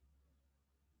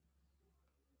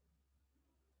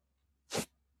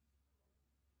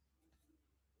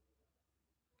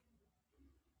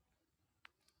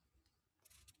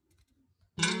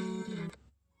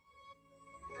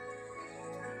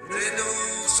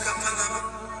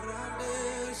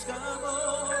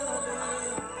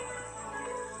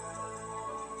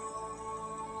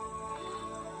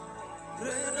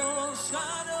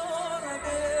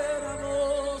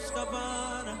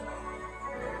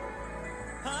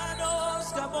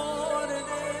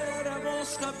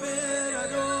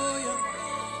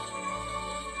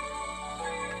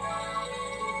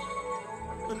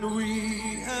And we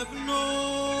have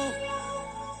no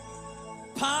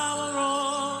power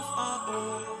of our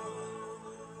own.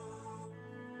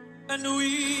 And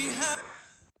we have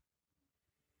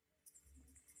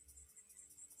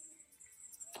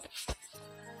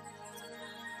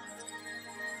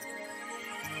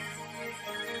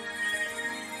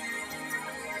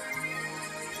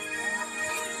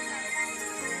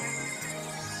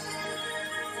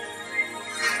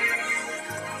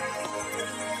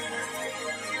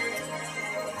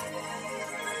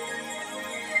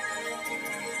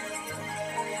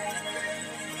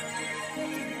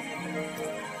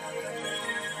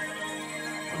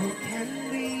Who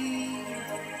can be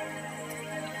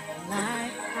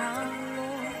like our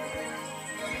Lord,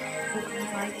 with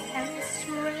might and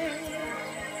strength,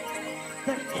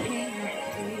 the King of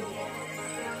Kings,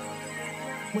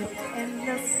 with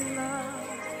endless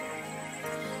love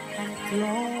and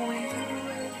flowing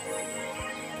grace.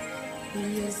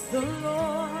 He is the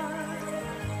Lord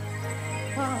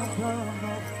above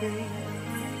all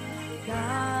things,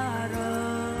 God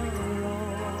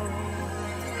alone.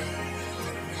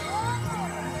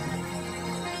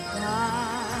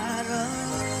 God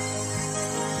alone.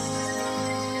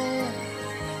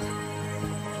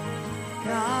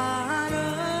 God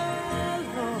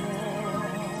alone.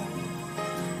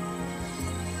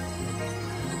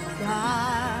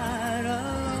 God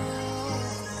alone.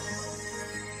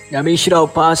 Yamishra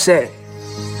Pase.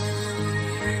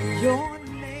 Your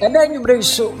name And then you bring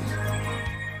so.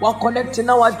 We're connecting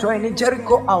our joining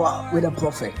Jericho hour with a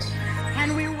prophet.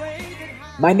 and we waited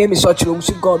My name is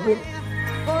Ochilumsi Godwin.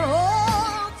 for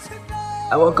all to know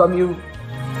I welcome you.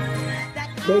 that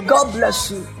May God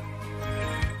bless you.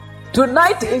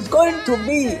 Tonight is going to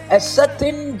be a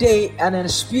certain day and an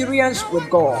experience with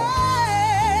God.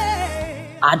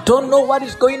 I don't know what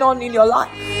is going on in your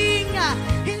life.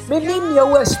 Maybe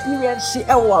you experience it.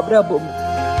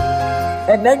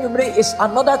 And then it's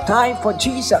another time for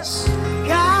Jesus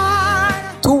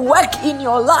God to work in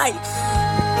your life.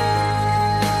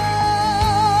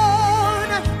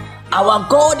 Our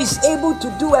God is able to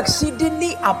do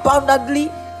exceedingly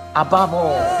abundantly above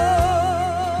all.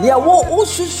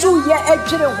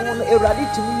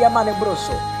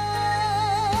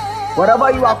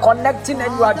 Wherever you are connecting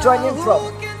and you are joining from,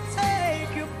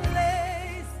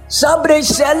 somebody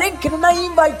selling can I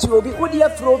invite you? Be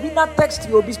Udia Frobina text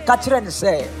you be catcher and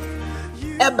say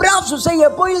a brown to say a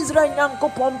boy Israel Yanko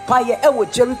Pompire Ewo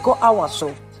Jericho hour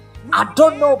so. I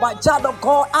don't know, but child of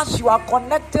God, as you are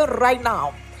connected right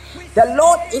now, the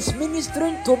Lord is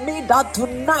ministering to me that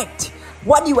tonight,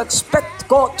 what you expect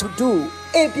God to do,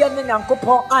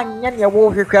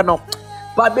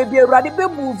 but baby, a radical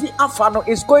movie Afano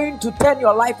is going to turn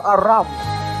your life around.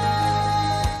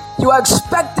 You are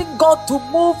expecting God to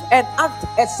move and act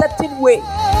a certain way,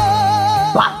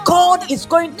 but God is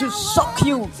going to shock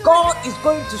you. God is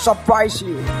going to surprise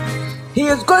you. He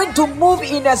is going to move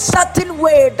in a certain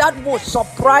way that will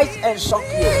surprise and shock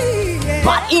you.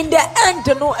 But in the end,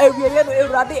 no,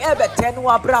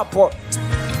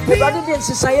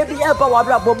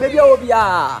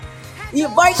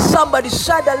 invite somebody,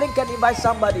 share the link and invite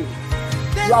somebody.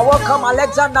 You are welcome,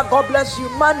 Alexander. God bless you,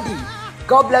 Mandy.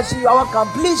 God bless you. You are welcome.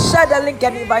 Please share the link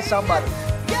and invite somebody.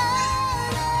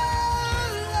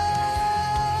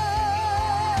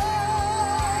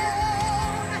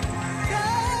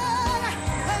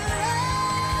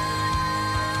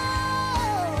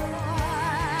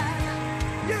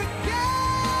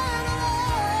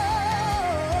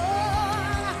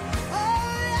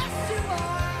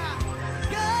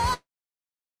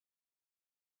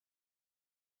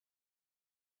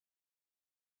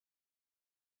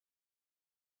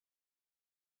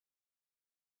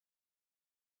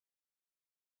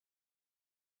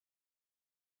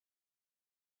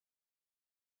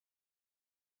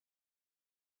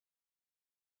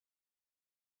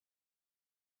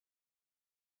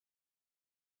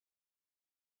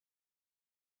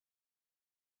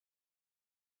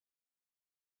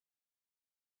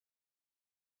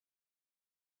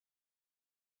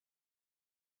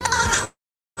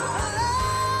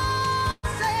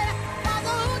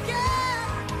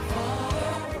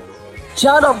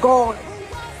 Child of God,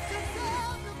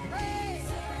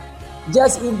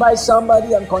 just invite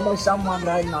somebody and connect someone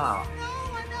right now.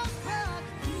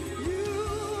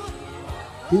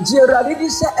 Did you already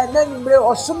say and then you may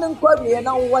or something quite be an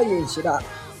hour?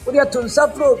 What you to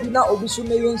suffer now or be soon?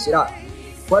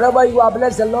 Whatever you are,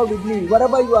 bless the Lord with me.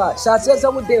 Whatever you are, success I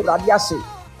would do Radiasi.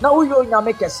 Now you're in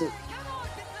Yamekasi.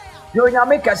 You're in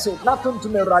Yamekasi, nothing to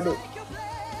me, Radi.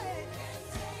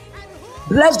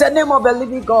 Bless the name of the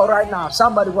living God right now.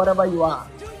 Somebody, whatever you are.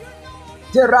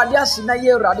 The radius na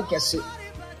ye radicasi.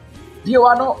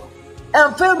 Biwano.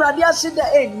 And fail radius the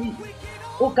enemy.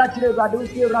 Ukatire radius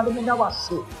radimina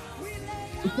wasi.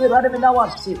 Uti radimina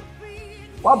wasi.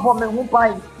 Wapo me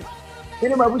humpai.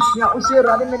 Ini mabusnya usi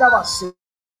radimina wasi.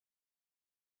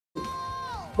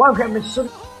 Wangke misun.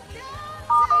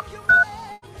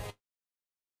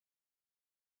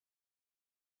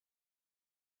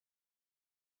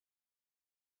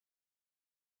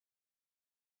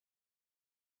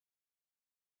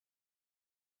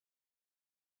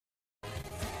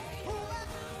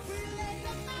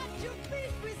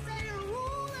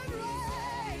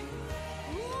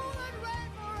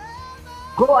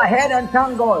 Go ahead and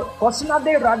thank God. Kosina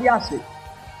de radiasi.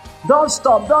 Don't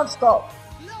stop.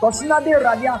 Kosina de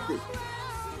radiasi.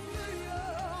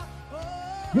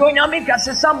 You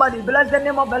say somebody bless the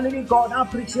name of the living God.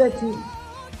 Appreciate him.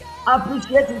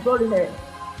 Appreciate his holy name.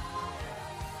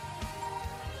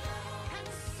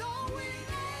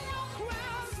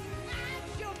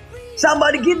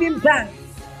 Somebody give him thanks.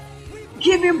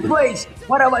 Give him praise.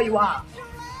 Whatever you are.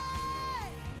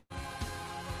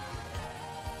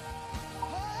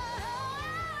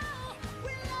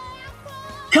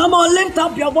 Come on, lift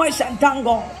up your voice and thank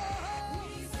God.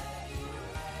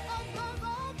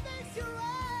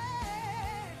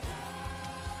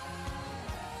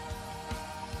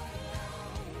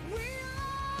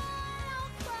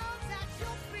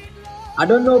 I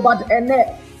don't know about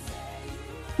any.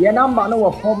 Your number no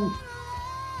form,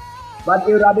 but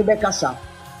Iradibekasa.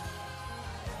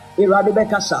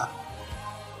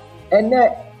 And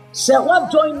say what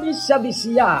join this service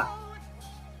here?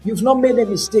 You've not made a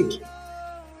mistake.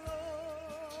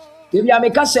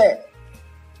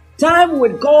 Time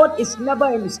with God is never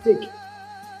a mistake.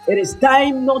 It is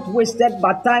time not wasted,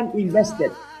 but time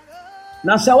invested.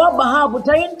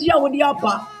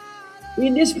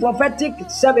 In this prophetic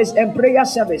service and prayer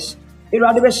service,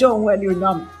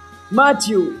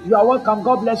 Matthew, you are welcome.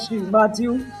 God bless you,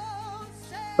 Matthew.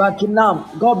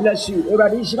 Bakinam, God bless you.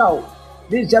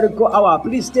 This Jericho hour,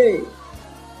 please stay.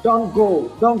 Don't go,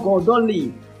 don't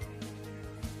leave.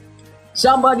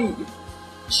 Somebody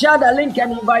share the link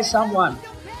and invite someone.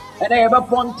 And I ever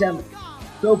point them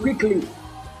so quickly.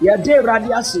 Ya de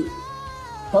radiasi.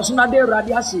 Kosuna de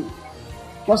radiasi.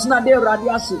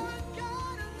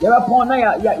 Ya pona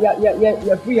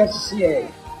ya free SCA.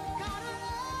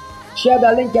 Share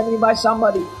the link and invite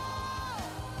somebody.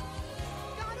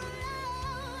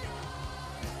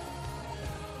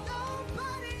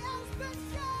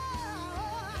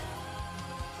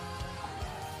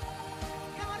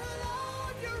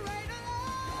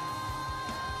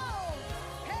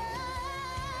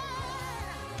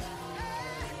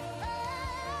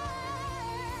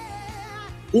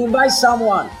 Invite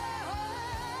someone.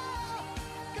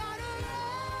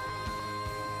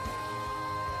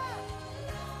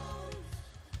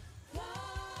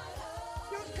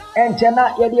 And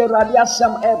tena yedi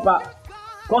radiasam eba.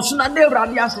 Kosuna de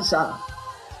radiasisa.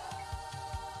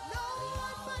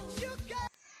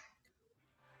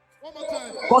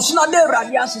 Kosuna de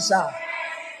radiasisa.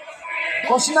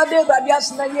 Kosuna de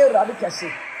radiasina ye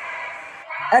radikasi.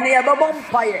 And ye babom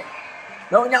paye.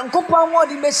 No nyankopa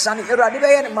wodi mesani erade be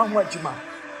ye mahu adwuma.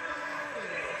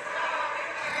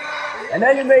 And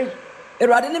anyway,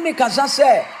 erade ne me kasa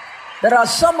say there are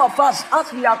some of us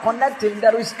as we are connecting,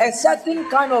 there is a certain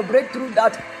kind of breakthrough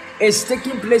that is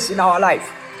taking place in our life.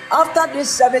 After this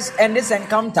service and this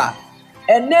encounter,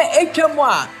 and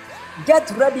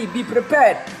get ready, be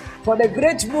prepared for the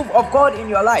great move of God in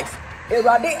your life.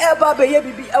 Erade eba be ye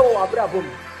bibi ewo abrabom.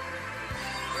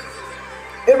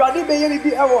 Erade be ye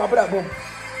bibi ewo abrabom.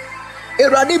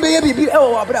 Erade be ye bibi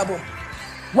ewo abrabom.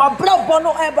 Wa brabo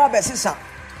no eba besisa.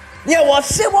 Ye was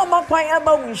say one man kwan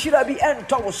eba winshira bi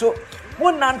ento so.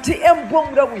 Won nanti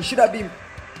embom ra winshira bi.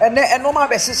 Ene enoma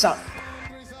besisa.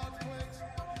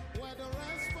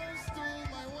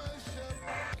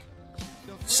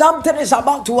 Something is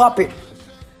about to happen.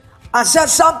 I said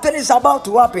something is about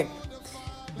to happen.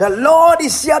 The Lord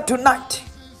is here tonight.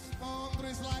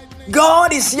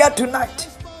 God is here tonight.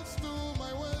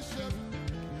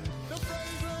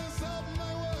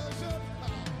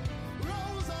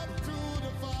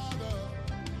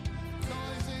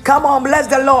 Come on, bless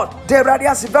the Lord.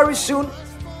 Very soon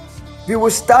we will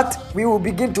start. We will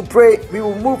begin to pray. We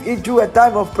will move into a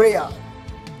time of prayer.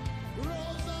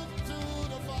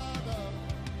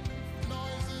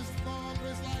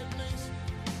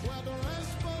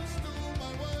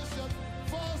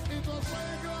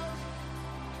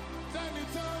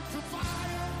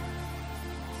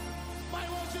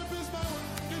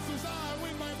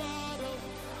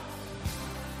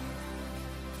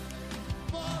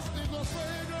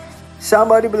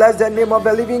 Somebody bless the name of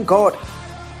the living God.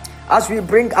 As we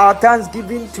bring our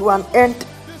thanksgiving to an end,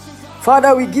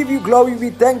 Father, we give you glory. We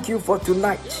thank you for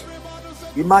tonight.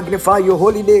 We magnify your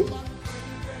holy name.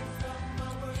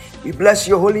 We bless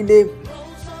your holy name.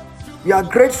 We are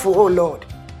grateful, oh Lord.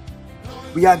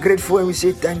 We are grateful and we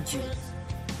say thank you.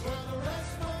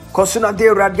 Kosuna de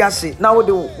radiasi. Now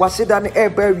the wasida air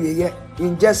barrier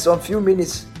in just a few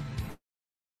minutes.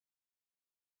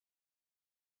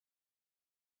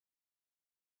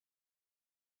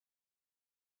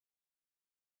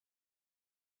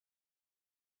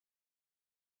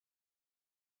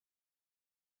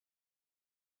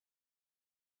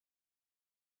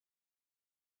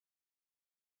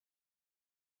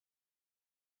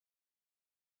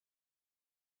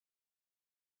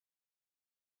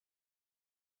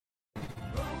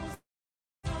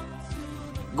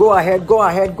 Go ahead,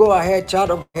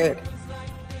 child of God.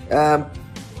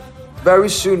 Very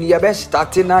soon, you best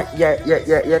starting na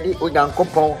di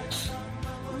Onyankopon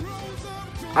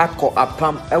akọ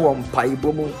apam ewo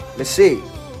mpaibo mu. Me say,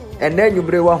 ene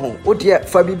nwumre wa ho. Wo de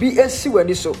fa bibi esi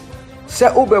wani so. Se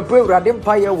obebo Awurade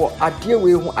mpaye wo ade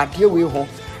we ho.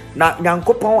 Na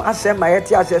Nyankopon asem ma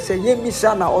yete asese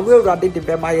yemisa na ono Awurade de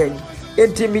be ma yen.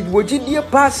 Enti mi wogidie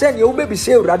pa se ne wo bebi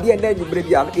se Awurade ene nwumre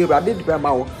bia Awurade de be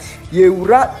ma wo.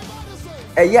 Yewura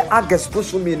eye agespo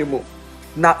so minimum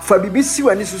na fa bibi si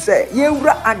wani so se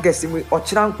yewura agestimu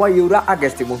okira nkwa yewura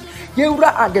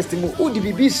agestimu udi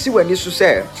bibi si wani so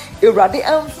se Awurade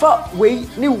emfa wei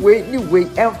ni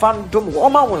emfa ndom wo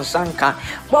ma won sanka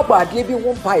bobo ade bi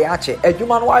wo mpa ya ache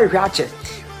adwuma no wa hwe ache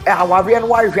aware no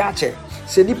wa hwe ache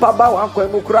se nipa ba wa kwa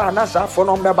mu kura na sa fo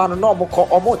no mbeba no na omukọ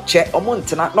omuche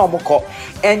omuntena na omukọ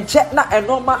enche na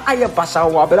enoma aye basa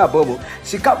wa bela bobo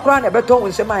sika kura na beto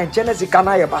won se ma enche na sika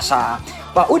na aye basa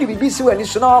ba odi bibi si wani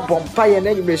so na bompa ye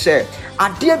na nyime se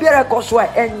ade biara koso a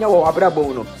enye wa bela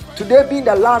bobo no today being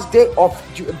the last day of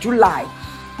July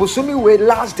Busumi we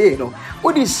last day no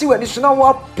odi si wani so na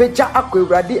wa peja akọ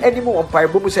Awurade animu on pai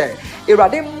bomu se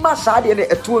Awurade masa de ne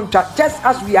etu ntwa just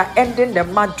as we are ending the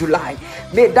month July.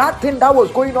 May that thing that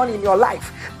was going on in your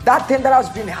life, that thing that has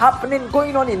been happening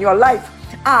going on in your life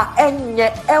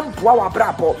enye empwa wa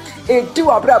brabo enti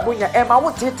wa brabo nya ema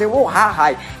wo tete wo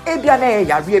ha ebia na ye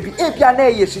yare bi ebia na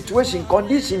ye situation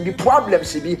condition bi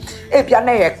problems bi ebia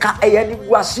na ye ka ye ni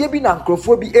guase bi na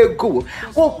nkrofo bi ego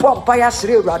wo pompa ya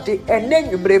sere Awurade ene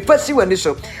nwumre fasi wani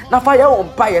so na fa ya wo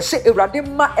mpa ye se Awurade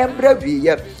ma embra wi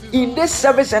ye in this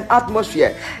service and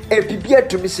atmosphere ebibia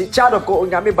to me say child of God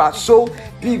onyame ba so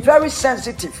be very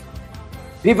sensitive.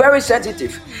 Be very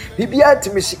sensitive.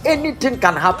 Anything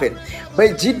can happen.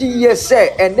 But GD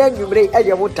say and then you may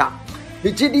ayawota.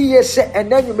 The GD say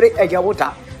and then you may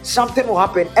ayawota. Something will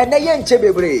happen. And then you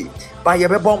chebe by your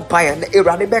bompire and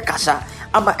Iranibe Kasa.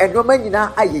 Ama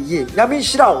enomanyina ayeye. Nyame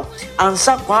nhyira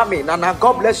ansa kwame nana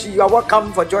God bless you. You are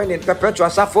welcome for joining Perpetual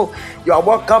Safo. You are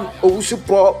welcome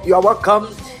Owusupo. You are welcome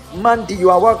Mandy.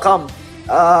 You are welcome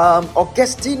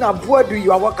Augustina Buadu.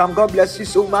 You are welcome. God bless you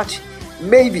so much.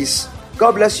 Mavis.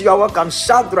 God bless you. You are welcome.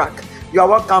 Shadrach. You are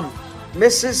welcome.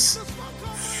 Mrs.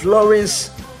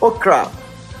 Florence Okra.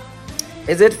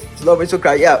 Is it Florence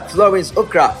Okra? Yeah, Florence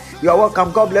Okra. You are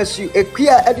welcome. God bless you.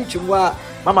 Equia Edichumwa.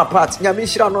 Mama Pat.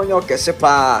 Nyamishira no nyo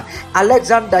kesepa.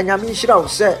 Alexander Nyamishira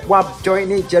say wap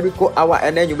joining Jericho hour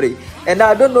and anyway. And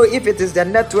I don't know if it is the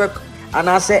network and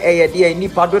I say a ni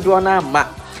padodo na ma.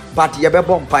 But yebe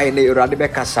bompa in the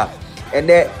Radibekasa. And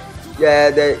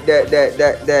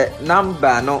the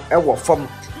number no ever from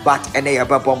but any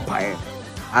other bumpire.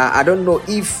 I don't know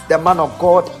if the man of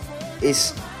God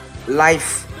is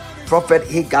live. Prophet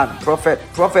Hagan, prophet,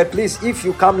 please, if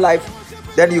you come live,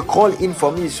 then you call in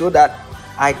for me so that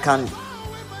I can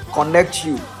connect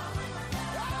you.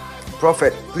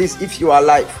 Prophet, please, if you are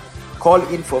live, call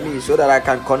in for me so that I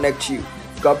can connect you.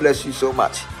 God bless you so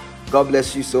much. God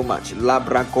bless you so much.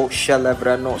 Labrako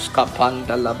shalabrano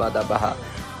skapanda labadabaha.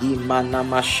 Imana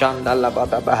mashanda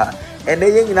labadabaha. Ene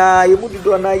yengina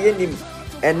yemudu na yenim.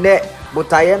 Ene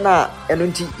butayena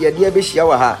enunti yedie beshia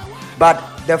waha. But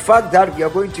the fact that we are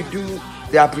going to do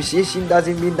the appreciation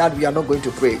doesn't mean that we are not going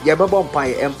to pray. Yebebo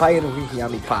mpaye empire no hia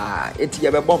me pa. Enti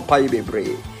yebebo mpaye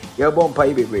bebre. Yebebo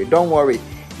mpaye bebre. Don't worry.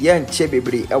 Yen che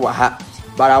bebre e waha.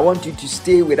 But I want you to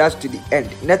stay with us to the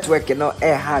end. Network no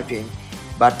e hardware.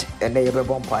 But ene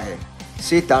yebebo mpaye.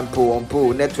 Satan po on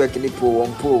po, network ni po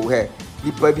on po he.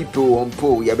 Nipa bi po on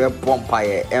po yebebo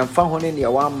mpaye. Emfa hone ne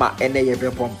wa ma ene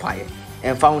yebebo mpaye.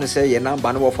 Emfa hone say ye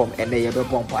number no from ene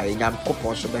yebebo mpaye. Nyam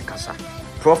kopon so be kasa.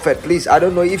 Prophet, please, I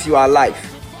don't know if you are live.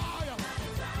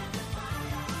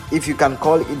 If you can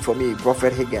call in for me,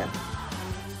 Prophet Hagan.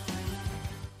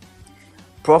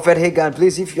 Prophet Hagan,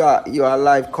 please, if you are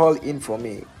alive, call in for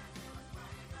me.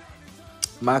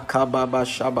 Makababa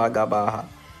Shabagabaha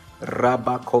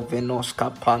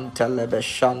Rabakovenoska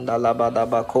Pantelebeshanda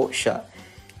Labadabakosha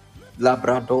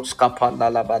Labradoska Panda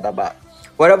Labadaba.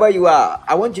 Wherever you are,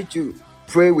 I want you to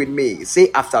pray with me.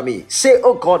 Say after me. Say,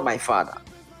 oh God, my Father.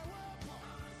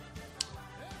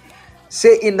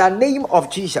 Say, in the name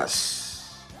of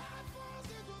Jesus,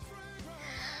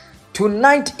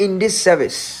 tonight in this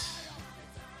service,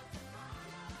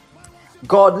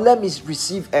 God, let me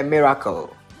receive a miracle.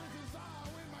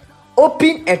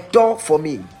 Open a door for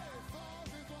me.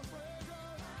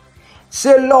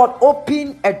 Say, Lord,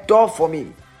 open a door for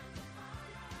me.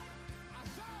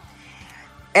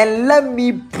 And let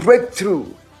me break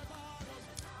through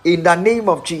in the name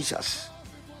of Jesus.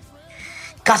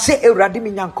 Kase Ewurade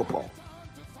mi Nyankopon.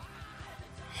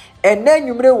 Ene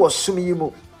nyumre wo sumi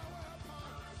yimu.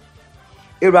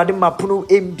 Ewurade mapuno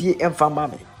embie emfa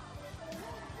mame.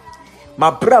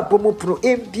 Mabra bomu puno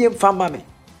embie emfa mame.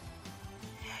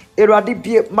 Ewurade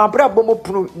bie mabra bomu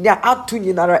puno nya atu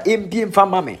nyinara embie emfa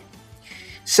mame.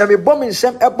 Se me bom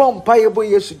nsem ebo mpa yebo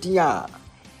Yesu din a.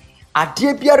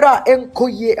 Ade biara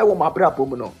enkoye ewo mabra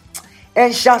bomu no.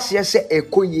 Enhyase se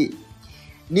ekoye.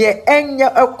 Ne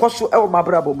enya ekoso ewo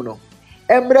mabra bomu no.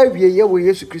 Emra wieye wo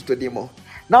Yesu Kristo din mo.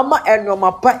 Na ma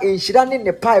enoma pa enhyira ne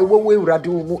ne pa ewo wo Ewurade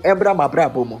mu emra mabra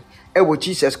bomu. Ewo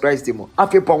Jesus Christ din mo.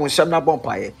 Afepo wo nsem na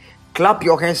bompa ye. Clap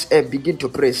your hands and begin to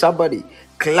pray. Somebody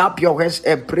clap your hands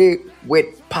and pray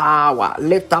with power.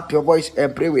 Lift up your voice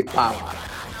and pray with power.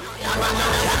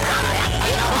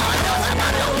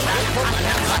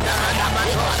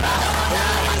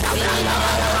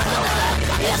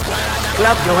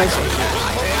 Clap your hands.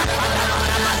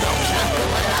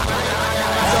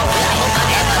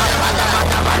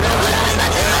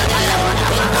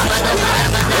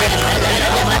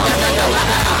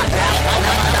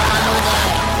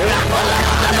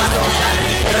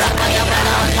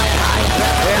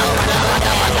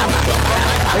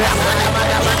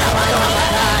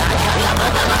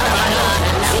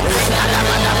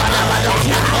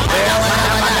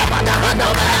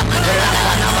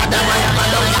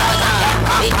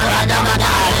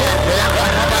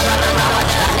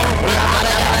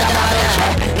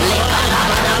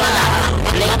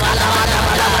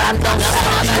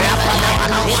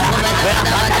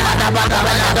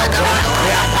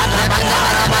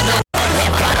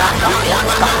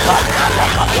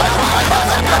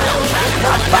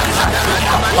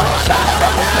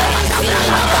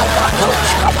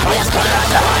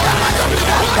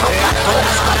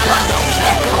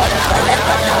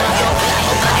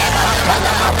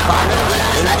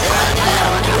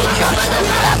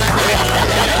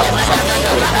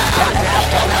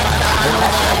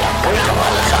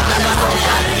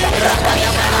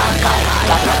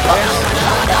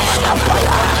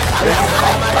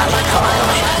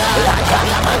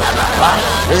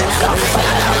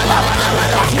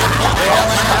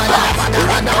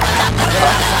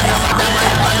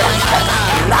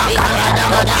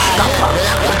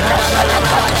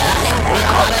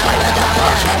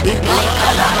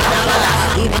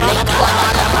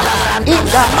 In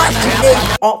the mighty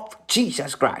name of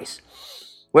Jesus Christ.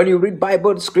 When you read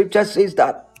Bible, scripture says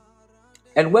that,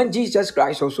 and when Jesus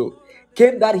Christ also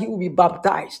came that he will be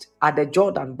baptized at the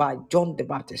Jordan by John the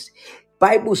Baptist.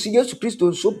 Bible says Jesus Christ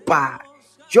so pa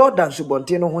Jordan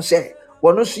subonteno ho say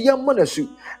wono so yamma su.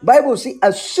 Bible says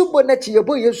asubo na chi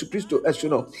yebo Jesus Christ asu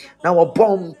no na wo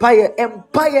bom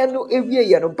empire no ewie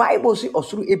ye no. Bible says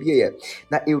osuru ebie ye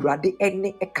na Ewurade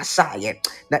ene ekasa ye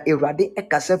na Ewurade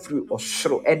ekasa firi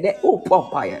osuru ene o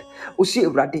empire o si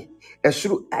Ewurade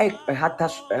esuru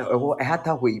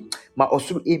ehata hoi ma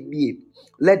osuru ebie.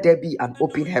 Let there be an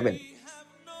open heaven.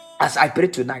 As I pray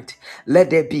tonight,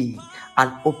 let there be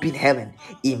an open heaven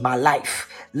in my life.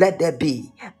 Let there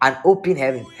be an open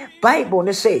heaven. Bible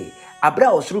ne say, Abra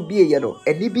osuru biye yeno,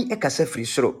 enibi ekase free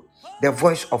soro. The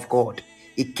voice of God,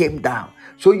 it came down.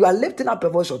 So you are lifting up a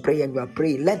voice of prayer and you are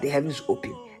praying. Let the heavens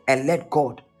open and let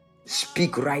God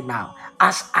speak right now.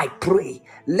 As I pray,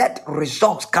 let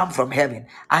results come from heaven.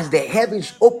 As the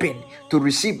heavens open to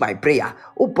receive my prayer.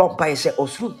 Upompa say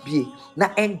osuru bie na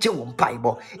enje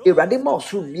wompaibo. Ewurade ma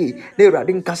osuru bie na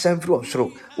Ewurade nkasa mfiri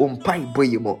osuru wompaibo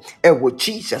yimo. Ewo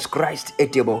Jesus Christ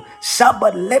etebo.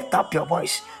 Somebody lift up your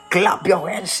voice. Clap your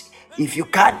hands if you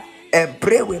can and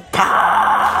pray with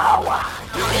power.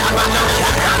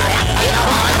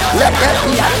 Let there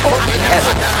be an open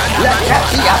heaven. Let there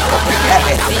be an open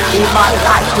heaven in my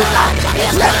life tonight.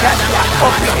 Let there be an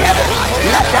open heaven.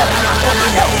 Let there be an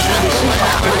open heaven to receive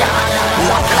my prayer.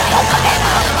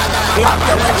 Clap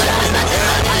your hands.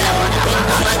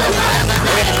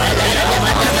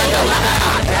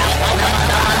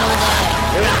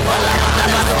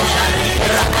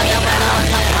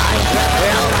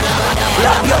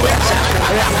 Clap your hands.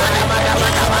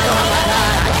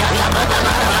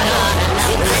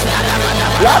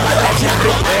 Clap your hands and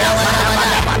pray.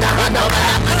 Clap your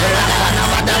hands.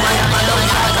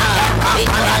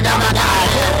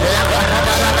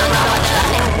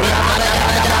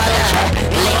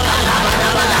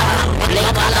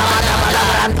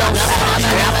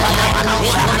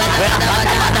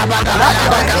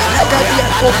 Let there be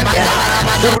an obedience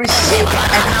to receive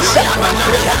and accept my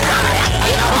prayer.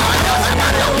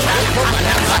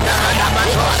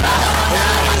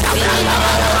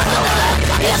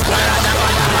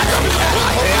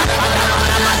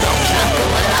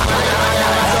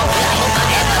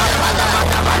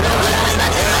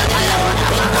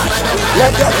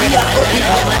 Let there be an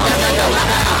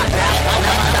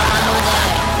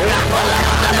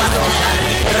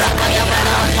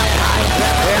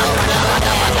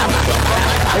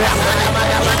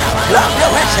clap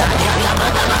your hands.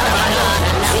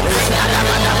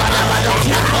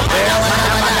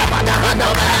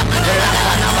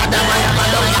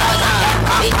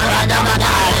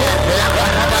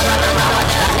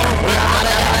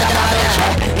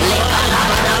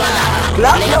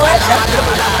 Clap your hands and pray.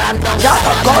 Child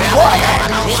of God, go ahead.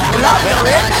 Clap your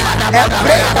hands and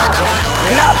pray now.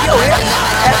 Clap your hands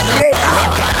and pray now.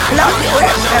 Clap your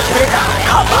hands and pray now.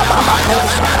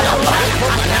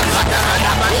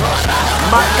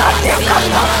 Makate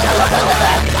kapa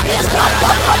jalabala. Kapa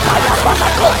kapa yapana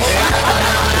ko.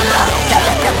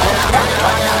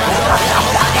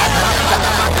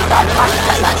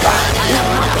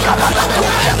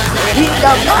 In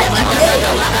the mighty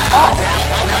name of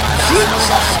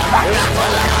Jesus Christ,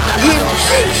 in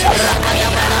Jesus'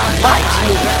 mighty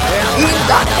name, in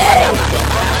the name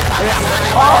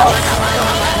of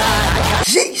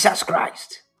Jesus Christ,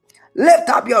 lift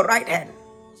up your right hand.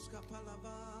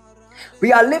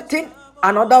 We are lifting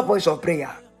another voice of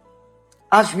prayer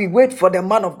as we wait for the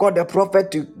man of God, the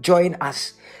prophet, to join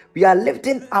us. We are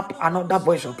lifting up another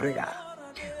voice of prayer.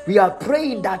 We are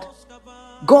praying that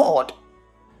God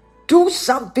do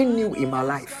something new in my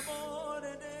life.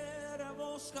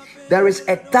 There is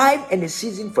a time and a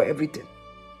season for everything.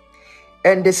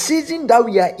 And the season that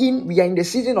we are in the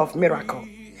season of miracle.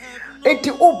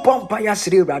 Eti o pampaya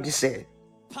sire radi say.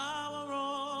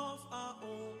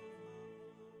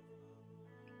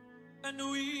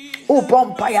 O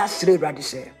pampaya sire radi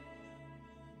say.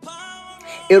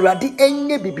 Eradi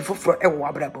enye bibi foforo ewo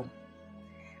abrabom.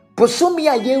 Bosomi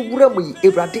a ye wura mu yi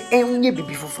eradi enye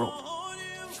bibi foforo.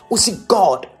 See,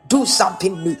 God, do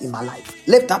something new in my life.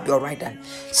 Lift up your right hand.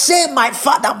 Say, my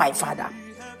Father, my Father.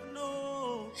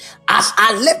 As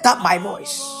I lift up my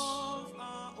voice,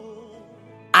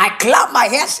 I clap my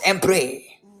hands and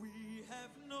pray.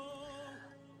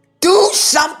 Do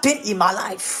something in my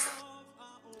life.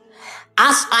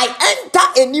 As I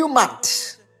enter a new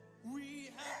month,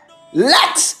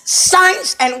 let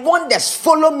signs and wonders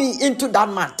follow me into that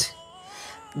month.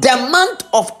 The month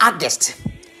of August.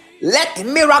 Let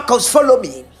miracles follow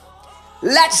me.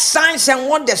 Let signs and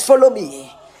wonders follow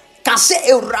me. Kase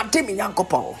Eurade mi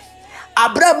yankopo.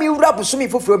 Abra mi ura busumi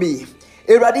foforo bi.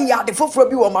 Erade ya de foforo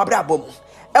bi wo mabra bom.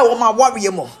 E wo ma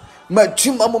warrior mo.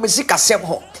 Matuma mo mesi kasem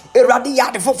ho. Erade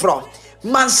ya de foforo.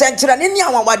 Man sentra ne ni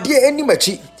awawade eni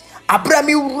machi. Abra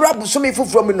mi ura busumi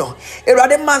foforo mi no.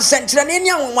 Erade man sentra ne ni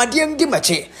awawade ndi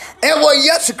machi. E wo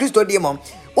Yesu Kristo di mo.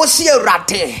 Osi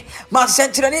Eurade man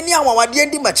sentra ne ni awawade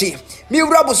ndi machi.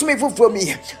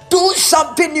 Do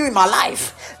something new in my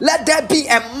life. Let there be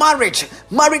a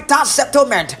marital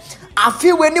settlement. I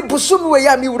feel when you busumi we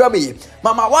ya mi urami.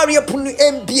 Mama warrior punu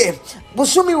MBA.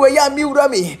 Busumi we ya mi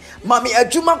urami. Mami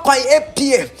ajuma kwa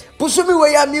APA. Busumi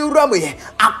we ya mi urami.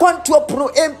 Akwantu punu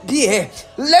MBA.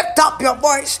 Lift up your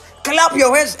voice, clap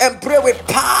your hands and pray with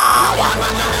power.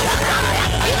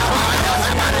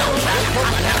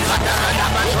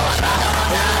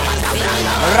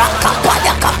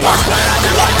 Rakapaya kapa,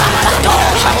 lekatato,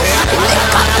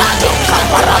 lekatato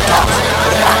kaparato,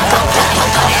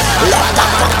 rakatata,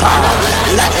 lekatato,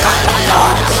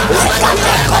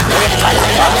 lekatato,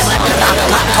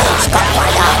 lekatato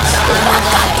kaparato,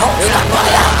 rakatos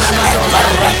kapaya,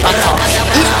 eberepato,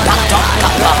 ikato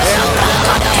kapa,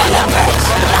 rakatelebe,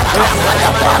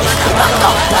 rakapayapa,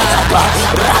 rakapayapa,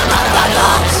 rakapaya,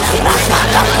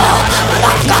 rakapaya,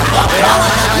 rakapaya,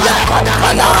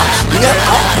 lekapaya,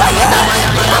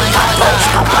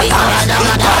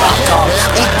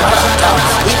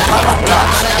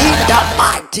 in the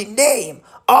mighty name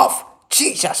of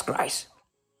Jesus Christ.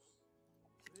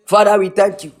 Father, we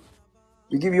thank you.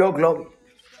 We give you all glory.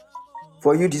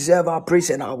 For you deserve our praise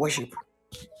and our worship.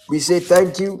 We say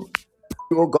thank you,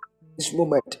 oh God, in this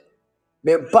moment.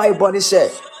 May Bible say,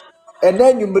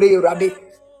 ɛnɛ nwummere Awurade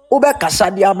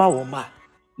wobɛkasa de ama wo ma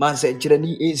ma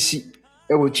nsɛnkyerɛnne ɛnsi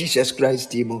ɛwɔ Jesus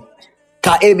Christ din mu.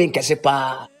 Ka amen kɛse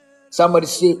paa. Somebody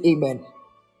say amen.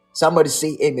 Somebody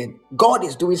say amen. God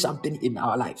is doing something in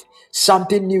our life.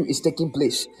 Something new is taking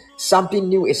place. Something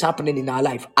new is happening in our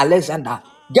life. Alexander,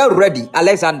 get ready.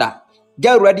 Alexander,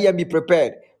 get ready and be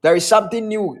prepared. There is something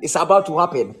new is about to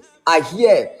happen. I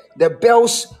hear the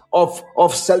bells of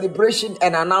celebration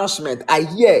and announcement. I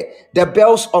hear the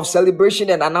bells of celebration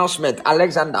and announcement.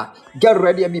 Alexander, get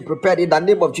ready and be prepared in the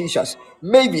name of Jesus.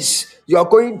 Mavis, you are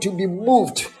going to be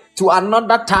moved to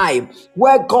another time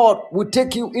where God will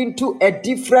take you into a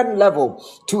different level,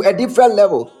 to a different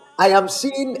level. I am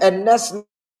seeing a next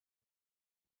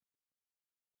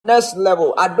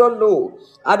level. I don't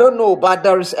know, but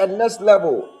there is a next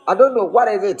level. I don't know what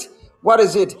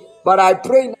is it, but I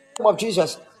pray in the name of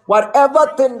Jesus,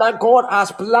 whatever thing that God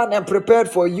has planned and prepared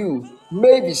for you,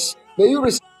 may you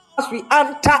receive as we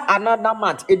enter another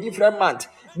month, a different month.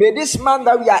 May this month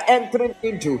that we are entering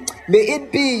into, may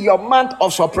it be your month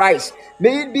of surprise.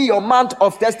 May it be your month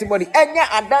of testimony. Enya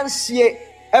adansie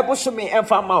ebusumi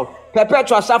emfama.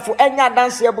 Perpetual safu enya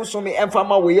adansie ebusumi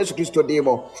emfama we Yesu Kristo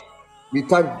demo. We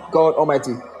thank God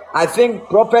Almighty. I think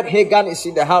Prophet Hagan is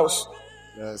in the house.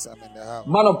 Yes, I'm in the house.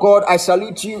 Man of God, I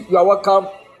salute you. You are welcome.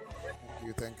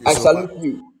 Thank you I so salute much.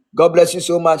 you. God bless you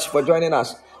so much for joining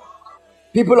us.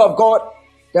 People of God,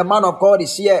 the man of God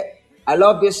is here. I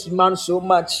love this man so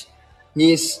much.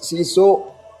 He's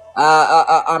so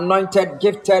anointed,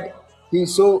 gifted.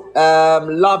 He's so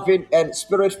loving and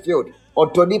spirit filled.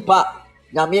 Otonipa,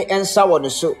 nyame ensa won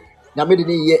so. Nyame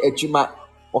de ye echuma.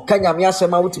 Oka nyame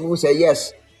asema wutimi say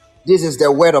yes. This is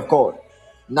the word of God.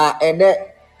 Na ene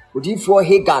Udifo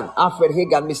Hagan, Alfred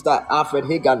Hagan, Mr. Alfred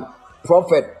Hagan,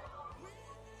 prophet.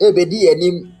 Ebedi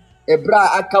enim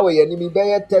ebra aka we enim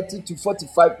be 30 to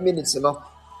 45 minutes no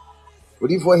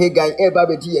odifo Hagan eba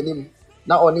bedi enim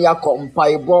na oni akọ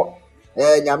mpaebọ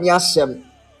nyame asem.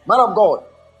 Man of God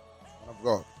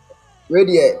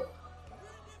ready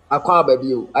akwa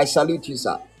baby. I salute you,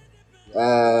 sir.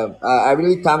 I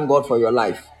really thank God for your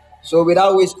life. So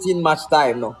without wasting much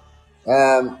time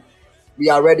we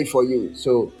are ready for you.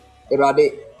 So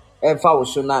erade emfa wo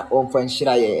so na omfa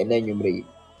nhira ye enanwumre.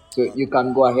 So you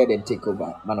can go ahead and take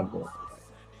over, man of God.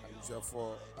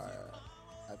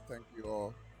 I thank you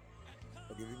all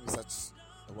for giving me such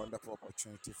a wonderful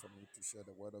opportunity for me to share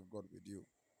the word of God with you.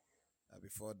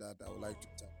 Before that, I would like to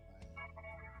thank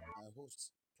my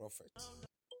host, Prophet,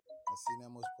 my senior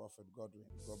most Prophet Godwin.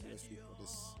 God bless you for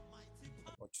this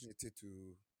opportunity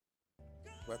to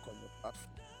work on your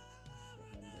platform, your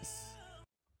members.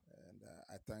 And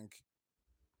I thank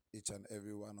each and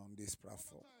everyone on this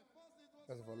platform.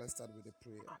 First of all, let's start with a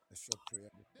prayer, a short prayer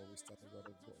before we start the word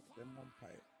of God. Then one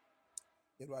prayer.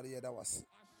 That was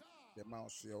the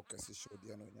mouse your kasi show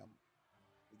the anonyam.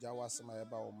 Uja was my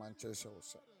about Manchester.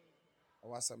 I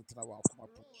was something about come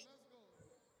up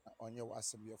on your was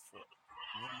some year for.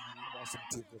 Was some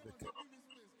take with the cat.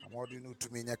 I'm ordering to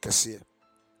me, Yakasi.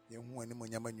 You who any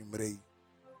monyaman you may.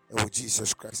 Oh,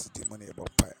 Jesus Christ, the money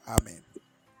about pie. Amen.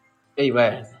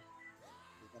 Amen.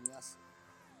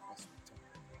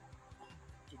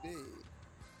 Today,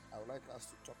 I would like us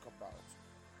to talk about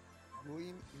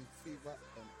growing in favor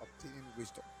and obtaining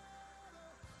wisdom.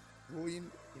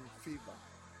 Growing in favor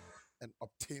and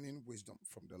obtaining wisdom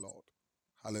from the Lord.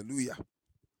 Hallelujah.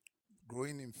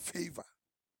 Growing in favor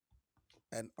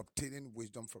and obtaining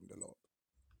wisdom from the Lord.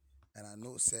 And I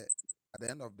know, sir, at the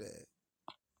end of the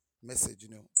message,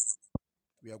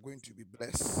 we are going to be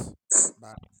blessed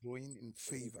by growing in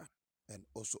favor and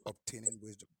also obtaining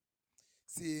wisdom.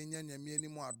 See, nyanyamie ni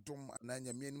mu adom na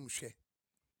nyamie ni mu hwe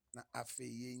na afe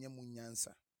ye nyamu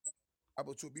nyansa.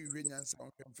 Bible to be we nyansa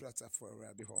on frata for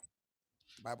awurade ho.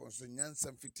 Bible so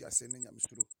nyansa mfiti ase ne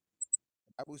nyamsuro.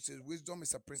 Bible says wisdom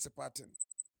is a principal thing.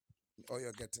 All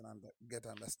you're get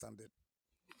understanding.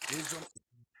 Wisdom is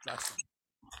instruction.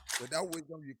 Without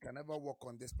wisdom, you can never walk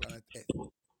on this planet Earth.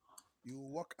 You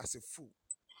walk as a fool.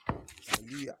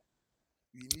 Hallelujah.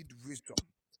 You need wisdom.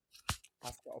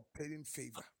 After obtaining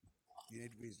favor, you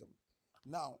need wisdom.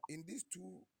 Now, in these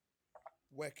two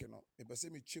working on, I'm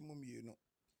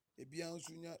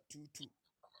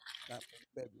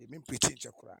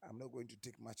not going to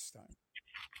take much time.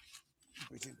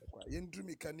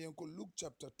 Luke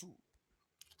chapter 2,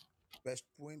 verse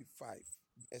 25,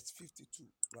 verse 52,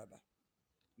 rather.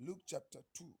 Luke chapter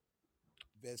 2,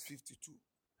 verse 52.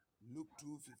 Luke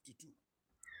 2:52.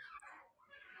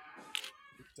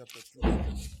 Luke chapter 2. Luke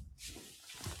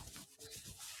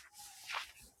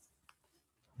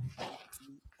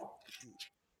 2:52.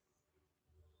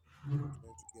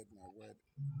 Try to get my word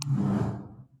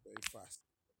very fast.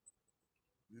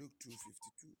 Luke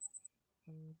 2:52.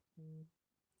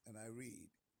 And I read,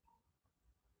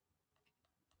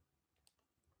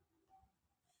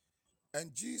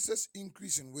 and Jesus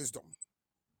increased in wisdom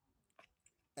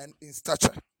and in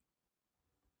stature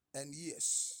and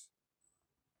years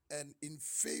and in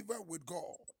favor with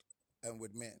God and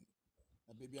with men.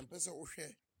 Na baby am pesa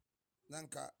ohwe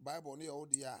nanka Bible ne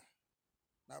odia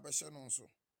na abehye no nso.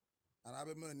 And I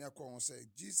remember say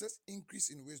Jesus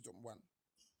increased in wisdom one,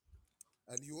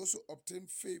 and he also obtained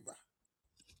favor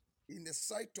in the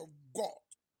sight of God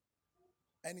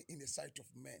and in the sight of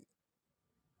men.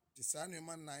 The Son of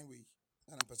Man 9 way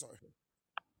and I'm person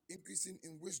increasing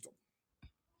in wisdom,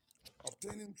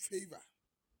 obtaining favor,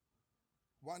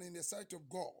 one in the sight of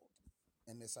God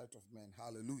and the sight of men.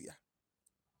 Hallelujah.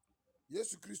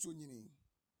 Yesu Christo nyini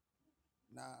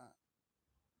na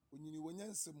onyini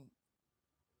wonyansem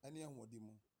ane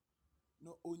ahodimu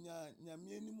no onya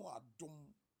nyame animu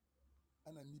adom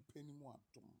ana nipa animu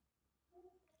adom.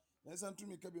 Listen to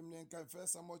me,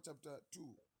 First Samuel chapter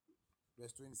 2,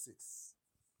 verse 26.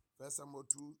 First Samuel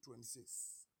 2,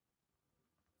 26.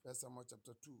 First Samuel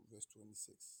chapter 2, verse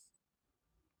 26.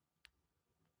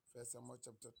 First Samuel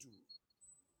chapter 2,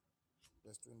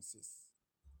 verse 26.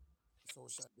 So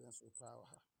shall dance with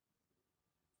power.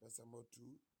 First Samuel 2,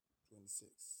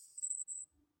 26.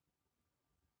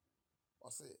 I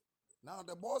say, now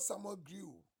the boy Samuel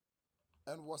grew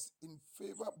and was in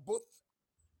favor both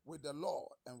with the Lord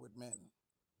and with men.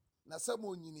 Na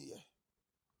Samuel nyiniye.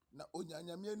 Na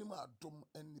onyanyame anim adom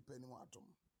and nipa anim adom.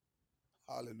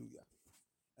 Hallelujah.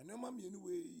 And no man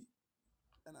anyway,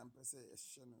 and I'm per se a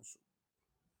shannon so.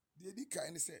 The Eddie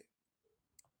kind say,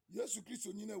 yes, you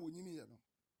Christo Nina Winnie,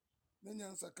 no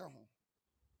Nanyansa Kaho.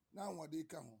 Now what they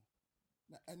come.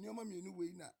 Na and your mammy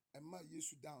anyway, and my years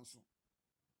to dance.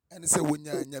 And say, when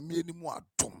you're merely more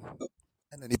dom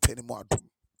and any penny more dom.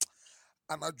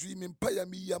 And I dream in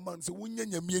Payami Yaman, so when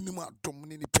you're merely more dom,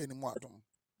 any penny more dom.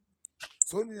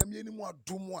 So you're merely more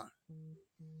dom one.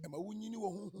 Am I winning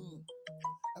you?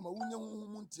 Am I winning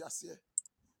Muntiasia?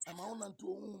 Am I on to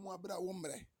whom my brother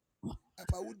wombre? Am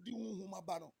I would do whom my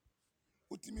banner?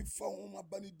 Put me for whom my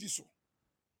banny disso.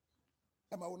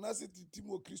 Am I will not say to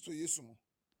Timo Christo Yesumo?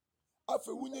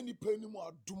 After winning the penny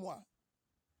more dumwa,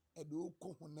 a do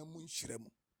cohonamun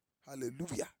shremo.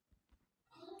 Hallelujah.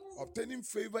 Obtaining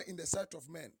favor in the sight of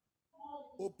men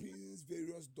opens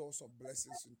various doors of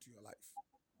blessings into your life.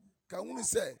 Can we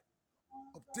say,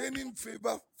 obtaining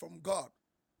favor from God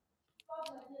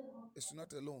is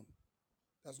not alone,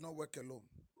 does not work alone.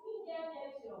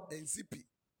 NCP,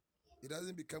 it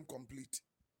doesn't become complete.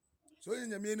 So in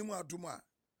the minimum aduma,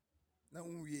 now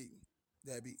we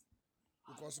there be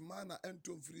because man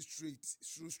enter free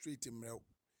straight in mrel.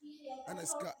 And a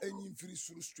ska any free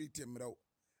straight in mrel.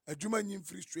 A Juma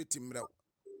free straight in mrel.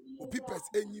 O people's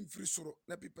any free soro,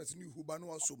 na people's new hubano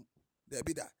also. There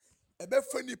be that. A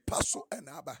befriendly passo and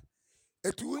abba.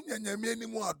 A two and yammy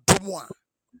more dumwa.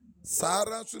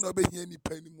 Sarah soon obey any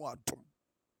penny more dum.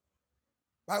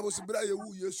 Bible says, Brother,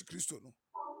 you yes Christo no.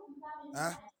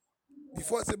 Ah,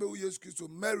 before Sebe yes Christo,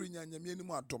 Mary and yammy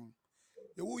more dum.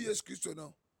 You yes Christo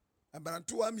no. And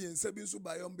Bantu Ami and Sabin so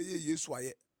by be yes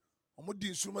why. Omudi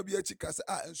nsuma bi achika se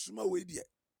nsuma we de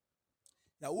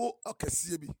ya wo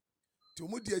okase bi to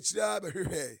omudi achira ba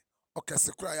hwehwe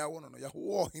okase kura ya wono no ya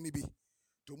wo hene bi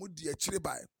to omudi achire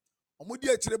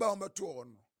ba ometo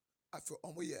ono afi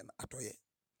omoye na atoye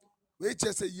we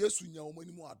che se Yesu nya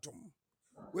omani mu adom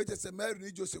we che se Mary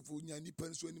ni Joseph nya nipa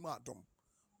nso ani mu adom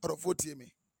orofo tie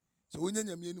me so wonya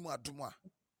nyame ani mu adom a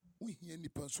wohia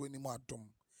nipa nso ani mu adom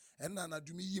enna na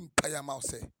adom yi mpaya ma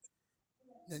se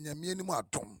nyame ani mu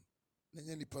adom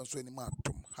nanya nipa so ani ma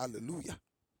atom. Hallelujah.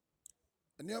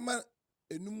 Enioma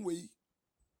enum wei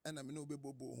na me no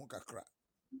bebobo ho kakra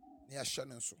na ya hye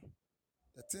nso.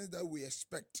 The things that we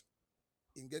expect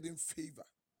in getting favor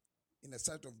in the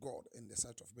sight of God and the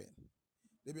sight of men.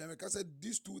 The Bible said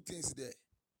these two things there,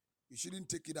 you shouldn't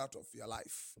take it out of your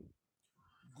life.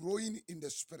 Growing in the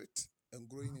spirit and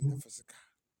growing in the physical.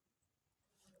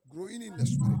 Growing in the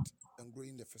spirit and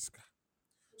growing in the physical.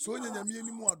 So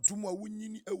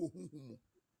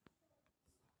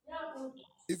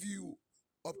if you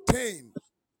obtain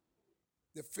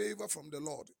the favor from the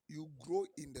Lord, you grow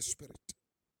in the spirit.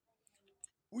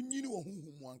 Unyini wo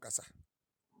huhumu ankasa.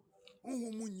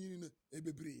 Huhumu nyini na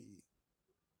ebebre.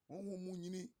 Huhumu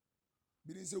nyini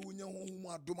biri se wunya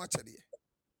huhumu adoma chede.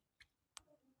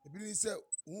 Biri se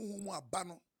huhumu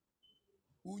abano.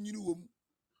 Unyini wom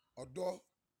odo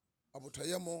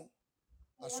abotayemo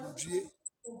asumdue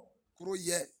kuro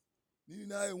ye. Nini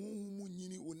na huhumu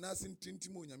nyini onase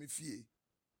ntintimo nyame fie.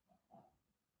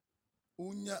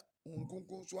 Unya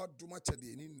Nkonko so adom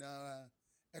akyɛdeɛ ne nyinaa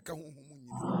ɛka honhom mu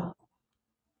nyini.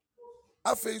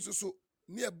 Afei nso so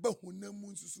ne ɛba honam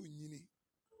mu nso so nyini.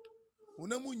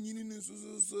 Honam mu nyini no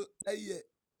nso so ɛyɛ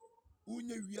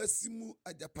wonya wiase mu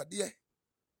agyapadeɛ,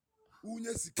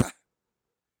 wonya sika,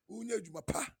 wonya adwuma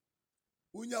pa,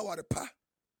 wonya aware pa,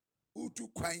 wotu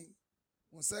kwan,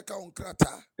 wo nsa ka wo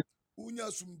nkrataa, wonya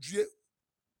asomdwie.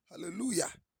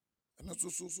 Hallelujah. Ɛno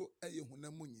nso so ɛyɛ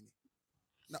honam mu nyini.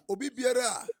 Na obi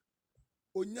biara a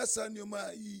onya saa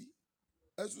nneɛma yi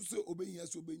ɛso sɛ obɛhia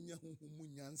sɛ obɛnya honhom mu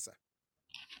nyansa.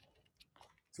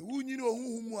 Sɛ wonyini wɔ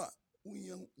honhom mu a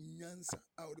wonya nyansa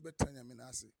a wode bɛtena Nyame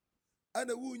n'ase.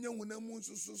 Ana wonya honam mu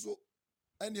nso so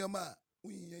nneɛma a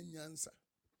wonya nyansa.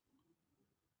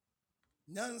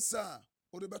 Nyansa a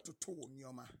wode bɛtoto wo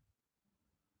nneɛma.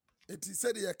 Eti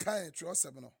sɛdeɛ yɛkae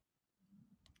Twerɛsɛm no,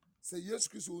 sɛ Yesu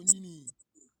Kristo onyini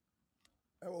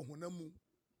ɛwɔ honam mu,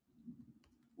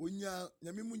 onya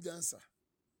Nyame mu nyansa,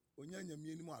 onya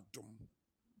Nyame anim adom,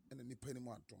 ɛna nipa anim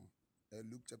adom.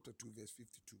 Luke chapter 2 verse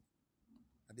 52.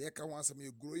 And the Eka wants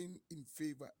me growing in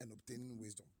favor and obtaining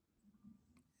wisdom.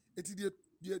 Eti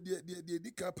the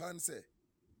dikapan say,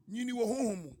 nyini wo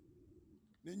honhom mu,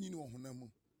 na nyini wo honam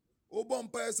mu. Obo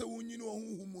mpa se wo nyini wo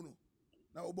honhom mu no,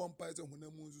 na obo mpa se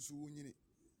honam mu nso wo nyini.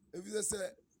 Efi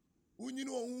se wo nyini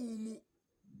wo honhom mu,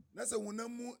 na se honam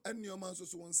mu ennioma nso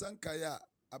so wonsan kae a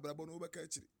abrabo no obeka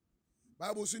akiri.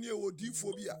 Bible so ne e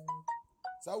wodifo bi a,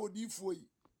 sa wodifo yi,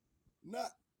 na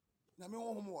Nyame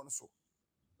honhom wo no so.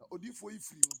 Na odifo yi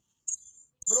firi mu.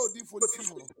 Bra odifo yi firi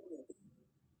mu no.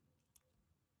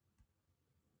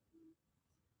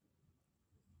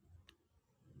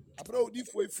 Abra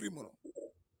odifo yi firi mu no.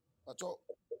 Pacho,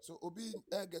 so obi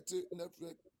get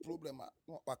network problem a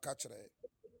wa ka kire.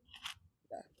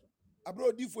 Abra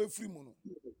odifo yi firi mu no.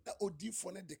 Na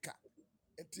odifo ne deka.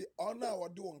 Enti ona a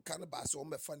wode won ka ne ba se o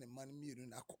mefa ne man miru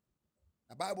na akọ.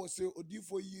 Na Bible say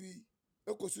odifo yiri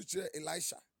ekosu kire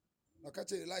Elisha. Na ka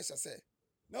kire Elisha say,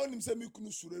 na onim se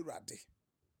mekunu suro Awurade.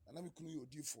 Na mekunu ye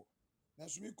odifo. Na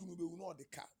so mekunu be wu na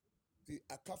odeka. Ti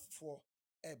akafo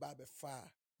e ba be fa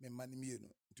me man miru.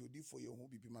 Nti odifo ye ho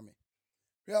bibi ma me.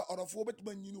 Hwɛ ɔrɔfo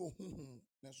betuma nyini wo honhom.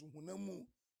 Na so honam mu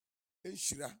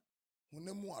enhyira.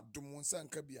 Honam mu adom wonsa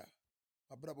nka bia.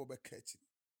 Abrabo be ka akyi.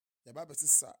 Ya ba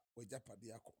besisa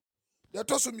wajapade akọ. Ya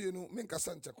toso mienu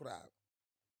menkasa nche kura.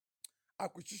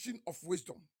 Acquisition of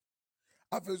wisdom.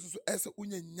 Afezu so ese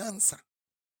unye nyansa.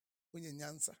 Unye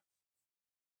nyansa.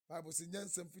 Bible say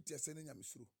nyansa mfiti ase ne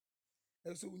nyamesuro.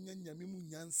 Ese unye nyame mu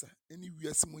nyansa, eni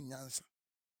wiase mu nyansa.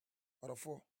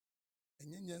 Orofo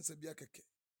enye nyansa bia keke.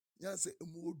 Nyansa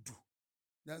emu odu.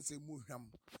 Nyansa emu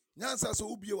hwam. Nyansa so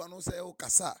ubie wano se e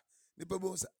kasa. Nipa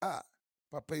bo se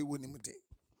papa yi woni mde.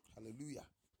 Hallelujah.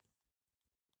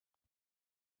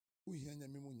 Uhia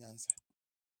nyame mu nyansa.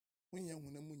 Uhia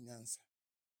honam mu nyansa.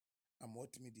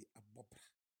 Amotimi di abopra.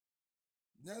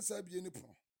 Nyansa bie ni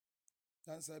pono.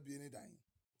 Nyansa bie ni dan.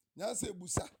 Nyansa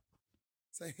ebusa.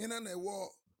 Sa hena na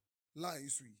ewo line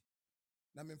isu yi.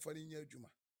 Na memfa ni nya adwuma.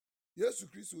 Yesu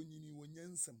Kristo onyini wo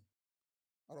nyansam.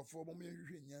 Arofo bo me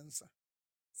hwehwe nyansa.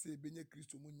 Se benye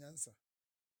Kristo mu nyansa.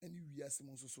 Ani wiase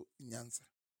mu so nyansa.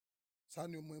 Sa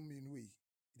ne mo menu yi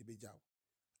de bejaw.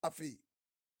 Afi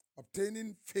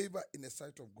obtaining favor in the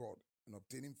sight of God and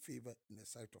obtaining favor in the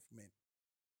sight of men.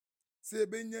 Se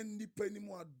benya nipa ni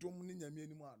mu adom ni nyame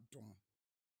ni mu adom.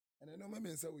 Ene no me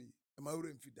nsa we e ma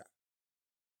wura mfida.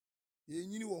 Ye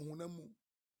nyini wo honam mu.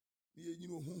 Ni ye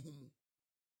nyini wo honhom mu.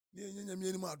 Ni ye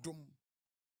nyame ni mu adom.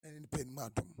 Ene nipa ni mu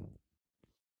adom.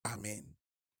 Amen.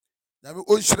 Nyame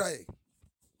onhyirae.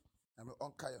 Nyame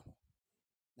onkaye ho.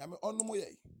 Nyame onnom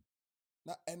ye.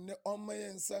 Na ene onma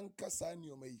ye nsa nkasa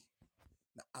nioma yi.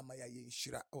 Na amaya ye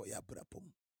nhyira o ya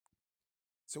brapom.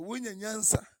 So wonya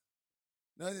nyansa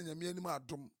na nyame anim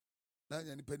adom na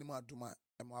nya nipa anim adom a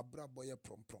ema abrabɔ ye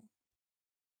promprom.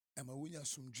 Ema wonya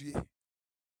somdwie.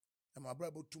 Ema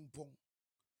abrabɔ tumpon.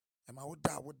 Ema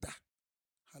woda.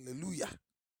 Hallelujah.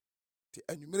 Ti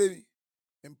anwumere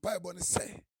mpa ebo ne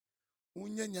sɛ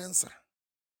wonya nyansa.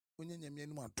 Wonya nyame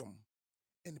anim adom.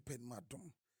 Enipa anim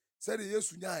adom. Sɛ de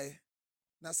Yesu nyae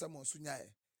na Samuel so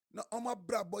nyae. Na oma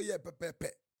brabɔ ye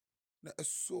pepepe. Na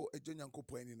eso ejo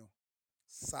nyankopɔ ani no.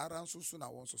 Sara nso so na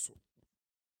won so.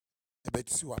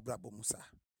 Ebetisi wa brabɔ musa.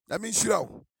 Na me nhyira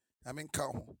wo. Na me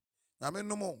nka ho. Na me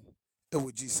nomo e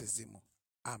wo Jesus dimo.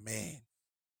 Amen.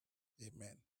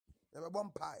 Amen. Ebe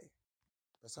bom pai.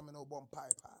 Pesa me no bom pai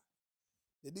pa.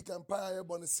 Dedi kan pai e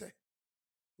bon se.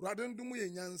 Urade ndumu ye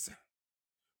nyansa.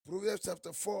 Proverbs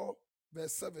chapter 4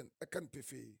 verse 7 I can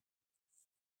pefe.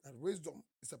 That wisdom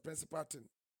is a principal thing.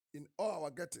 In all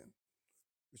our getting,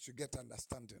 we should get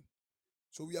understanding.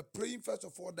 So we are praying first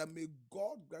of all that may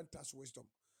God grant us wisdom.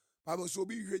 Bible so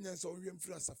be nyansa o hwem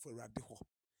fira safarade ho.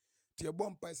 Tie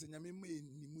bom pa se nyame ma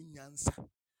enimu nyansa.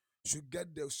 Should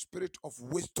get the spirit of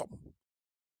wisdom.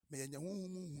 May nya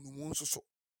huhumu nso so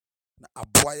na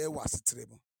aboaye wasetere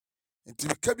mu. Enti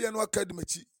ka bia no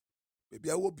akademachi.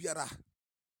 Bebia wo biara.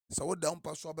 Sa wo da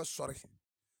mpa so obesore.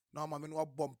 Na ma me no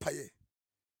abom paye.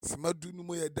 Simadu no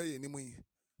mo ye da ye ni mu yi.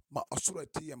 Ma osoro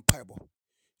ati ye mpaebo.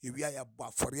 Ewia ya bo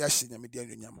afore ya hye nyame de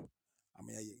anwonyam.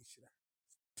 Ama ya ye nhira.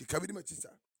 Ti ka bi di machi sa.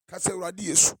 Ka se Awurade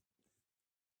Yesu.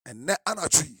 Enne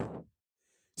anatwi.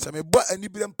 Se me bo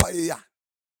anibire mpaye ya.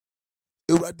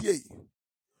 Awurade yi.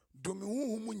 Do me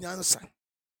huhumu nyansa.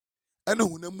 Ene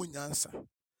hunamu nyansa.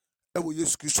 Ewo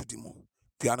Yesu Kristo di mu.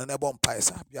 Biana ne bo mpaye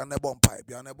sa. Biana ne bo mpaye.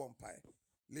 Biana ne bo mpaye.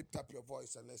 Lift up your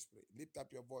voice and let's pray. Lift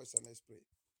up your voice and let's pray.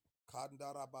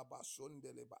 Kandara baba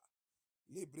sondeleba.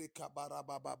 Libre kabara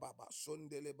baba baba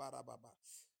sondele barababa.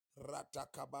 Rata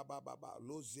kababa baba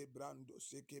loze brando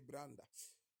seke branda.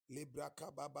 Libra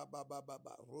kababa baba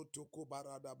baba roto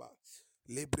kubaradaba.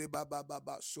 Libre baba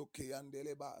baba soke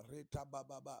yandeleba reta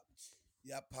baba baba.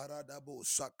 Ya paradabo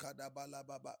sakada bala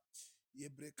baba.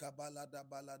 Yebre kabala da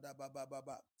balada baba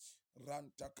baba.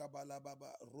 Ranta kabala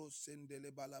baba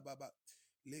rosendele bala baba.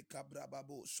 Le kabra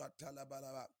babo satala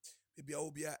balaba. Bibia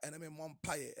obia enemy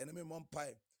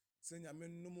mompaye. Senya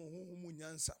menumu humu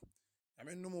nyansa.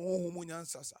 Amenumu humu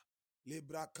nyansa sa.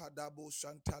 Libra kadabo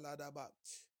santala daba.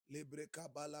 Libre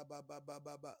kabala baba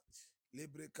baba.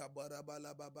 Libre kabara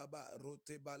bala baba.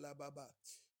 Rote bala baba.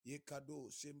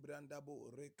 Yekado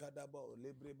simbrandabo rekadabo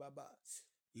libre baba.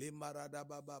 Le marada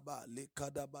baba. Le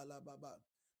kadabala baba.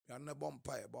 Yana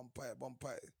bompaye.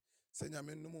 Senya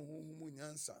menumu humu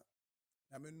nyansa.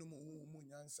 Yamenumu humu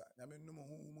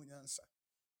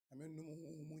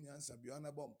nyansa.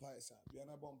 Biana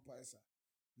bompaisa.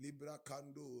 Libra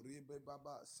kando ribe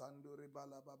baba sando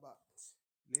ribala baba.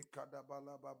 Likada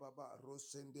bala baba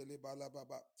rosendele bala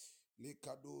baba.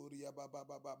 Likadoria baba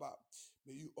baba.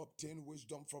 May you obtain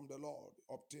wisdom from the Lord.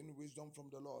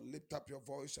 Lift up your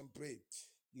voice and pray.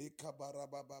 Likabara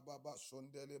baba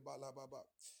sondele bala baba.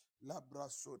 Labra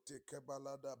sote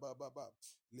kebalada baba.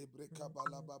 Libre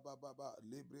kabala baba.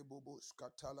 Libre bubu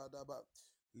skatala daba.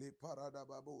 Le parada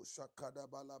babu shakada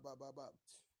bala baba.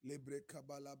 Libre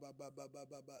kabala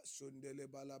baba. Sondele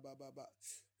bala baba.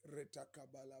 Reta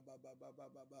kabala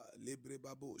baba. Libre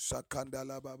babu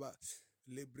shakandala baba.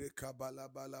 Libre kabala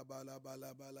bala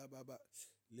baba.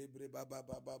 Libre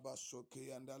baba soke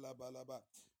yandala baba.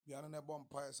 Biana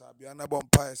bompaisa.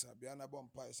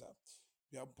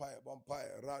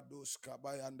 Bompae, Radus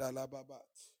Kabayanda la baba,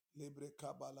 Libre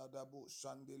Kabala dabu,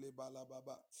 Sandili bala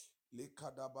baba,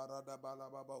 Likada barada bala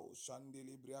baba,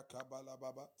 Sandili bria Kabala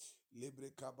baba,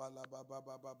 Libre Kabala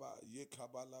baba, Ye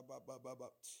Kabala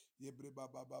baba, Yebre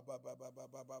baba,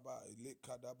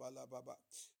 Likada bala baba,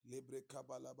 Libre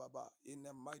Kabala baba, in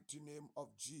the mighty name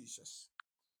of Jesus.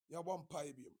 Ya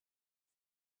bompae bium.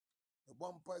 The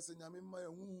bompae senyamima ya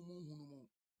humu.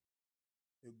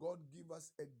 May God give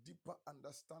us a deeper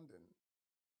understanding.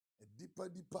 A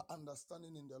deeper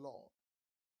understanding in the Lord.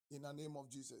 In the name of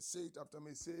Jesus. Say it after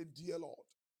me. Say, dear Lord,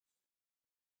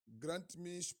 grant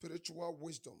me spiritual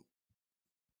wisdom.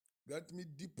 Grant me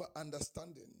deeper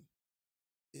understanding.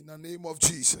 In the name of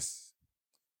Jesus.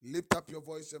 Lift up your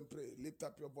voice and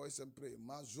pray.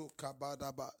 Mazo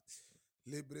kabadaba.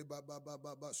 Libre baba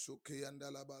baba soke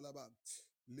yandala balaba.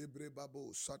 Libre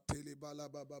babo sateli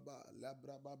balaba baba.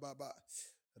 Labra baba.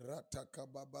 Rataka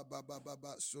baba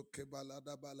baba soke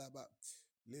balada balaba.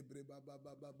 Libre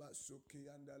baba soke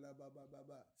yandala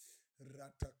baba.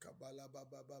 Rataka balaba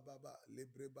baba.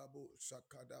 Libre babo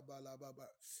sakada balaba.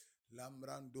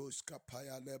 Lamrandos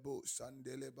kapaya lebo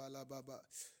sandele balababa.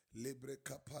 Libre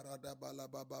kaparada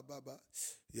balababa.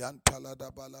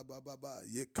 Yantalada balababa.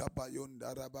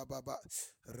 Yekabayonda rababa.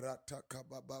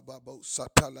 Ratakababa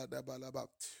satalada balaba.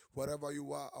 Wherever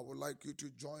you are, I would like you to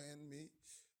join me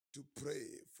to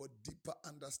pray for deeper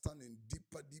understanding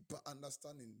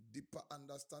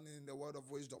in the word of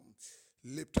wisdom.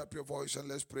 Lift up your voice and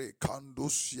let's pray.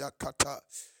 Kandus yakata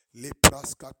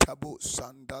lipraskatabo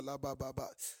sandala baba.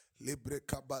 Libre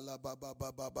kabala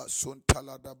baba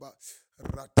suntala daba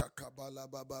rata kabala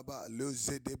baba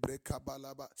luze debre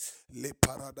kabala ba le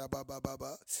parada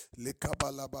baba le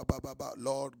kabala baba.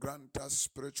 Lord, grant us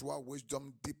spiritual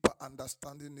wisdom, deeper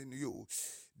understanding in you.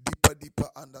 Deeper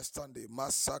understanding.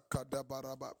 Masaka da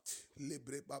baraba.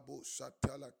 Libre babu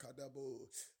satala kadabo.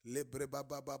 Libre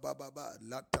baba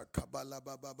lata kabala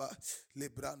baba.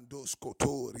 Librando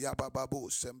skoto riabababu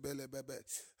sembele bebe.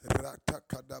 Rata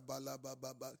kadabala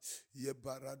baba.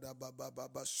 Yebarada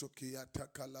baba suki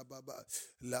atakala baba.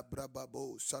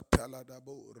 Labrababo,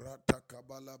 Sataladabo,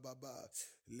 Ratakabala Baba,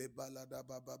 Lebalada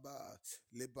Baba,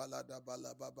 Lebalada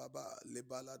Balababa,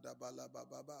 Lebalada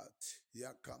Balababa,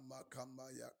 Yakama Kama,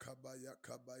 Yakaba,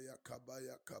 Yakaba, Yakaba,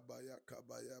 Yakaba,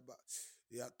 Yakaba, Yaba.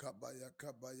 Yakabaya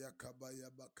kabaya kabaya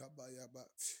bakabaya ba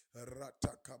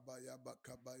rata kabaya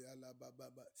bakabaya la baba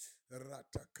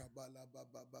rata kabala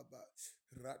baba baba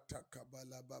rata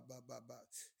kabala baba baba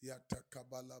yata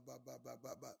kabala baba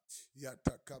baba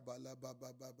yata kabala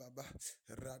baba baba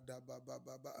rada baba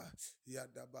baba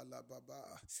yada bala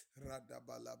baba rada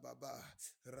bala baba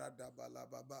rada bala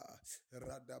baba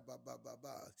rada baba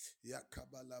baba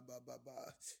yakabala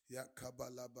baba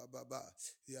yakabala baba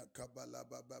yakabala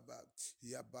baba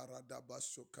ya barada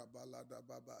baso kabala da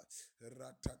baba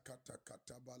ratakata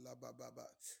katabala baba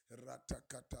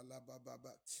ratakata la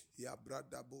baba ya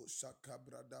brada bosa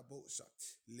kabrada bosa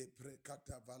lepre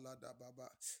katavala da baba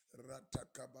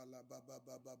ratakabala baba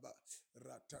baba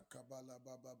ratakabala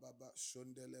baba baba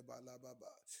sondele bala baba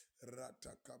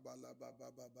ratakabala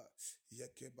baba baba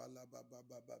yekebala baba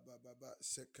baba baba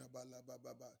sekabala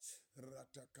baba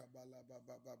ratakabala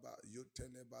baba baba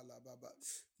yutele bala baba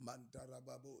Mandara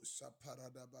babu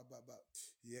saparada bababa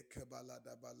yekebala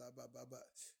da balaba baba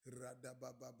rada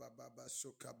baba baba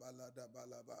sukabala da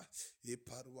balaba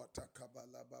iparwata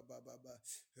kabala baba baba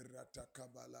rata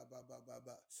kabala baba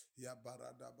baba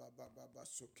yabarada baba baba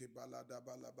sukibala da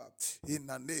balaba in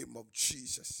the name of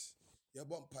Jesus.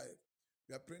 Yabompire,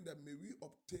 we are praying that may we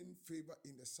obtain favor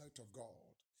in the sight of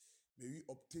God. May we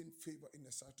obtain favor in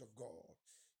the sight of God.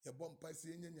 Yabompire say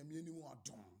nyanyamye ni mu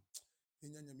adom.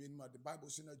 The Bible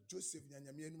says that Joseph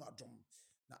nyanyamienu adom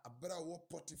na abra wo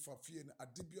Potiphar fie na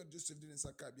adebia Joseph din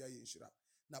saka bia ye nshira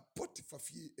na Potiphar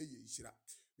fie eye nshira.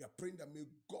 We are praying that may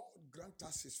God grant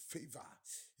us his favor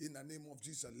in the name of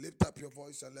Jesus. Lift up your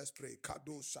voice and let's pray.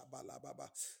 Kado shabalababa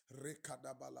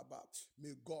rekadabalaba.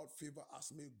 May God favor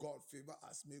us. May God favor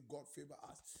us. May God favor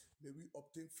us. May we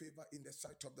obtain favor in the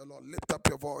sight of the Lord. Lift up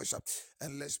your voice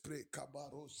and let's pray.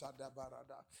 Kabaro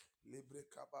sadabarada. Libre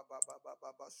kababa baba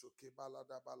baba suke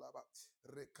balada balaba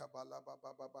rekabala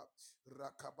baba baba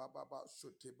rakababa baba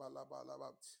sute balaba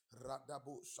laba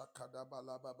radabu sakada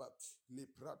balaba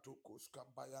liprato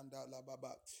kuskabayanda la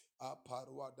baba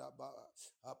aparwada ba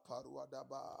aparwada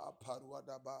ba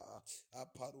aparwada ba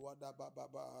aparwada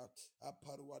baba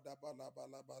aparwada balaba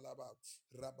laba laba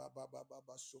rababa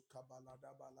baba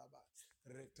sukabalada balaba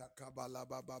retakabala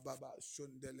baba baba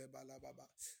sundele balaba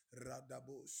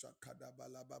Radabo Sakada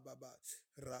Balababa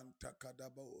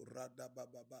Rantakadabo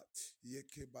Radababa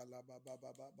Yeke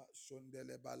Balababa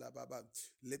Sondele Balababa.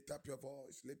 Lift up your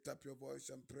voice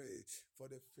and pray for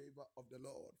the favor of the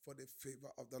Lord, for the favor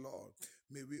of the Lord.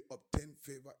 May we obtain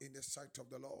favor in the sight of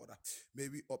the Lord. May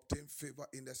we obtain favor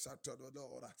in the sight of the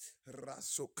Lord.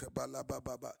 Rasok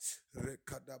Balababa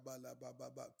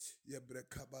Rekadabalababa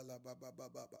Yebrekabalababa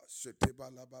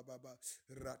Setebalababa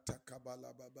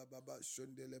Ratakabalababa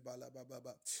Sundele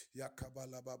Balababa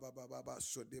Yakabala Baba Baba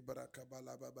Sodebra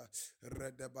Kabala Baba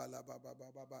Redabala Baba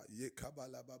Baba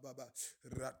Yekabala Baba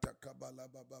Ratakabala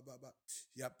Baba Baba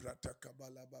Yaprata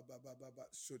Kabala Baba Baba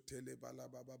Sotele Bala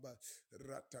Baba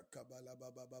Ratakabala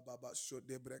Baba Baba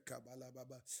Sodebre Kabala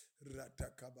Baba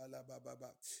Ratakabala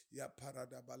Baba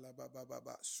Yaparada Bala Baba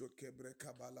Baba Sokebre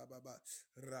Kabala Baba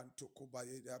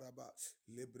Rantokubaye Daraba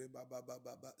Libre Baba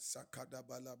Baba Sakada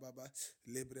Bala Baba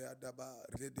Libre Adaba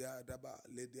Redia Adaba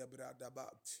Ledia Bradaba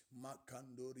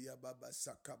Makandoria Baba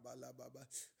Sakabala Baba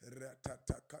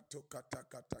Ratatakato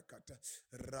Katakata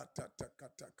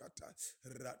Ratatatakata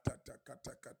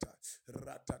Ratatatakata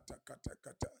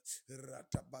Ratatatakata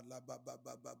Ratabala Baba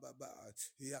Baba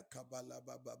Yakabala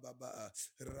Baba Baba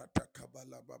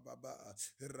Ratakabala Baba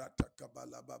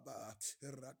Ratakabala Baba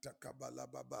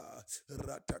Ratakabala Baba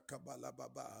Ratakabala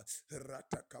Baba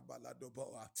Ratakabala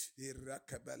Doboa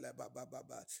Irakabala Baba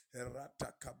Baba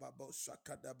Ratakababo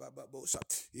Sakada Baba Bosa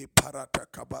Iparata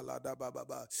da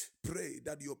Baba. Pray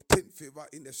that you obtain favor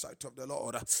in the sight of the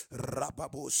Lord.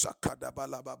 Rababo Sakada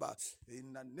Baba.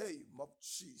 In the name of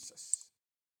Jesus,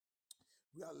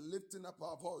 we are lifting up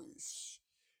our voice.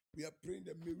 We are praying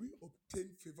that may we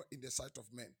obtain favor in the sight of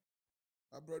men.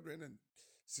 My brethren and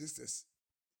sisters,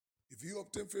 if you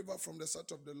obtain favor from the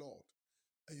sight of the Lord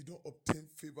and you don't obtain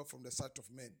favor from the sight of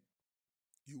men,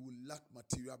 you will lack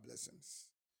material blessings.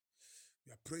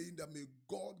 We are praying that may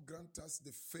God grant us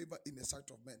the favor in the sight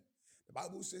of men. The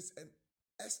Bible says, and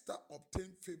Esther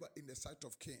obtained favor in the sight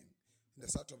of king, in the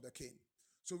sight of the king.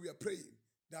 So we are praying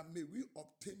that may we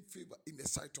obtain favor in the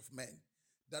sight of men,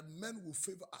 that men will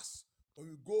favor us. When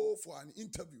we go for an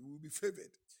interview, we will be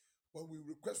favored. When we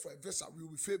request for a visa, we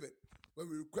will be favored. When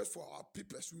we request for our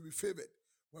peoples, we will be favored.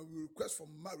 When we request for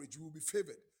marriage, we will be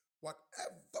favored.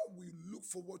 Whatever we look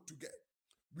forward to get,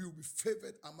 we will be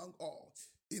favored among all.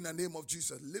 In the name of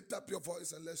Jesus, lift up your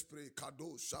voice and let's pray.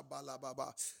 Kado shabala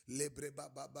baba, lebre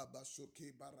baba baba,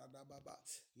 soke barada baba,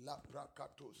 labra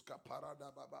katos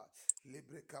kaparada baba,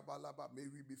 lebre kabalaba. May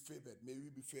we be favored. May we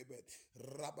be favored.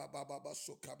 Rababa baba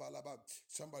sokabalaba.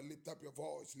 Somebody lift up your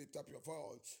voice. Lift up your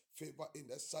voice. Favor in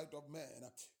the sight of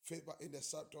man. Favor in the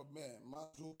sight of man.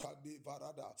 Mazuka de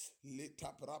varada.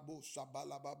 Leta brabo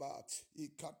shabala baba.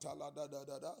 Ikatala da da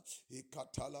da da.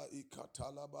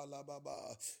 Ikatala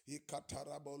balababa.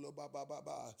 Ikatarabolo baba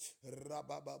baba.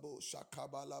 Rabababo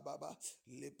shakabala baba.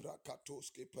 Lepra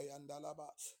katoske payandalaba.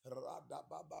 Rada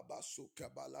baba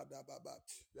sukabalada baba.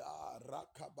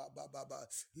 Rakababa baba.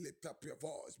 Lift up your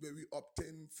voice. May we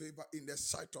obtain favor in the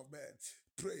sight of man.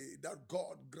 Pray that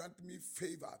God grant me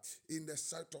favor in the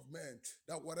sight of men.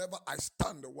 That wherever I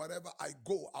stand, wherever I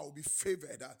go, I'll be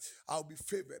favored. I'll be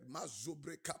favored.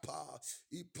 Mazubre kapa.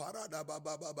 Iparada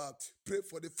baba baba. Pray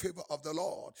for the favor of the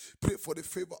Lord. Pray for the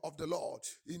favor of the Lord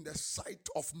in the sight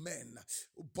of men.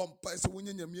 Bompa se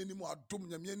wonye nyame ni mu adom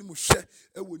nyame ni mu hwe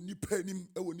ewo nipa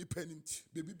nim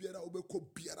bebi biara obeko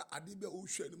biara ade bia o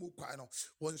hwe ni mu kwan no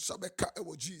won sabeka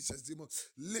ewo Jesus dimo.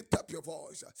 Lift up your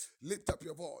voice. Lift up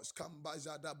your voice.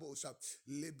 Kambajada bosa.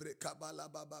 Libre kabala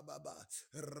baba baba.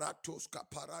 Ratos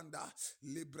kaparanda.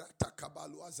 Librata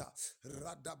kabaluaza.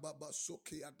 Rada baba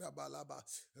soki adabalaba.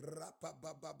 Rapa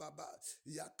baba baba.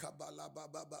 Yakabala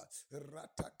baba.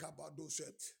 Rata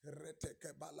kabadoshe. Rete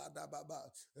kebalada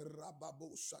baba.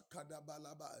 Rababo sakada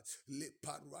balaba.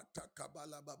 Liparata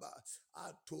kabala baba.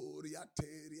 Atoria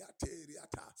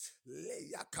teriata.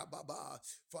 Leya kababa.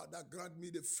 Father, grant me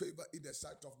the favor in the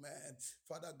sight of man.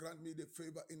 Father, grant me the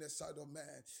favor in the sight of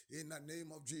man. In the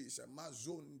name of Jesus.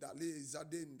 Mazunda,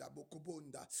 Lizadinda,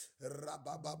 Bokubunda,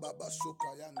 Rabababa,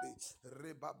 Sukayandi,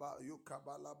 Rebaba,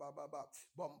 Yukabala Baba,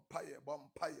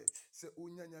 Bompaye. Se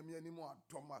unyanyamia ni mo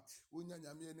atoma.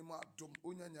 Unyanyamia ni mo atom.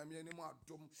 Unyanyamia ni mo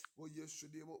atom. O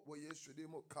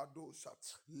Yesudimo, Kadosa,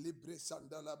 Libre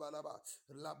Sandala Balaba,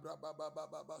 Labra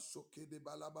Baba, Soke de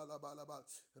Balaba,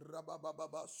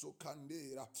 Rabababa,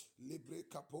 Sokandera, Libre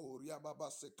Kaporia Baba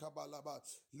Sekabalaba,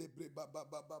 Libre Baba,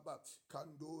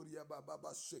 Kandoria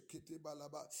Baba Sekete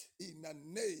Balaba. In the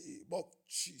name of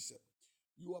Jesus,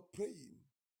 you are praying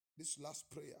this last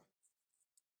prayer.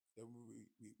 Then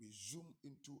we zoom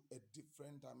into a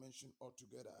different dimension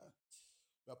altogether.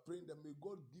 We are praying that may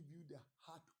God give you the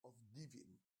heart of giving.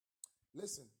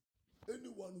 Listen,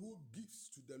 anyone who gives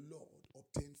to the Lord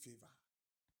obtain favor.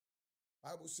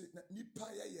 Bible says, "Nipa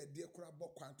ye de kura bo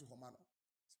kwan to homano."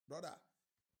 Brother,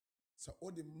 so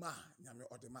odema nyame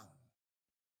odema.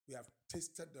 We have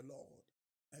tasted the Lord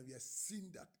and we have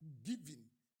seen that giving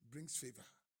brings favor.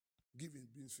 Giving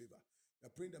brings favor. We are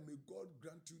praying that may God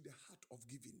grant you the heart of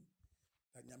giving.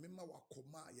 That nyame ma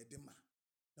wakoma ye dema.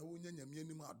 Na wonya nyame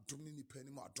ni ma adom ni nipa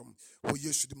ni ma adom. Oh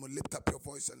yes, lift up your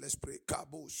voice and let's pray.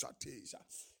 Kabo shateja.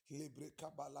 Libre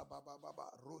kabala baba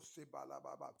baba rose bala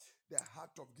baba. The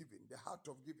heart of giving, the heart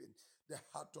of giving, the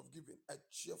heart of giving, a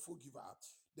cheerful giver,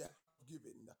 the heart of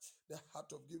giving, the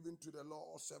heart of giving to the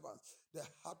Lord's servants, the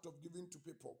heart of giving to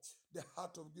people, the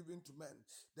heart of giving to men,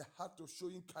 the heart of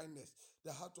showing kindness,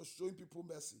 the heart of showing people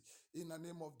mercy. In the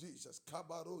name of Jesus,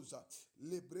 Kabarosa,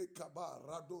 Libre Kaba,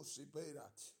 Rado Sibera,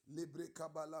 Libre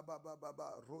Kabala Baba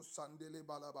Baba, Rosandele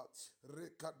Balaba,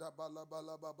 Rekada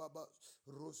Balabala Baba,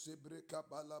 Rosebre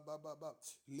Kabala Baba,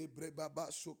 Libre Baba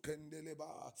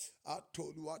Sukendeleba,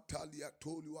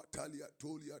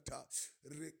 Toliata,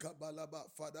 Rekabalaba.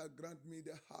 Father, grant me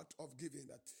the heart of giving.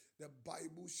 The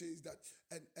Bible says that,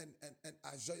 and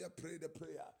Isaiah prayed a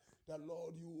prayer. The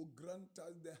Lord, you will grant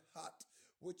us the heart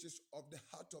which is of the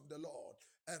heart of the Lord,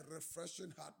 a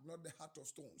refreshing heart, not the heart of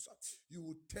stones. You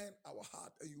will turn our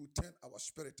heart and you will turn our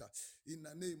spirit in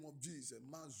the name of Jesus.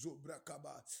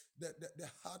 The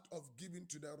heart of giving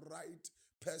to the right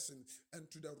person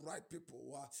and to the right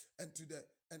people and to the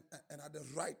and at the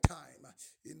right time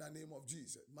in the name of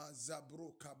Jesus.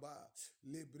 Mazabro kaba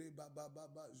lebre baba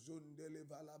baba zondele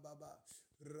vala baba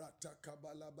rata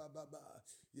kabala baba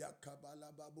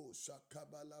yakabala babo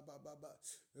shakabala baba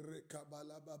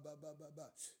rekabala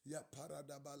baba ya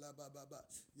parada bala baba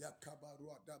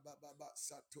yakabarwa baba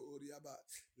satoria ba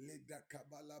leda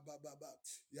kabala baba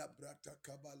ya brata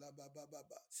kabala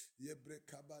baba yebre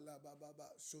kabala baba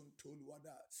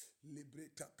sontolwada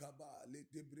libreta kaba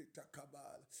libreta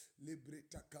kabal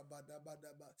libreta kabada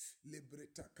badaba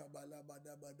libreta kabala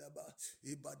badaba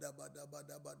ibada badaba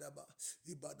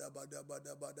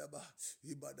Ibadabadaba,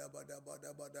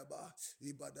 ibadabadabadabadaba,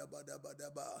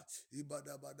 ibadabadabadaba,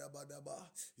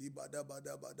 ibadabadabadaba,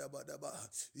 ibadabadabadabadaba,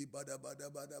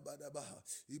 ibadabadabadabadaba,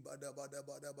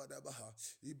 ibadabadabadabadaba,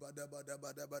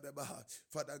 ibadabadabadabadaba.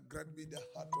 Father, grant me the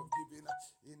heart of giving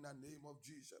in the name of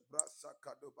Jesus.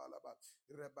 Brasakadobalaba,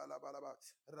 rebalabalaba,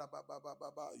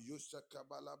 rababababa,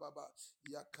 yusakabalababa,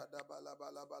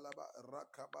 yakadabalabalaba,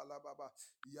 rakabalababa,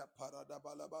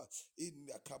 yaparadabalaba, in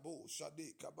the kabo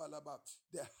shade kabalaba,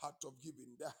 the heart of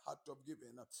giving, the heart of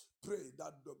giving. Pray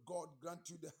that the God grant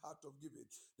you the heart of giving.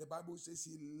 The Bible says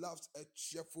He loves a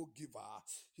cheerful giver.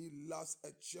 He loves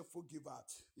a cheerful giver.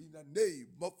 In the name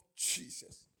of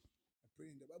Jesus. I pray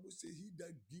in the Bible says, He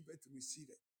that giveth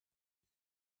receiveth.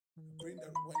 I pray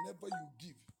that whenever you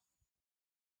give,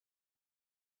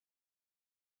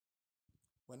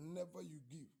 whenever you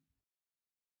give,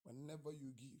 whenever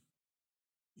you give,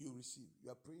 you receive.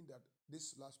 You are praying that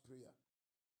this last prayer,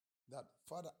 that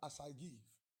Father, as I give,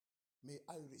 may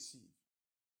I receive.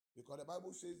 Because the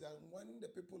Bible says that when the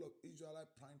people of Israel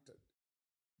planted,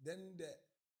 then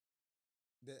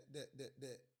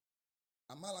the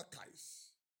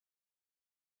Amalekites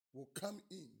will come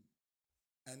in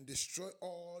and destroy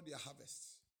all their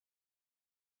harvests.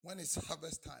 When it's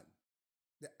harvest time,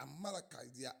 the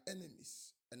Amalekites, their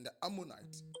enemies, and the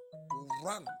Ammonites will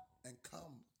run and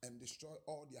come and destroy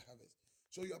all their harvest.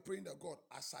 So you are praying that God,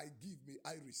 as I give, may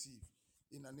I receive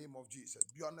in the name of Jesus.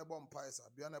 Bionebon Paisa,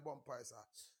 Bionebon Paisa.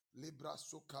 Libra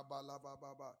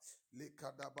Sukabalababa,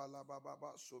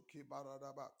 Likadabalababa,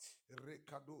 Sukibaradaba,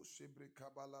 Rekado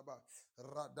Sibrikabalaba,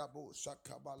 Radabo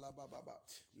Sakabalababa,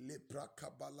 Lepra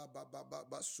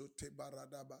Kabalababa,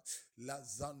 Sotebaradaba,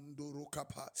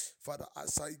 Lazandurukapa. Father,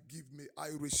 as I give, may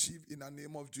I receive in the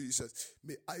name of Jesus.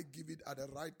 May I give it at the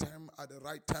right time, at the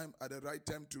right time, at the right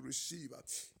time to receive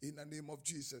in the name of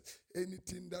Jesus.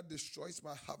 Anything that destroys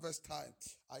my harvest time,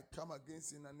 I come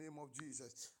against in the name of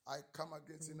Jesus. I come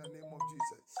against in the name of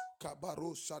Jesus.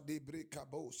 Kabarosa debre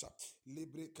kabosa,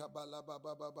 libre kabala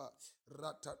baba baba,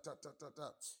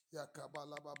 ratatatata,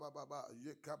 yakabala baba baba,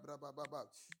 yekabra baba baba,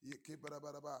 yekebra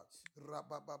baba,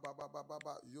 rababa baba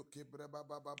baba, yekebra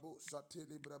baba babu,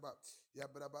 satili braba,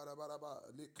 yabra baba baba,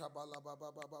 likabala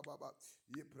baba baba baba,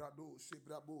 yebrado,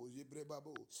 sibrabo,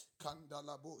 yebrebabu,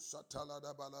 kandalabo,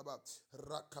 satalada balaba,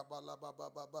 rakabala baba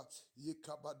baba,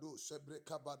 yekabado,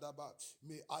 sebrekabadaba.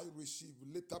 May I receive.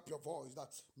 Lift up your voice that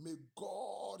may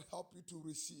God help you to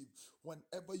receive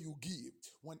whenever you give.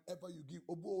 Whenever you give.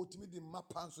 Obu otimi di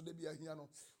mapan so de be here no.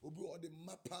 Obu o de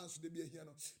mapan so de be here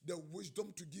no. The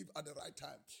wisdom to give at the right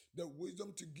time. The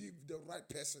wisdom to give the right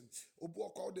person.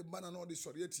 Obu o the man and all the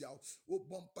sorieti out. O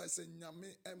bompa se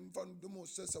nyame emvandomo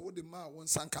se wo de ma won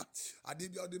sanka. Ade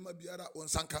bia o de ma biara won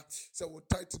sanka. Se wo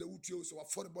tight the utuo so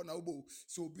affordable na obo.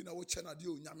 So obi na wo chena de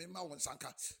o nyame ma won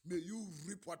sanka. May you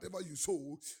reap whatever you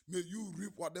sow. May you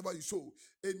reap whatever you sow.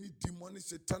 Any demonic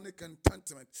satanic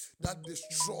enchantment that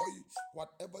destroy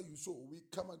whatever you sow, we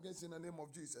come against in the name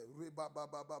of Jesus.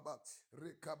 Rebabababa,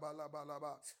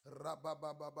 rekabalabalaba,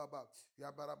 rababababa,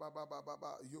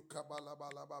 yabarabababa,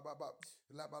 yukabalabalaba,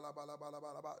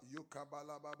 labalabalabalaba,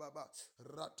 yukabalababa,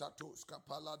 ratatos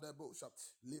kapaladebosa,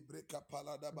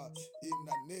 librekapaladaba. In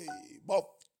the name of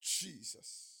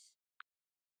Jesus.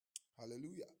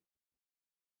 Hallelujah.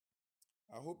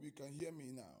 I hope you can hear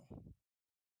me now.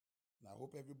 And I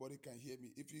hope everybody can hear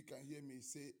me. If you can hear me,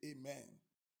 say amen.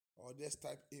 Or just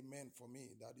type amen for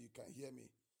me that you can hear me.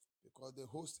 Because the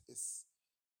host is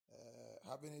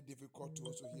having a difficult to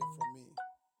also hear from me.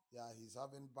 Yeah, he's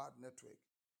having bad network.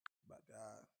 But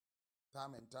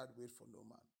time and tide wait for no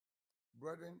man.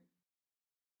 Brethren,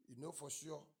 you know for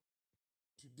sure,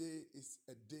 today is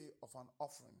a day of an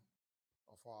offering,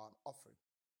 of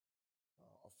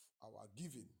our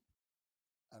giving.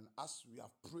 And as we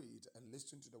have prayed and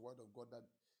listened to the word of God, that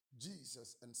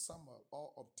Jesus and Samuel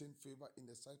all obtained favor in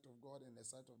the sight of God and the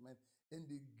sight of men, and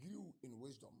they grew in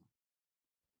wisdom.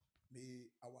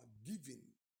 May our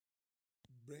giving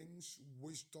brings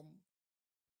wisdom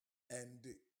and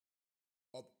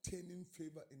obtaining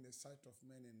favor in the sight of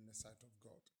men and in the sight of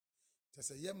God. Just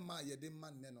say, "Yeah, ma, yeah, de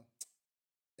man, neno,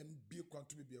 and be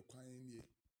quantum be a quine ye,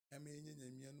 and may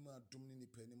ye ma dumni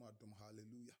penima dum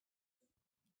hallelujah,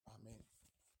 amen."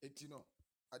 You know,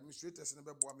 administrators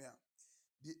never boa me.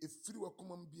 The if free were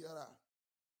common biara,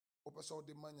 opposite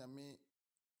the man me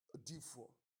D4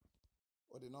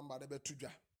 or the number the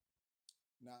betuja.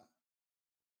 Na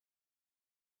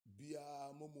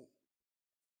bia momo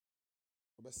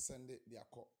obe send it their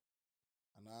call.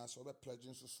 And as over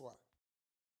pledging so swa.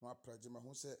 No pledge my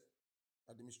who say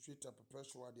administrator prepare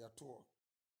sure their tour.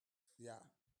 Yeah.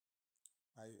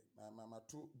 My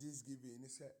two this giving he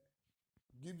said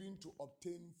Giving to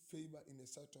obtain favor in the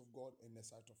sight of God and the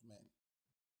sight of men.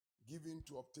 Giving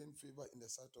to obtain favor in the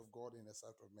sight of God and the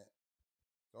sight of men.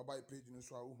 So by page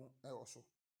also.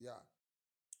 Yeah.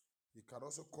 You can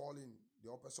also call in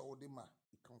the opposite Odema.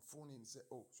 You can phone in and say,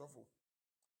 oh, Sofo,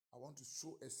 I want to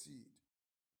sow a seed.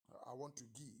 I want to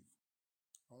give.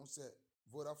 I want to say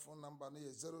Vodafone number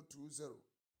is 020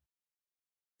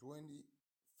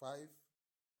 25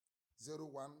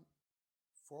 01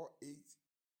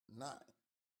 489.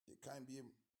 It can be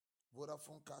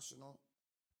Vodafone cash no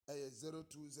 020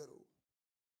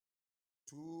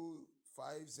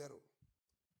 250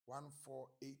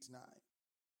 1489.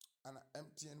 And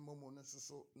MTN Momo no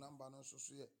so number no so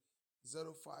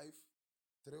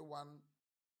 0531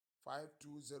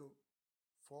 520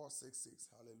 466.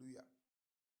 Hallelujah.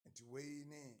 And to weigh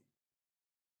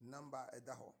number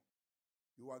edaho.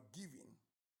 You are giving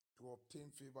to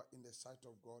obtain favor in the sight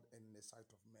of God and in the sight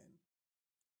of men.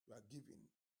 You are giving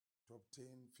to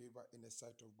obtain favor in the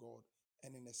sight of God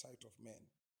and in the sight of men.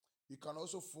 You can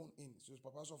also phone in. So,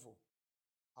 Papa Sofo,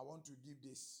 I want to give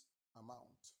this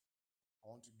amount. I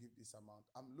want to give this amount.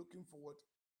 I'm looking forward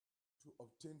to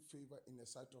obtain favor in the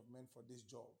sight of men for this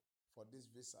job, for this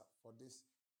visa, for this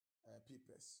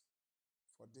papers,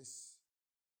 for this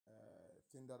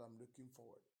thing that I'm looking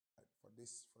forward for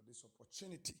this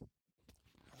opportunity.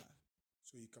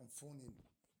 So you can phone in.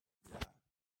 Yeah,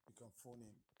 you can phone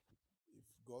in. If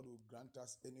God will grant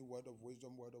us any word of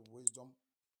wisdom,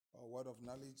 or word of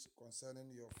knowledge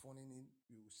concerning your phoning in,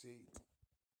 we will say it.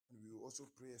 And we will also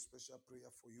pray a special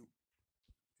prayer for you.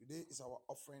 Today is our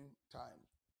offering time,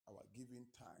 our giving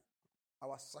time,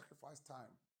 our sacrifice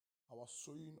time, our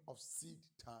sowing of seed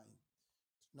time.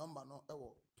 Number no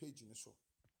ever page in so.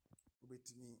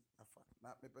 Ubetini afa.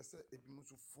 Na me pese ebi mo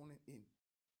so phone in.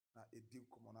 Na edi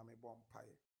komo na me bom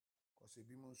paye. Cause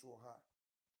ebi mo so ha.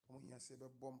 Omo nya se be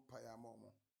bom paye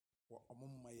amomo. Wo omo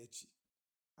mayechi.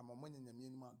 Amomo nyanyame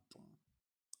ni ma dom.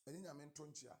 Eni nyame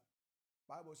ntonchia.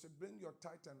 Bible says, bring your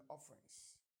tithe and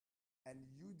offerings, and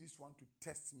use this one to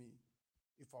test me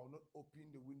if I will not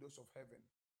open the windows of heaven.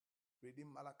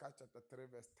 Reading Malachi chapter 3,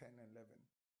 verse 10 and 11.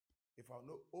 If I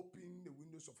will not open the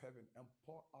windows of heaven and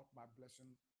pour out my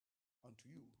blessing unto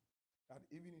you, that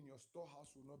even in your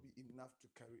storehouse will not be enough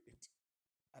to carry it.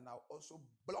 And I'll also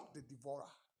block the devourer.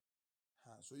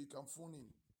 So you can phone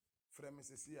in. Frère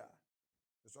Mrs. Sia.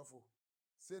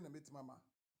 Say na meet mama.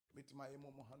 Meet my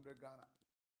 100 Ghana.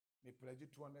 Me pledge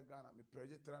 200 Ghana, me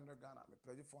pledge 300 Ghana, me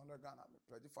pledge 400 Ghana, me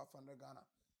pledge 500 Ghana.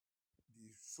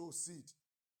 The sow seed.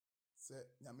 Say,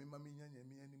 nyame mami nyame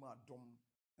ni ma dom,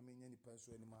 nyame nyani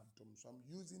penso ni ma dom. So I'm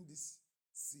using this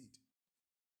seed.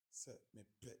 Say, me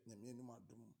pe nyame ni ma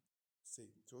dom. Say,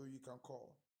 so you can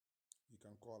call. You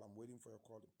can call. I'm waiting for your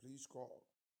call. Please call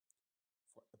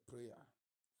for a prayer.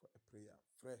 For a prayer.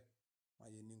 Frère, my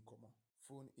yenin komo.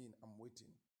 Phone in. I'm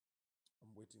waiting.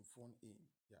 I'm waiting. Phone in.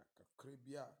 Yeah,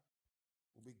 kakrebia.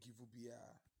 Ube give bia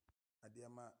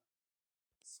adiama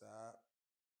sa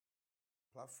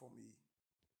platform yi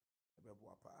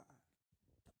beboapa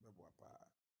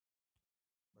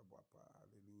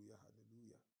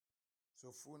hallelujah.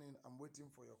 So phone in, I'm waiting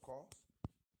for your call.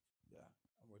 Yeah,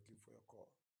 I'm waiting for your call.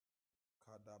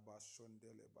 Kadaba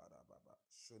shondele barababa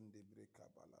shonde breka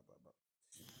balababa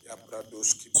ya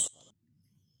bradoski.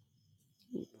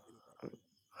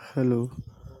 Hello.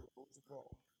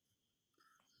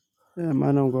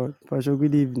 Man of God. Pastor,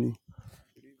 good evening.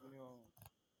 Good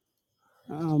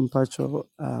evening. Pastor,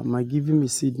 my giving me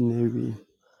seed in every.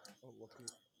 Oh, okay.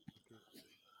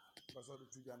 Pastor the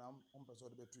tuja na pastor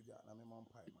the tuja na me mom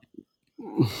pai ma.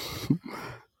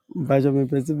 Pastor, my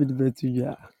person be the better.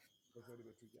 Yeah. Pastor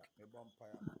the tuja me bom pai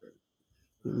ma.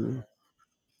 Amen.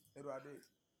 Erade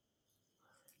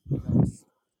ida was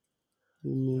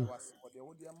Amen. what the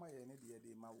would ama ye ne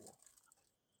de ma wo.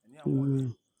 Eni awon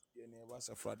Amen. de ne was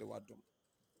a frade wadom.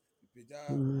 Ipeja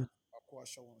Amen. akwa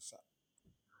sha won sa.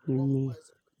 Bom Amen. pai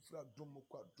se fra dom mo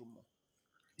kwa dom.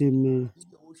 Amen.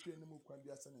 Ade o hwe ne mo kwa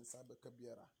bia se ne nsa beka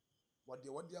biara. What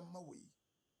the ama we.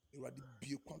 Erade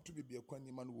bie kwanto be bie kwan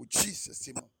ni ma no wo Jesus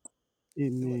mo.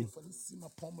 Erade Amen. fa ni sima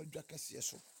pom adwa kase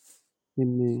so.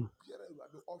 Amen. Biara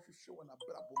erade o hwehwe wona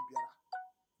bra bom biara.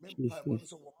 Men pai bon Jesus.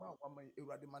 so wo ma wa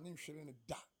erade ma ne hwere ne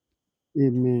da.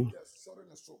 Amen. Yes, sorry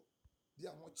na so.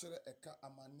 Dia ho kire eka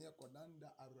amane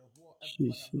kodanda areho eba ya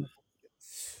Jesus. brabo.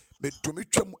 Betumi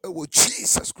twam ewo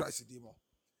Jesus Christ di mo.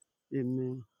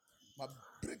 Amen. Ma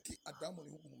breki adamu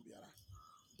ni hu biara.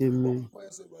 Me bom Amen.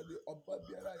 pa se brade oba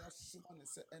biara ya suma ne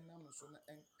se enam no so na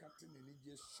enkate ne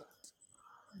nije short.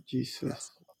 Ya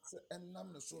Jesus. suma se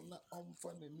enam no so na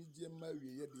omfa ne nije ma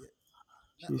wiye de.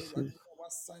 Na Jesus. erade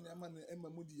wasanya ma ne ema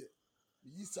mu de.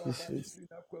 Yisa obani Jesus. free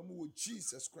na kwa mu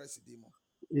Jesus Christ demo.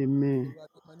 Amen.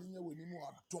 Ewurade maninya wani mu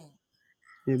adom.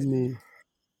 Amen.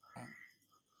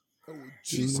 Oh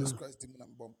Jesus Amen. Christ demo na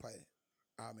bompae.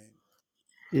 Amen.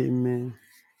 Amen.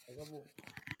 Asabo,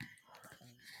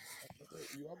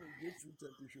 you have a grapefruit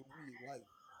and to show me why.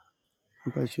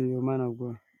 Mpacho you man of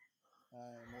God.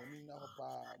 Morning na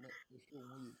hopa me show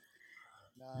me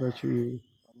na Mpacho you.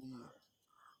 me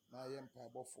na yempa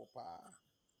bofo pa.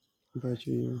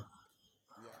 Mpacho you.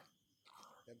 Yeah,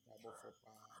 yempa bofo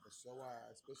pa. The so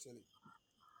especially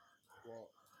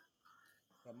well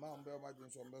the man be ma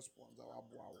dwen so be sponsor wa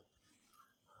boa wo.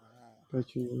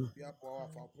 Mpacho you. We are power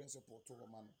of our principle to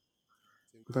man.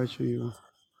 Say we Mpacho you.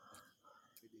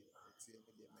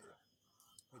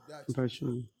 with that Mpacho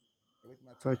you. with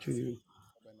my Mpacho tenants you.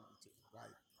 why.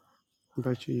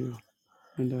 Mpacho you.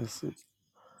 And that's it.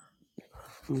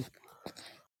 Mm.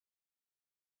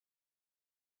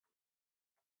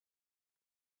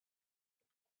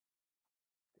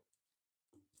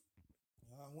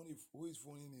 Who is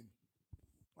phoning in?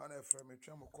 Man, a friend, me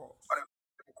try my call.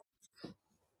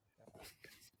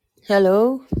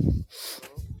 Hello.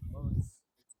 Hello, Lawrence.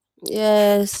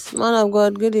 Yes, man of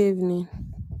God. Good evening.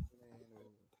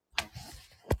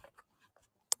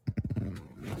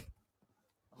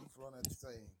 I'm from it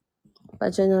saying,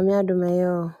 Pachanyami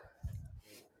adumayo.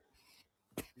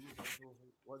 this is also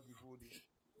what the food is.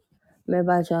 Me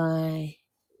bachai.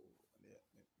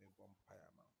 Me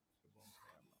vampire man. Me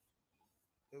vampire man.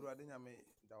 Erade nyame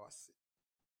da wase.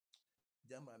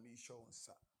 Jama mi show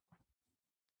nsa.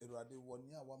 Erade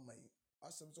woni a wamai.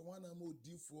 Asem so wana ma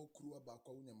odifo kru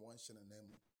abakwa wunya me wanhye na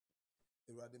namu.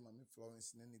 Erade ma me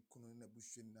Florence ne ne kunu na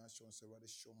buhwe na show nsa erade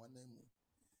show ma namu.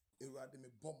 Erade me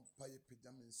vampire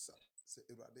pejama nsa. Se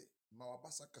erade ma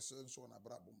wabasa kase nso na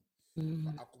brabom.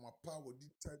 Ma akoma pa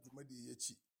wodi ta dwuma de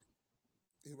yechi.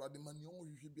 Erade ma ne on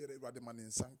hwehwe biere erade ma ne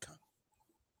nsanka.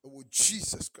 Ewo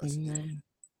Jesus Christ dem. Amen.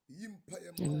 Yimpa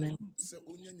ye ma wo Amen. se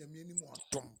onya nyame ni mu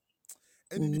adom.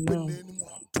 Eni ni Amen. penna ni mu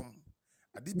adom.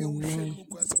 Ade bi wo hwe ni Amen. mu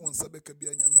kwan se won sabeka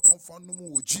bia nyame onfa no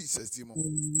mu wo Jesus dem.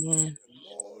 Amen. The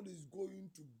Lord is going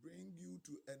to bring you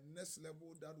to a next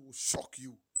level that will shock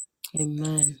you.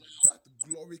 And Amen. may that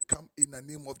glory come in the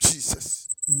name of Jesus.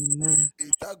 Amen.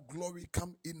 May that glory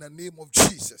come in the name of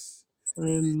Jesus.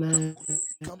 May that Amen.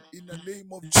 glory come in the name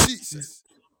of Jesus.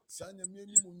 Sanya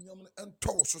mieni mu nyam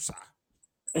ento so sa.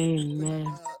 Me nipa Amen.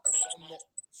 nyina ekono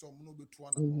so mo no betu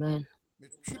anamo. Amen. Me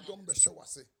twidom be hye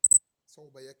wase.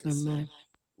 So be ye kese. Amen.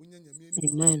 Unya nyame ni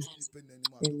mu Amen. adom nipa nani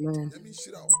mu adom. Ti Amen. nyame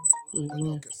nhyira wo.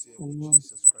 Onyo Amen. kese wo Amen.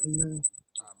 Jesus Christ. Amen.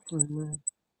 Amen. Amen.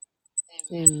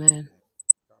 Amen. Amen.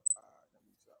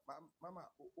 Mama,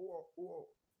 o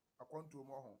akwantu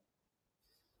mo ho.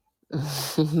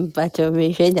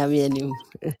 Pachami shenyami anim.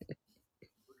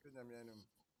 Nyame anum.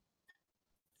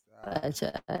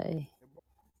 Pachai.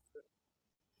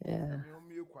 Yeah. Nyame o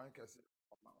mi kwan kese.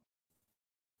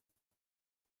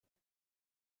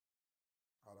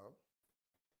 Hello.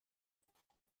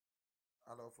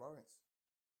 Hello, Florence.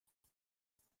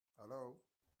 Hello.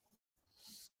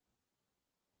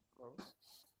 Hello.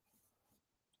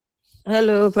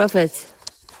 Hello, Prophet.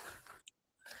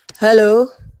 Florence.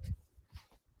 Hello,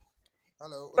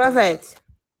 Hello. Prophet.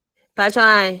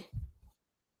 Pachai.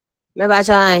 Me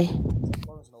bachai.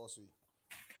 Florence na wasu.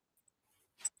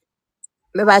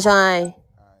 Me bachai.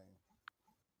 Hi.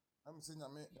 I'm saying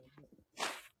nyame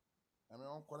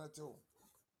on connect to.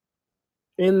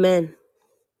 Amen.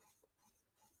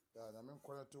 Yeah, nyame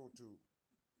connect to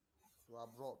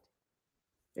abroad.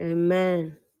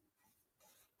 Amen.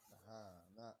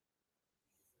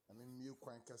 Na mi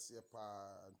kwan kese pa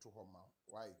to homa.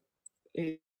 Why?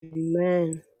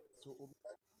 Amen. So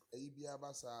obi bia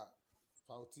basa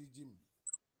fauti gym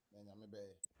na nyame be.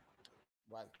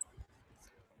 Why?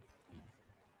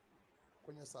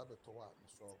 Konya sabe to wa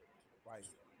so why?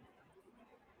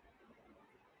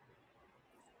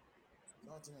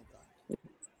 Nothing in ka.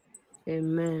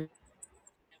 Amen.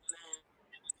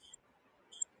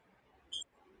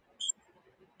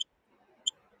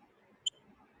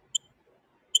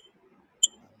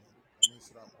 Amen. I mean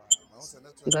sura pa. My own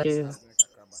network Got is you. hard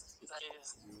kakra but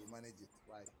we will manage it.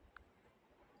 Why?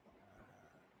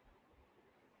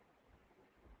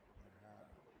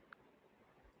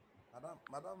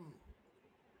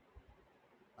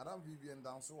 Madam Vivian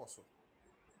Danso also.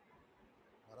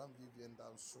 Madam Vivian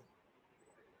Danso.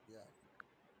 Yeah.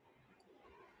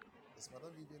 Is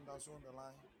Madam Vivian Danso on the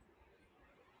line?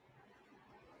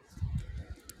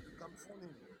 You can phone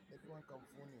in. Everyone can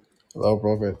phone in. Hello, The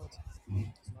Prophet. network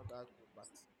is not that good, but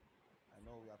I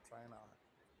know we are trying hard.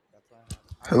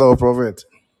 Hello, Alexander. Prophet.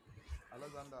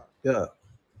 Alexander. Yeah.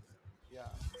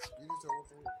 Yeah. You need to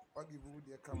also what give you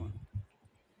come on.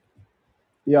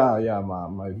 Yeah,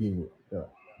 my view. Yeah.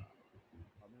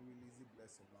 I mean, release the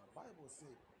blessing now. Bible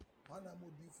say, man, I'm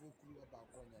going to do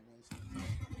about going and mention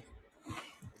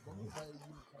the bonfire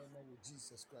you time with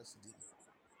Jesus Christ did.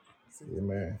 Say,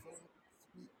 Amen.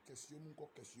 speak, Kessiomu,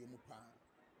 Kessiomu, pa.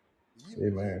 Yim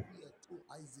pa, Amen. to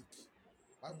Isaac.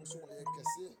 Bible so,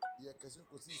 ye Kessie,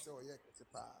 Kosi, so ye Kessie,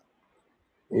 pa.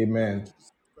 Bonfire Amen.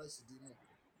 Jesus Christ did.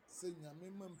 Say,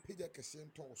 Yamim, Pija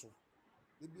Kessien Toso.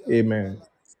 The Amen. Biala,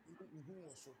 who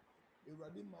was so.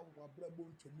 Eradima,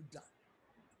 Wabrabon to Muda.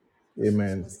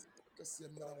 Amen. Christmas, Kessie,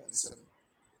 Mera,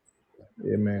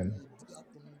 Amen. ye dear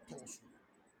to Toso.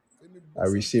 Any I bosom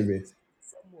receive penny, it.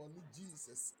 someone,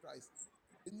 Jesus Christ.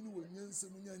 And you will yen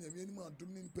some yan, any man,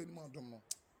 domin penny man, domo.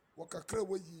 Wakakra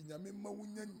way, Yamima,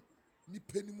 ni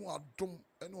penny more dum,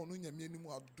 and on Yamini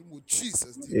more dum with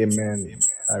Jesus, dear. Amen.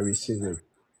 I receive it.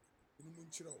 Any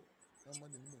munchero, no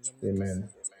man in Yam Amen.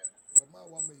 Rama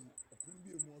Wame, a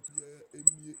pretty more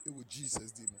with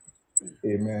Jesus, dear.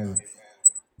 Amen. Amen.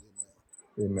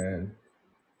 Amen.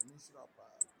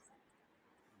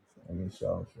 I mean, And it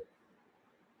shall.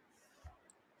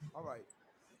 all right.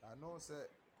 I know, sir,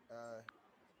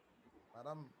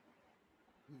 Madam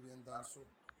Vivian Danso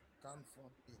can't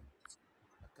phone in.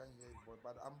 I can't hear his voice,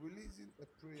 but I'm releasing a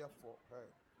prayer for her.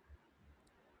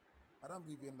 Madam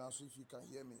Vivian Danso, if you can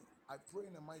hear me, I pray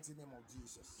in the mighty name of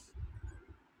Jesus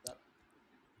that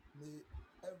may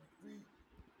every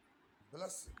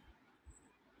blessing,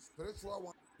 spiritual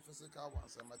one, physical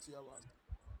ones, and material ones,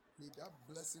 may that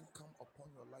blessing come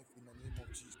upon your life in the name of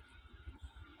Jesus.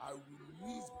 I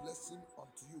release blessing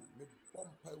unto you. May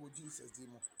bumpy with Jesus,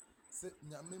 demo. Say,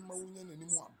 Nyamema unyen any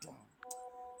more drum.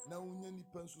 Now unyen ni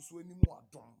pensu any more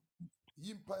drum.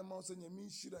 Yimpa mouse and yamin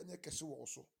shira and yakasho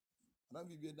also. And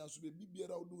I'm be now so be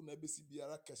biara do na besi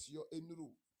biara kasio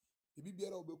enuru. Ebi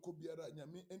biara obeko biara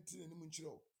nyame enti ani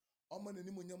munchiro. Oma na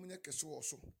ni munyam nya kese wo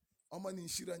so. Oma ni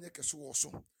nhira nya kese wo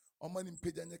so. Oma ni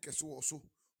mpagya nya kese wo so.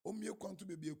 Omie kwanto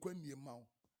bebi ekwan nie ma wo.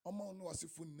 Oma no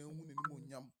wasefo na hu na ni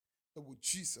munyam. Ewo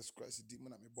Jesus Christ di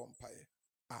na me bompae.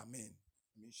 Amen.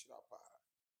 Mishra pa.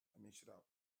 Mishra.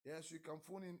 Yes, you can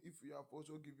phone in if you have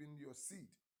also given your seed.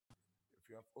 If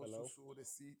you have also sowed a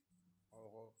seed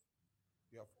or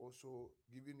you have also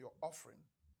given your offering.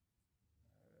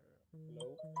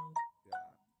 Hello.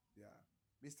 Yeah.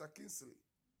 Mr.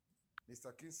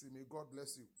 Kingsley, may God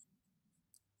bless you.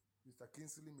 Mr.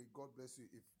 Kingsley, may God bless you.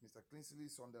 If Mr. Kingsley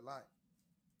is on the line,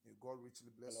 may God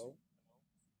richly bless you.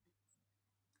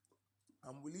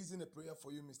 I'm releasing a prayer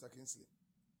for you, Mr. Kingsley.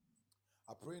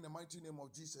 I pray in the mighty name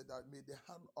of Jesus that may the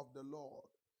hand of the Lord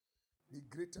be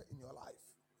greater in your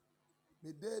life.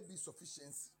 May there be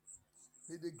sufficiency.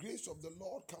 May the grace of the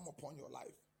Lord come upon your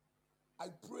life. I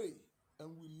pray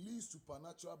and release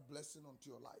supernatural blessing onto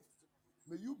your life.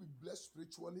 May you be blessed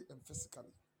spiritually and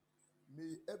physically.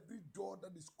 May every door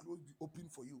that is closed be open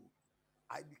for you.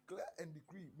 I declare and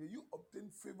decree, may you obtain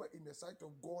favor in the sight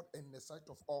of God and in the sight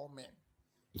of all men.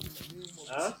 In the name of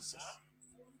Jesus.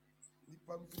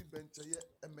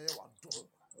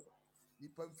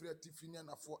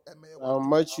 How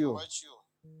much you?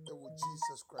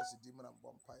 Jesus Christ, demon and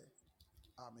vampire.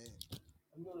 Amen.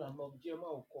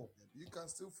 You can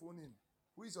still phone in.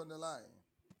 Who is on the line?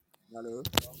 Hello.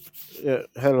 Yeah.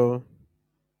 Hello.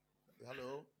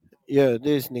 Hello, Yeah,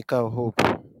 this is Nikau Hope.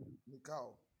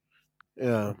 Nikau.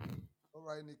 Yeah. All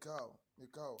right, Nikau.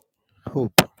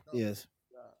 Hope. Nikau. Yes.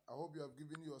 Yeah. I hope you have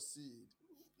given your seed.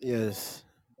 Yes.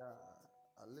 Yeah.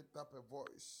 I lift up a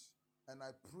voice and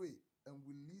I pray and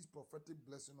release prophetic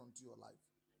blessing onto your life.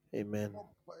 Amen.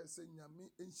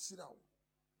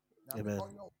 Amen. Amen.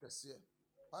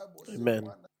 Bible say Amen.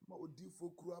 one odifo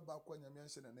kura ba kwa nyame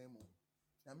anhye na nemu.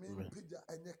 Nyame mpagya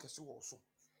enye kese wo so.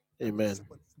 Amen.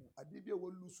 Adibia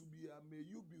wo lusu bia may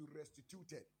you be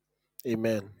restituted.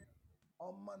 Amen.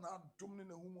 Oma na adom ne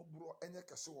nahumo bro enye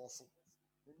kese wo so.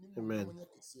 Eni mo Amen. nyam enye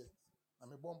kese. Na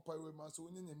me bom pai we ma so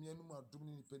onye nyame anu adom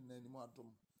ne nipa na animu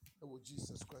adom. E wo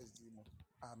Jesus Christ di mo.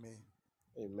 Amen.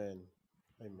 Amen.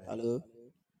 Amen. Hello.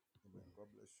 Amen. God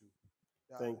bless you.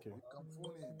 Yeah, Thank you. you can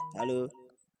phone in. Hello.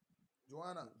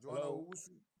 Joanna Hello.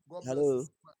 Owusu. God bless you Hello.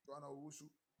 so much, Joanna Owusu.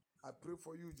 I pray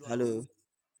for you, Joanna Hello. Owusu.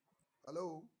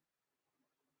 Hello.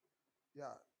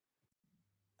 Yeah.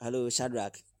 Hello,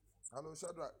 Shadrach. Hello,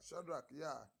 Shadrach. Shadrach,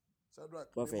 yeah. Shadrach.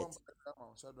 Me Prophet.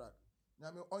 bomb Shadrach.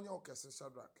 Nyame onye okese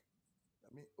Shadrach.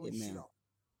 Nyame Amen. onshira.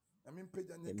 Nyame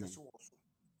mpagya nye Amen. kese wo so.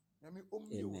 Nyame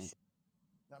omie wo Amen. so.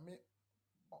 Nyame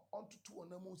ontutu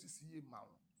onam osisi ye ma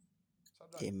wo.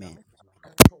 Shadrach, Amen. nyame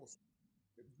entos.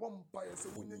 Me bomb pa ye se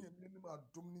wonye Amen. nyame nim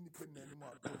adom ni nipa na nim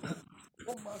adom.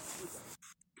 Bomb asira.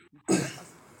 Declare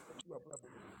as it is that you are blessed.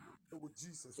 Oh,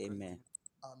 Jesus Christ. Amen.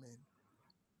 Amen.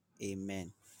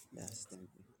 Amen. That's thank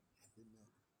you. Amen.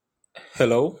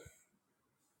 Hello.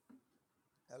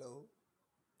 Hello,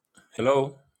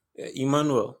 Hello.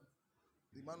 Emmanuel.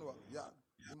 Emmanuel. Yeah,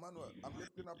 Emmanuel. I'm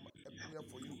lifting up a prayer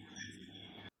for you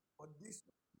for this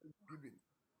giving.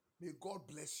 May God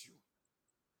bless you.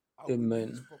 I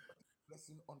release Amen. prophetic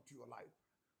blessing onto your life.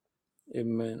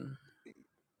 Amen.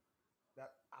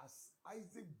 That as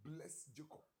Isaac blessed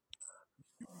Jacob,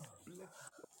 you be blessed.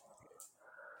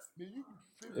 May you be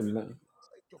favored Amen. in the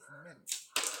sight of men,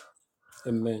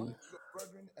 Amen. amongst your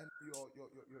brethren and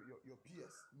your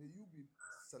peers. May you be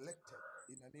selected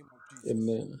in the name of Jesus.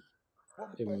 Amen.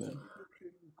 Bompa is a Amen. nipa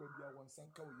hwɛ mu kwa bia wɔn nsa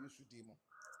nka wɔ Yesu din mu.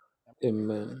 Ɛnyɛ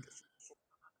Amen. kɛse wɔ so.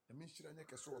 Ɛmi nhyira nyɛ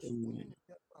kɛse wɔ so. Wɔn Amen.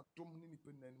 nyɛ adom ne nipa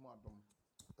nyinaa anim adom.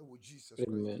 Ɛwɔ Jesus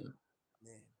Christ. Amen.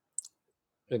 Amen.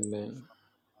 Amen.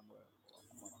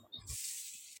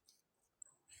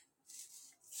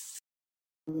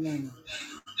 Amen.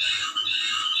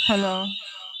 Hello.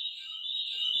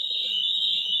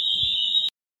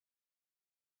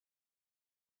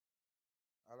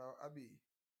 Hello, Abby.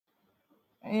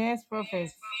 Yes,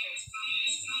 Prophet.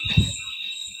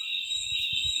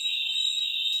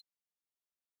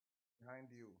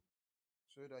 Behind you,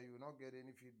 so that you will not get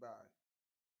any feedback.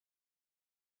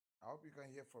 I hope you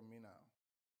can hear from me now.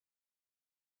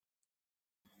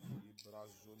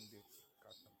 Ibrazonde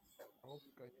kata. I hope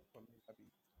you can hear from me,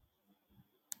 Abby.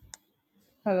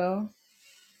 Hello.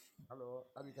 Hello,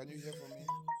 Abby. Can you hear from me?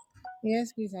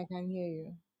 Yes, please, I can hear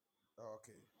you.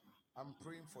 Okay. I'm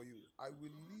praying for you. I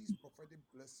release prophetic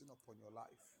blessing upon your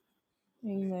life.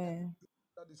 May every Amen.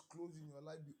 door that is closed in your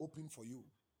life be open for you.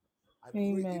 I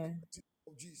pray in the Amen. name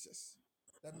of Jesus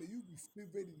that may you be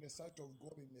favored in the sight of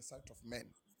God, in the sight of men.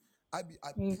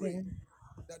 I pray Amen.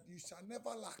 that you shall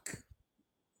never lack.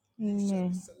 You shall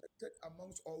be Amen. selected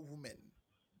amongst all women.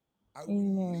 I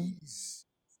Amen. release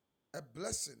a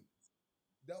blessing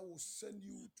that will send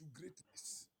you to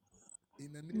greatness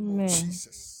in the name of Amen.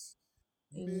 Jesus.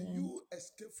 May Amen. you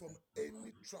escape from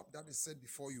any trap that is set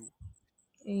before you.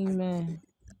 I pray Amen.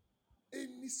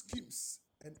 any schemes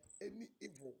and any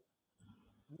evil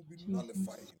will be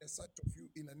nullified Jesus. in the sight of you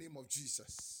in the name of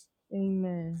Jesus.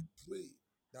 Amen. Pray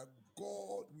that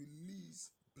God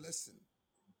release blessing,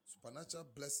 supernatural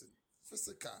blessing,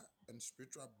 physical and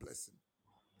spiritual blessing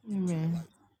into your Amen. life.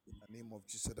 In the name of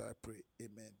Jesus that I pray.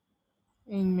 Amen.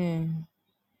 Amen.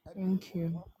 Abby, Thank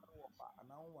you.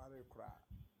 and I don't worry, cry.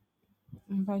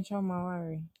 Mpacho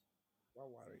mawari. What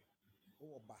worry?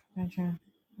 Oh, ba.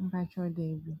 Mpacho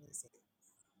David. Let me say,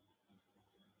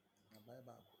 bye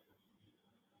bye.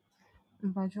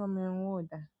 Mpacho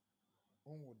menwoda.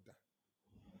 Oh, da.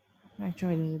 Mpacho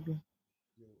David.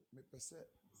 Yo, me pese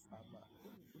aba.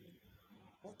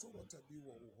 Bottle water be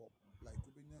wo ho like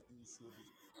ubenya insuo bi.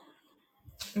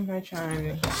 Mpacho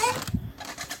Ali.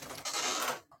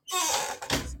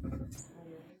 Yes.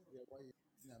 Yeah, why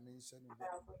na mention in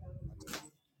book.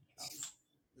 Now,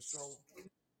 so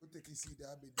we take you see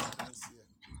that be dance here.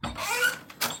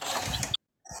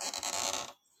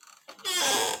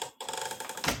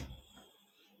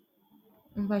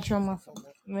 Mpacho First and mafa.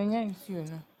 foremost, Menya nsuo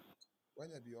no.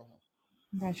 when you be on,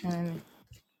 Mpacho Ali.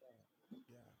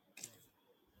 yeah, yeah.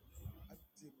 I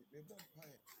tell me bomb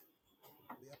pie.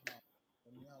 They are my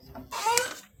and now we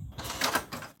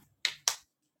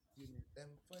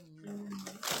and find you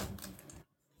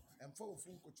and for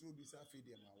full control be sa feed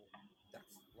them.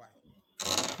 That's why.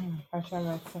 Mpacho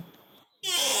Mati.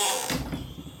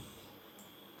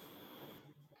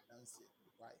 Nancy,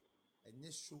 why? And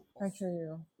yes, show off. Mpacho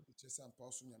yo. The chess and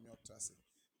pass on your trust.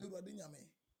 Everybody, yame.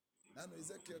 Now,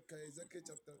 Ezekiel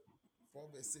chapter 4,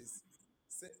 verse 6.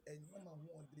 Say, and Yama who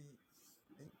the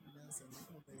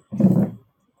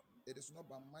it is not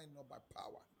by mind, not by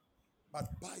power,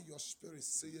 but by your spirit,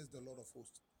 says the Lord of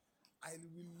hosts. I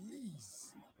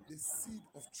release the seed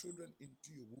of children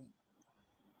into your womb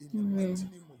in the mighty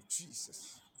Amen. name of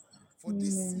Jesus. For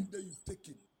this Amen. seed that you've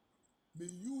taken, may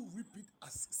you reap it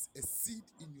as a seed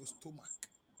in your stomach.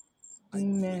 I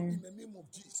pray in Amen. the name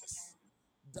of Jesus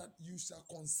that you shall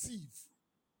conceive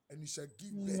and you shall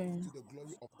give birth Amen. to the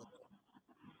glory of the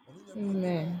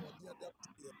Amen. Lord.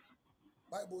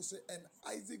 Bible says, and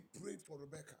Isaac prayed for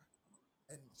Rebekah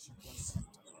and she conceived.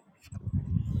 I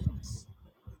release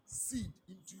seed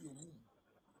into your womb.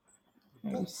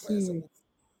 I Bomb fires receive it.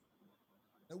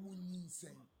 na wonyi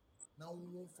nsen na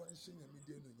won function ya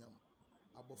media no nyam.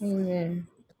 Abofra yi, Amen.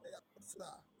 abofra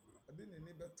a ɔde ne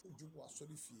ne bɛto dwom wɔ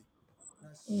asɔre fie na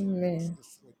hyɛ wɔ Amen.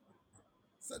 sorosoro.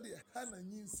 Sɛdeɛ Hannah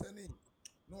nyinsɛne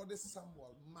na ɔde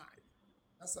Samuel mae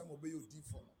na Samuel bɛyɛ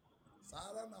odifo no. Saa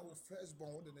ara na wo first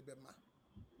born wode ne bɛma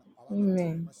na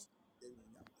ababɛto Amen. ma hyɛ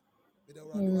nyam. May the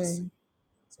Lord was Amen.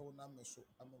 so now me so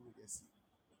I'm a witness.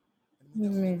 And we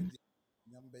just for Amen.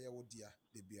 the Yambe Odia,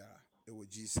 the Biara, it was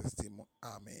Jesus' name.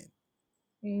 Amen.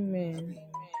 Amen. Abi,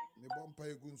 me bompa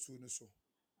egun so ne so.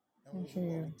 And That's who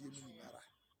are you. with the Minara.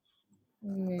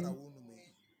 Bra Amen. wonu me,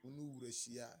 unu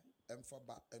wureshia,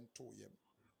 emfaba entoyem.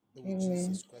 It was Amen.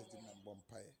 Jesus Christ, the man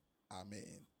bompa.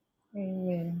 Amen.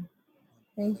 Amen.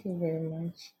 I'm Thank a you good. very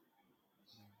much.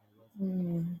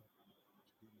 Amen.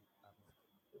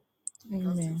 You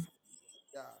can still, Amen.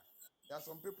 yeah. There are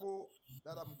some people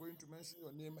that I'm going to mention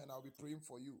your name and I'll be praying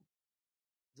for you.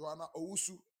 Joanna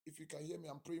Owusu, if you can hear me,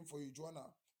 I'm praying for you. Joanna,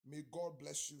 may God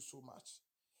bless you so much.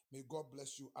 May God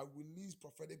bless you. I release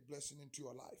prophetic blessing into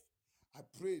your life. I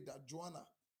pray that Joanna,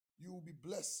 you will be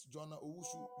blessed. Joanna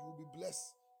Owusu, you will be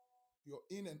blessed. You're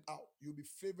in and out. You'll be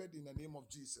favored in the name of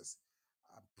Jesus.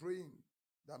 I'm praying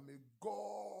that may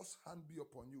God's hand be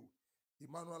upon you.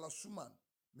 Emmanuel Suman,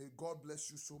 may God bless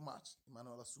you so much.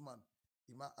 Emmanuel Suman,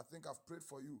 I think I've prayed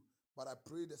for you, but I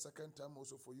pray the second time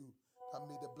also for you. That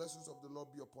may the blessings of the Lord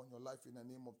be upon your life in the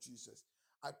name of Jesus.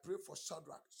 I pray for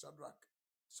Shadrach.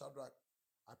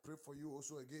 I pray for you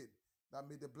also again. That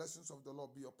may the blessings of the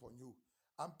Lord be upon you.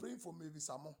 I'm praying for Mavis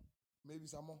Samo.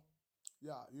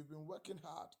 Yeah, you've been working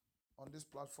hard on this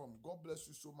platform. God bless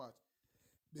you so much.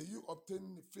 May you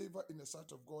obtain favor in the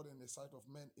sight of God and the sight of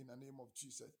men in the name of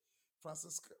Jesus.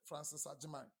 Francis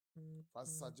Ajimai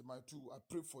too. I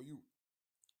pray for you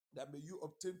that may you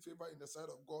obtain favor in the sight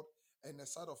of God and the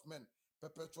sight of men.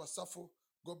 Perpetua Safo,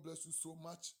 God bless you so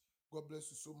much. God bless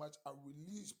you so much. I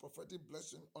release prophetic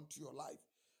blessing onto your life.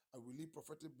 I release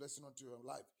prophetic blessing onto your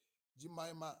life.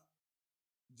 Jemima,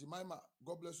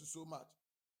 God bless you so much.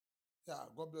 Yeah,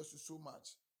 God bless you so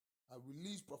much. I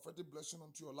release prophetic blessing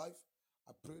onto your life.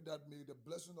 I pray that may the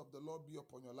blessing of the Lord be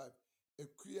upon your life.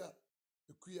 Equia,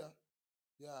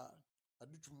 yeah,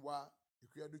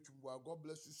 Equia, God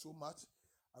bless you so much.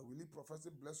 I release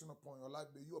prophetic blessing upon your life.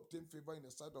 May you obtain favor in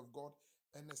the sight of God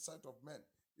and the sight of men.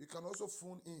 You can also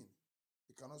phone in.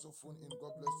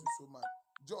 God bless you so much.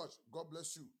 George, God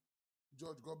bless you.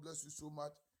 George, God bless you so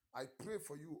much. I pray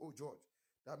for you, oh George,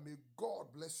 that may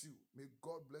God bless you. May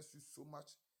God bless you so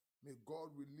much. May God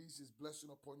release his blessing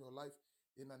upon your life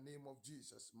in the name of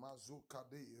Jesus.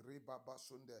 Mazukade Rebaba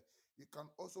Sunde. You can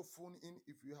also phone in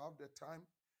if you have the time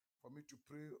for me to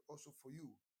pray also for you.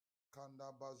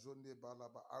 Kanda Bazonde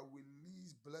Balaba. I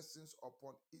release blessings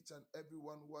upon each and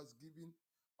everyone who has given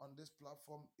on this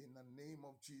platform in the name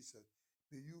of Jesus.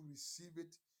 May you receive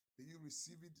it. May you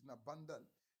receive it in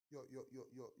abundance. Your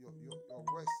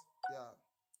words. Yeah.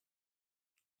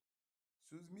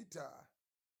 Susmita.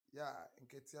 Yeah.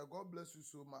 Nketia, God bless you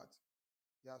so much.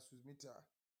 Yeah, Susmita.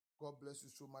 God bless you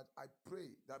so much. I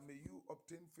pray that may you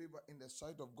obtain favor in the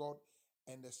sight of God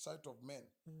and the sight of men.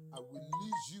 I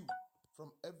release you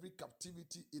from every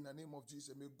captivity in the name of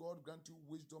Jesus. May God grant you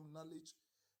wisdom, knowledge,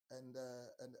 and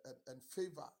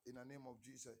favor in the name of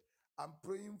Jesus. I'm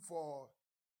praying for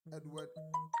Edward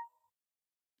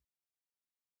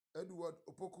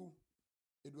Opoku.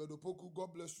 Edward Opoku,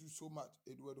 God bless you so much.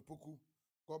 Edward Opoku,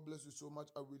 God bless you so much.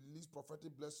 I release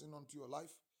prophetic blessing onto your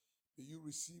life. May you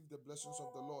receive the blessings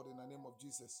of the Lord in the name of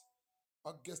Jesus.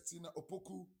 Augustina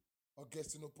Opoku,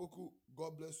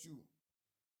 God bless you.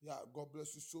 Yeah, God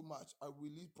bless you so much. I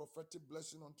release prophetic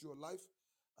blessing onto your life,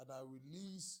 and I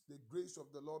release the grace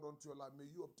of the Lord onto your life. May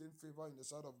you obtain favor in the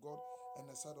sight of God and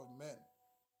the sight of men.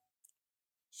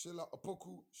 Sheila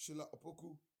Opoku,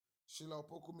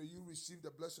 may you receive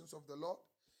the blessings of the Lord.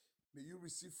 May you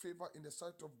receive favor in the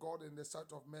sight of God and the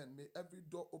sight of men. May every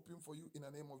door open for you in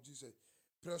the name of Jesus.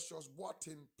 Precious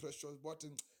Boatin,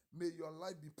 may your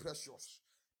life be precious.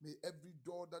 May every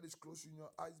door that is closed in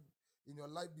your eyes, in your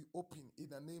life be open in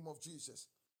the name of Jesus.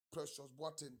 Precious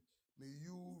Boatin, may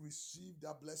you receive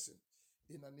that blessing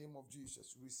in the name of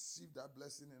Jesus. Receive that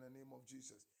blessing in the name of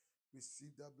Jesus.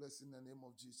 Receive that blessing in the name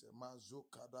of Jesus. Mazo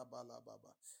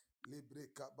kadabalababa.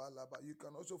 Lebrekabalaba. You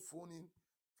can also phone in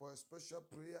for a special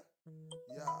prayer.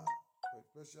 Yeah, for a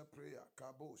special prayer.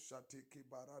 Kabo Shateke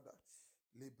Barada.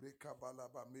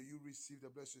 Lebrekabalaba. May you receive the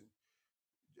blessing.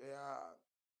 Yeah.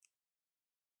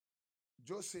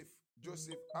 Joseph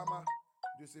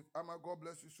Ama, God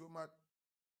bless you so much.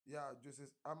 Yeah,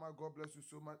 Joseph Ama, God bless you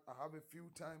so much. I have a few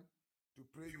time to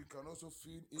pray. You can also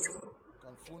phone in. You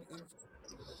can phone in.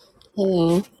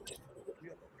 Hello.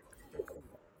 Yeah.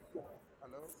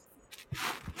 Hello.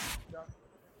 Rita.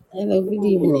 Hello, good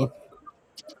evening.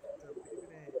 Rita, good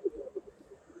evening.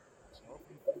 I hope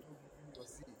you finish giving your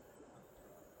seed.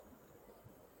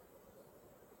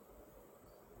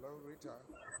 Hello, Rita.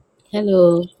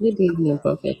 Hello, good evening, Yeah,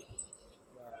 Prophet.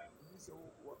 yeah. This is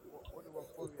what they were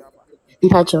for Yaba.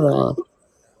 Mpacho.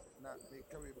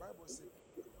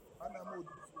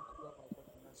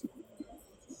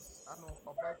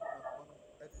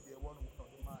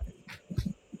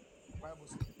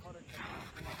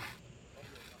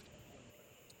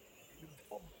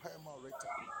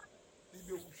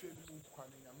 papa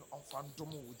ne nyame ɔmfa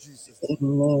ndom wo Jesus din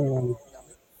mu. Amen.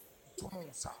 Nyame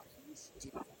dom sa Yesu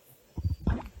din.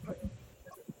 Pray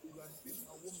Awurade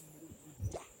ma wo mmere wo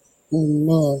da.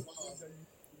 Amen. That you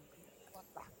will never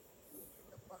die. You will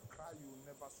never cry, you will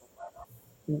never suffer.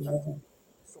 That is Amen.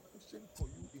 sufficient for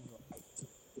you in your life.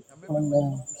 Nyame bɛma ne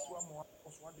Amen. nkusu ama wo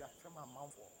akɔ so ade atwam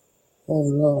amanfoɔ.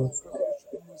 Amen.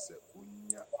 Preparation mu sɛ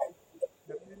wonya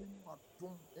nyame anim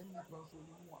adom nnipa nso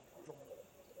anim adom.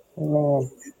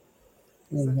 Amen.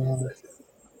 Sɛ deɛ Amen. ɛsɛ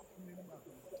anim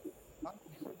adom. Ano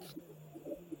bi a wobɛgyina anim no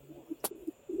anim adom.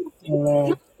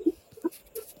 Amen.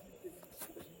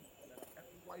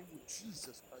 Why would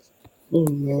Jesus Christ be?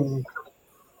 Amen.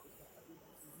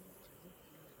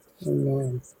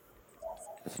 Amen.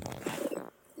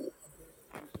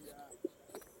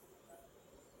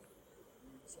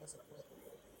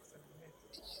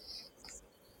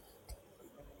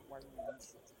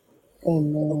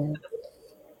 Amen.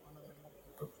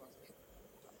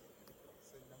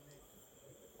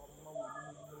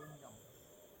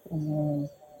 Amen.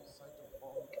 Sight of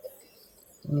all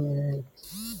Amen.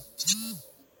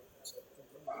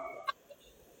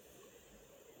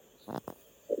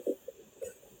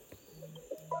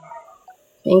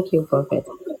 Thank you, Prophet.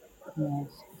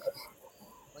 Yes.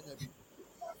 when you be.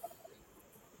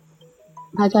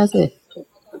 Pacha,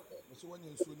 So when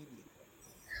you soon be.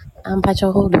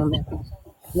 Pacha, hold on.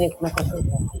 Make a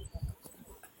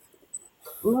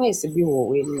noise be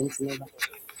waiting.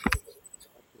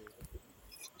 Okay.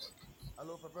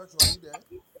 Hello, Perpetual, are you there?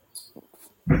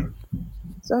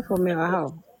 So for me,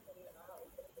 how?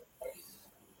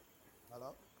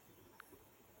 Hello?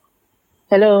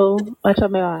 Hello, what's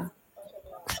up, Mela?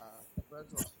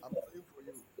 Perpetual, I'm praying for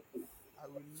you. I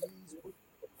release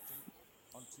protection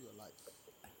onto your life.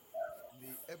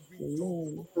 May every door be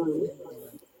Amen. open for you in the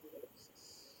name of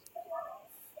Jesus.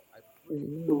 I pray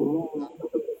Amen. that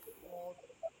God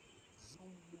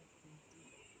zoom you into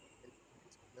a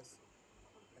great blessing.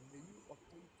 And may you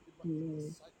obtain favor in the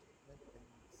Amen. sight of men and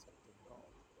in the sight of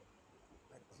God.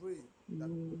 I pray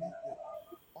that Amen. may the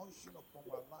unction upon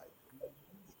my life be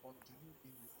released unto you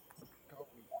in a practical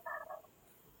way.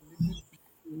 Nnipa bi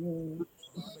Amen.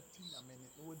 na wɔbɛte Nyame ne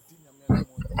na wɔdi Nyame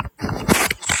animuonyam.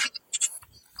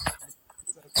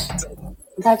 Sɛ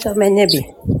Pacha, many be.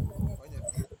 ɔnyɛ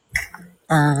bi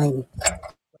Aye.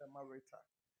 ma Rita.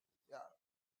 Yeah,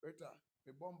 Rita,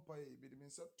 mebɔ mpaeɛ mede me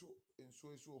nsa to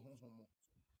nsuo yi so wɔ honhom mu.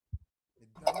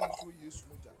 Medane nsuo Yesu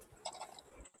mogya.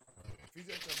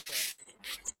 Ephesians chapter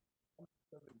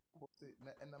 7 say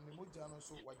na ɛnam ne mogya no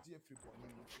so wagye afiri bɔne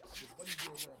mu nti ade bɔne bi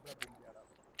a ɛwɔ yɛbrabɔ mu biara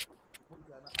no ne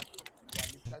mogya no aka bia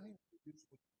medane nsuo Yesu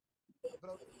mogya.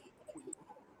 Ɛberɛ a wɔ Yesu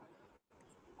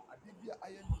ade bi a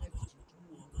ayɛ net tuntum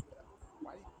wɔ mu biara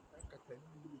wayɛ nkata ne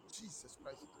mu wɔ Jesus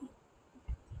Christ di mu.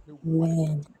 Meware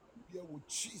Amen. nkata biara wɔ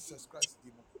Jesus Christ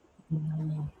di mu.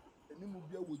 Meware ne mu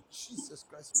biara wɔ Jesus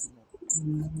Christ di mu.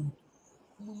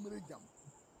 Mu mmere gyam.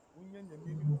 Wonya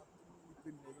nyame anim atom ne nipa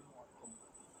nyinaa anim atom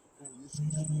wɔ Yesu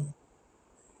Kristo di mu.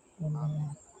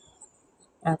 Amen.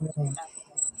 Amen.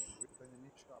 Amen. Rita nyame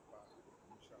nhyira wo paa.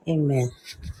 Nyame nhyira wo paa. Amen.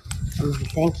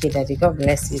 Thank you, Daddy. God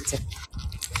bless you too.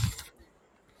 God bless you.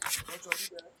 Perpetual, are you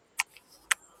there?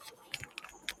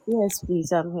 Yes,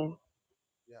 please, I'm here.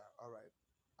 Yeah, all right.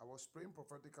 I was praying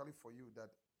prophetically for you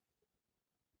that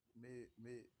may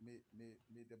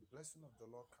the blessing of the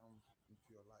Lord come into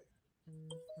your life.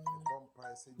 The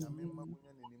vampire say, Nyamema Amen.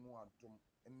 munya nenimu atom,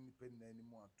 any pen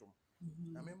nenimu atom.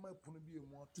 Nyamema puno bi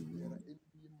emu atom biara,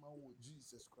 any ma wo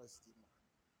Jesus Christ.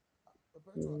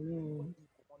 Perpetual, when you Amen. di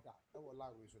komoda, I will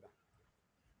lie with that.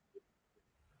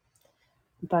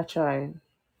 Pacha,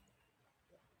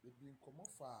 They been come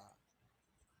far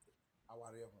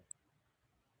our home.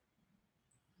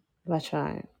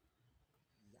 Pacha.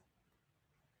 Yeah,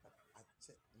 but I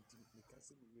check into the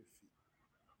castle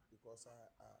because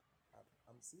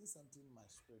I'm seeing something in my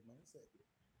spirit. Man, say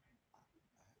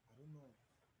I don't know.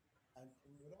 And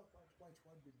in your quite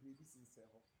what the baby since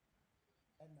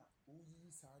and now who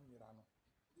is Sanirano.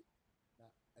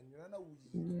 Now and you're not who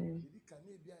you know. Amen. The can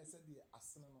be I said the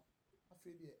asano. I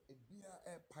feel a beer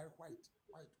a pie white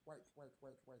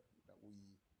that we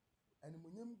and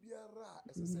when biara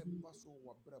as I said basso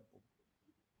or brabo.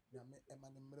 Yame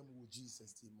emanimrem wo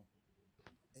Jesus timo.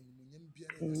 And when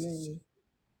biara Amen.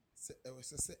 say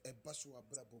a basso or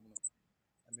brabo no.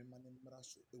 And me manimra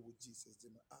so e wo Jesus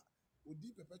timo.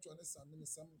 Odi perpetual somebody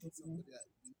that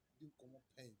didn't come up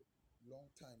pain long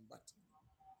time but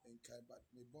in kai but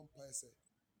me bompa say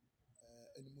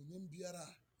and munyem biara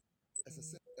as I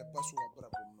said a basso or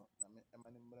brabo no. Yame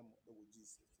emanimrem e wo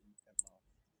Jesus timo.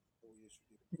 Oh yes.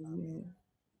 Amen.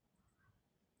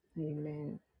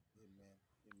 Amen. Amen. Amen.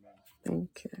 Amen.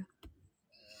 Thank you.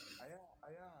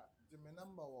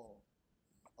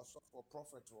 also for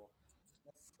prophet or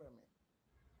not frame me.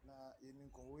 Now you need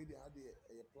to wait had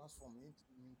a platform you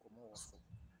need to come also.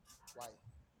 Why?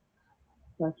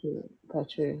 Pacho,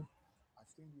 Pacho. I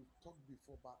think we've talked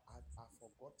before, but I've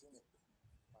forgotten it.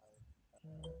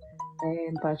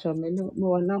 Pacho, me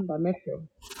no number, me feel.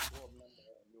 What number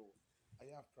you? I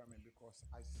have frame because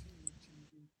I see you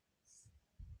changing.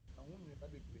 I want you to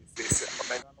be place.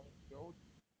 The old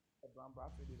brown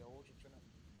bracket, the old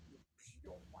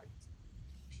pure white,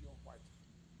 pure white.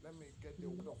 Let me get the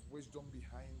word of wisdom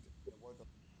behind the word of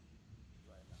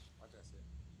right now. What I say?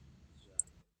 Yeah.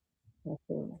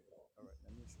 Pacho. All right.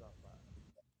 Let me start.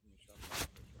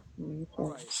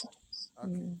 All Okay. right.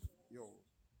 Okay. Yo.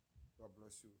 God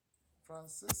bless you.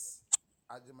 Francis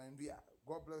Ajimandia.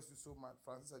 God bless you so much.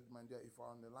 Francis Ajimandia, if you're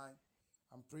on the line,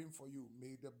 I'm praying for you.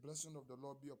 May the blessing of the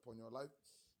Lord be upon your life.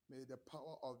 May the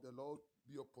power of the Lord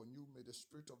be upon you. May the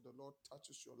Spirit of the Lord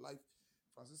touches your life.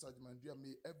 Francis Ajimandia,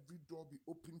 may every door be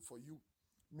open for you.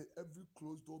 May every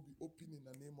closed door be open in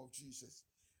the name of Jesus.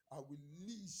 I will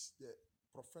release the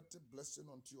prophetic blessing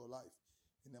onto your life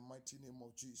in the mighty name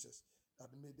of Jesus. That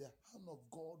may the hand of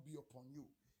God be upon you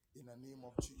in the name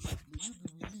of Jesus. May you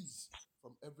be released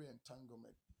from every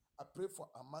entanglement. I pray for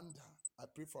Amanda. I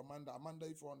pray for Amanda. Amanda,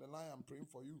 if you're on the line, I'm praying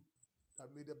for you.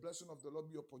 That may the blessing of the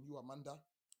Lord be upon you, Amanda.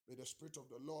 May the Spirit of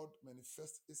the Lord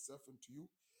manifest itself into you.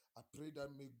 I pray that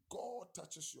may God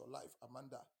touches your life,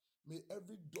 Amanda. May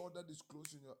every door that is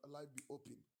closed in your life be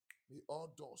open. May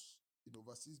all doors in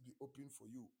overseas be open for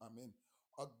you. Amen.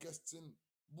 Augustine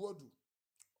Bodu.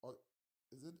 Or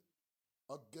is it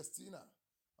Augustina?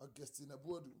 Augustina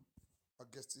Bodu.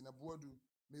 Augustina Bodu.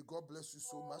 May God bless you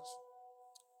so much.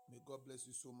 May God bless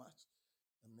you so much.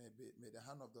 And may the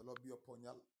hand of the Lord be upon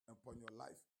your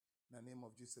life. In the name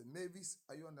of Jesus. Mavis,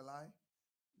 are you on the line?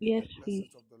 May Yes, the please.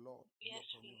 blessings of the Lord be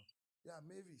upon you. Yeah,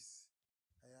 Mavis.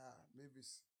 Yeah,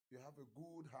 Mavis. You have a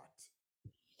good heart.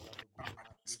 You have a good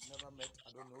heart. We've never met. I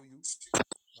don't know you.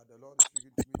 But the Lord is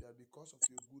speaking to me that because of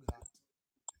your good heart,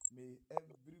 may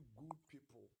every good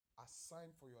people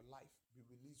assigned for your life be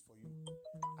released for you.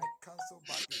 I cancel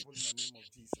bad people in the name of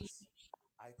Jesus.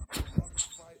 I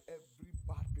nullify every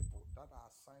bad people that are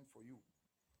assigned for you.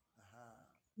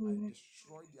 I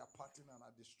destroy their pattern and I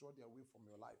destroy their way from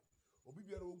your life.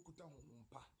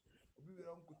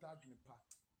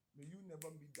 May you never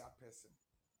meet that person.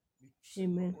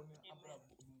 Amen.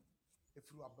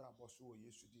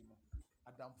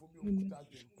 Amen.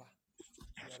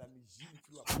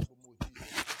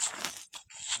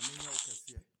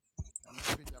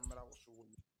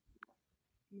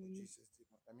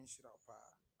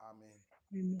 Amen.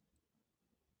 Amen.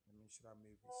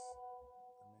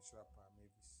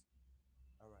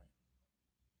 All right.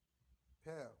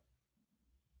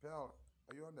 Pearl,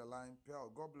 are you on the line?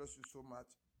 Pearl, God bless you so much.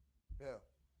 Pearl,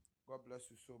 God bless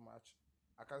you so much.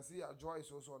 I can see Joy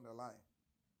is also on the line.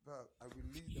 Pearl, I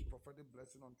release the prophetic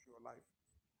blessing onto your life.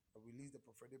 I release the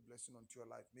prophetic blessing onto your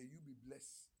life. May you be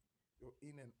blessed. You're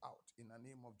in and out in the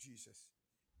name of Jesus.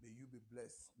 May you be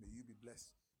blessed. May you be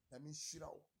blessed. I mean,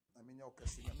 shirao. I mean, your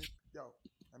question. I mean, yo.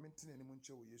 I mean, tin any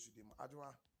munche wo Yesu dim.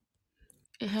 Adwa.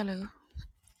 Hello.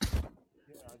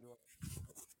 Yeah, Adwa.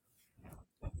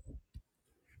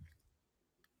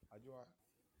 Adwa.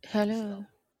 I mean, Hello. shirao.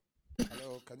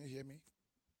 Hello, can you hear me?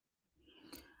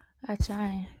 I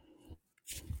try.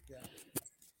 Yeah.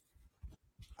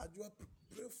 Adwa,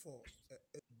 pray for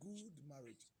a good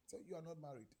marriage. So you are not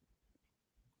married.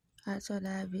 I told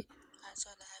Abby.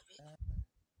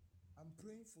 I'm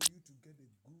praying for you to get a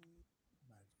good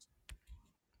marriage.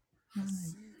 I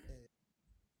see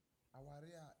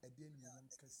Awaria Eden Yam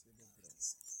Kessel.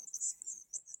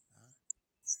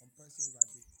 On person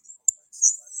ready.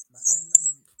 My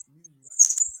enemy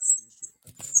so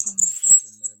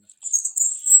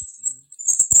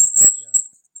yeah.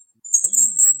 Are you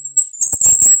into ministry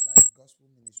like gospel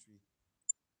ministry?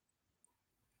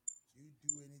 Do you do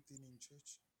anything in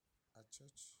church? At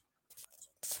church?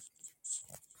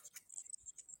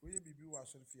 Will you be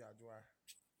was on Fiadua?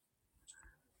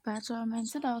 But I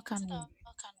meant it all can.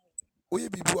 Will you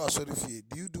be was on Fia?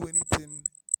 Do you do anything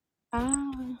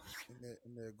Ah.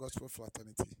 in the gospel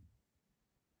fraternity?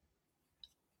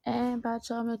 But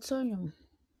I told you.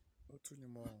 Not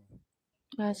anymore.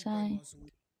 But I.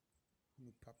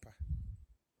 Papa.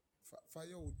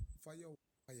 Fire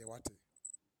what?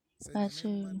 Say But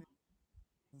your man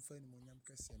find Munyam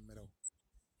Cassemero.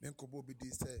 Then Kobo be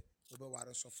say, Oba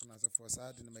Wara soften as a for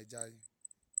sad in my jai.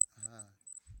 Aha.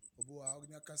 Obo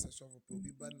Agna Casa sofa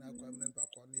probi ban now quamnan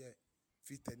baconia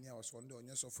fit 10 years one day on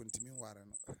your sofa to me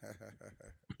warren.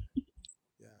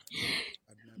 Yeah.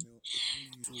 Adnamo,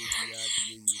 you so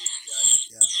be you.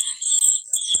 Yeah.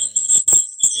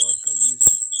 God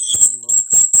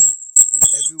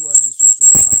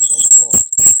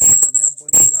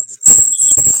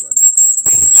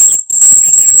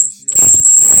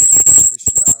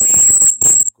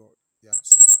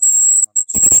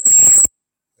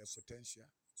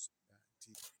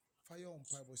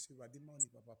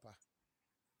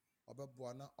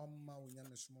ɔbɛboa na ɔmma wo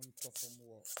nyamesom ntɔ fam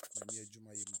wɔ nyame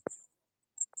adwuma yi mu.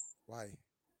 Why?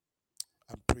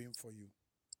 I'm praying for you.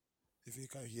 If you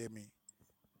can hear me.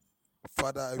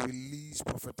 Father, I release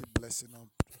prophetic blessing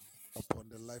upon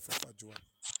the life of Ajua.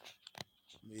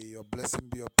 May your blessing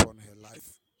be upon her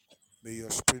life. May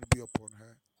your spirit be upon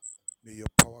her. May your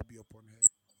power be upon her.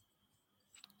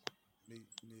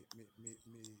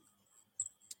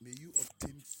 May you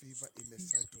obtain favor in the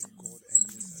sight of God and in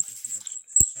the sight of men.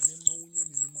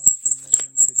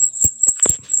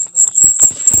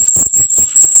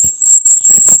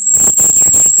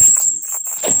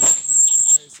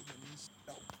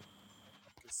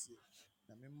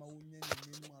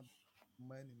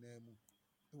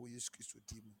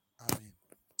 Amen.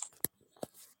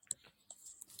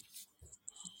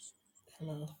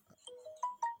 Hello.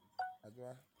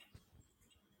 Ajua.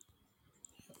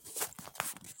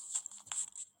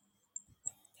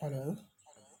 Hello.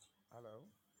 Hello.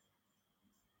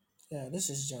 Yeah, this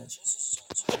is George.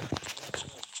 Yeah,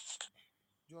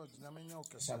 George, Namenya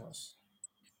Okese. Sabos.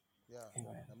 Yeah,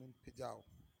 Amen. Namin Pijao.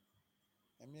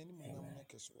 Namini Munyamnya Amen.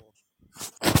 Keswo.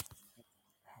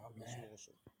 Amen.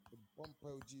 Also. The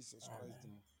bumper of Jesus Christ.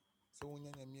 Amen. So when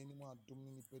you mean any more dum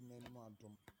ni pen any more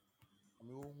dum. I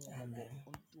mean, Amen.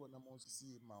 unto an amount to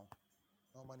see mouth.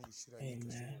 No money is sure I need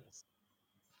Amen. Keswo.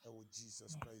 Oh,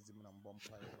 Jesus Christ, the man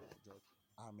bumper George.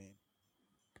 Amen.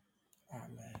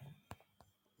 Amen.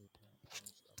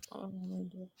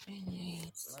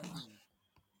 Mandy,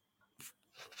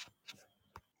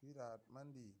 sweetheart,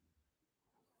 Mandy.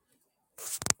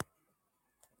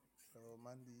 Hello,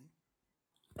 Mandy.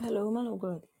 Hello, man of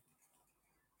God.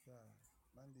 Yeah,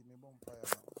 Mandy, me bumpire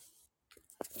now.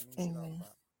 I mean, Amen.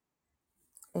 Shirapa.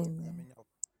 I Amen.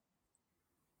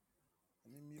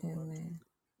 mean, you want to Amen.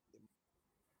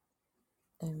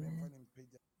 I mean, Amen. fun in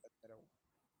page.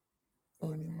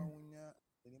 Already, Amen. Maunya,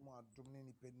 any more drum,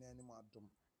 any penny, any more drum.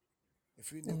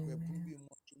 If you never prove Amen. you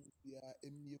more to be a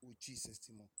with Jesus,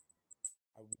 Timo,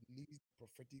 I will leave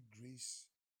prophetic grace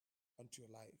unto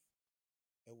your life.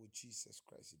 And with Jesus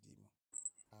Christ, Dimo.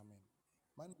 Amen.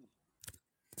 Mandy.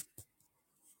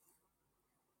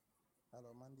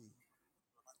 Hello, Mandy.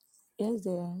 Yes,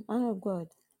 dear. Man of God.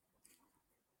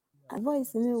 Yeah,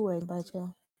 Advice what me is word,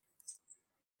 Bacha.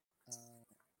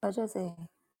 Bacha say.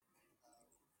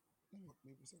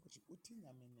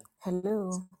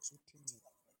 Hello.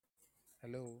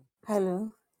 Hello.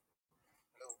 Hello.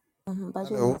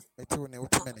 Bacha Hello. yes.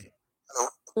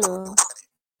 Hello.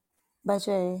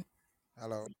 Bacha.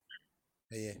 Hello.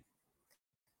 Yeah.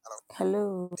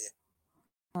 Hello.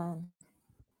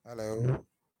 Hello.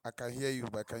 I can hear you,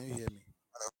 but can you hear me?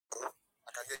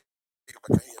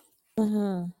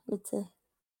 It's a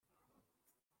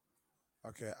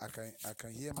Okay, I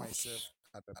can hear myself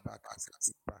at the back as a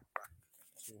feedback.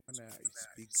 So when I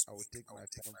speak, I will take my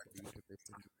time for you to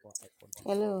listen before I continue.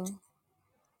 hello.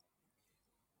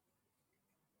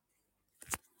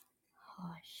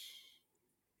 Hush.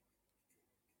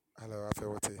 Hello,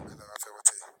 Afewote.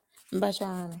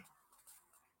 Bacha.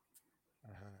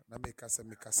 Na mikasa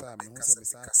me hu se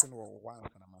misa ten wo wan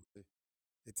na mate.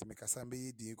 Eti mikasa be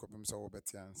yi din kopem so wo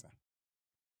beti ansa.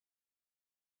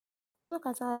 Look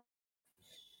at that.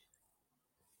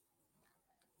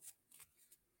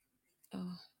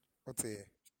 Oh. Ote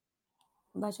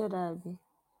Bacha Dabi.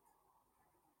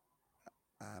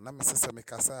 na me se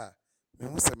mikasa me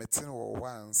hu se meten wo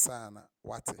wan sa na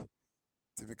wate.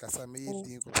 Eti mikasa me yi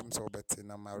din kopem so wo beti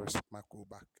na ma go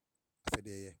back.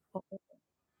 Afede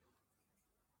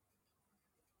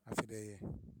ye.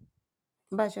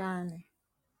 Bacha.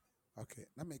 Okay,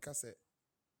 na mikasa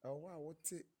wa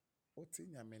wote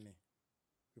nyamene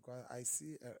because I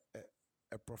see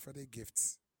a prophetic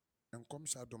gift. And come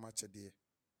shadow match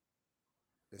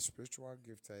the spiritual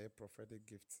gift, a prophetic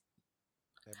gift.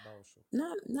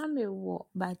 Na me wo,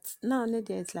 but now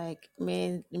it's like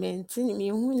me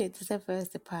who need to say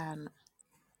first pan.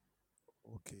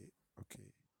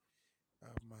 Okay.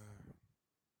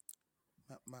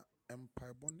 Ma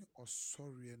empire or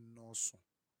sorry no so.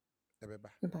 Ebeba.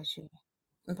 Bacha.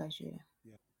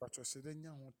 Yeah. But you said then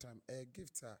time a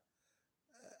gift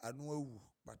I know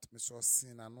but me so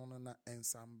sin ano na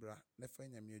ensambra nefa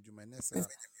nyame adwuma nesa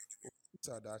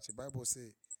that the Bible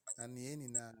say and ye ni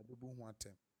na bebu ho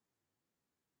atem.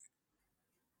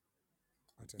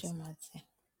 Jamati.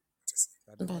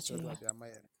 The match of the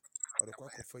Amaya or the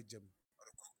quack of jam.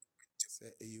 Say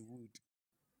a wood,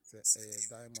 say a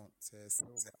diamond, say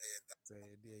silver, say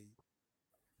a day.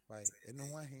 Why? And no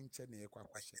one hinch any quack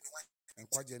and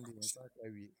quadrant in South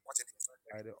Area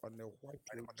on the white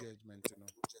road judgment. You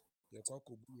know, the quack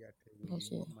will be at a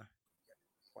Bacha.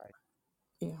 Why?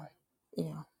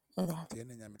 Yeah. That Tie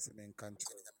ne nyame se menka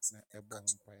nkyerɛ wo na ɛbɔ ho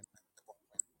mpae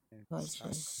na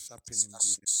saa Pacho. sharpening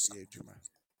bi na ɛyɛ adwuma.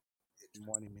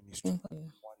 Morning ministry.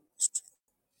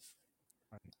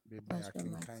 Beba yɛ Pacho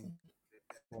akenkan Martin.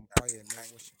 bɔ mpaeɛ na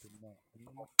worship more.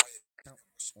 Nnwuma ka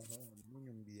honhom mu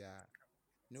nnwom biara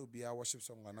na obiara worship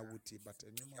song ana wotie but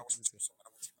nnwuma wotumi sɛ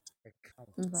ɛka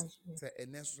wo. Pacho. Sɛ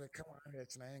ɛnɛ nso sɛ ɛka wo ahwɛ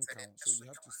kyena ɛnka wo. So you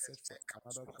have to search for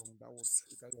another song that will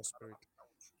trigger your spirit.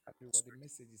 Afei wɔde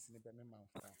messages ne bɛmɛ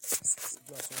manfoɔ a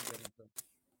ɛgu asɔre no mpam.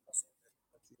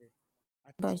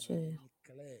 Pacho. Actually,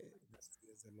 clear.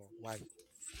 Praise the Lord. Why?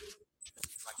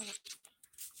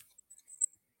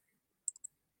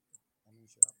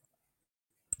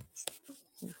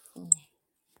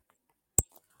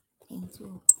 Thank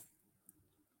you.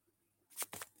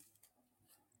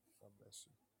 God bless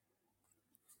you.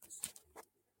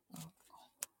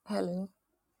 Hello.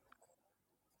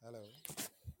 Hello.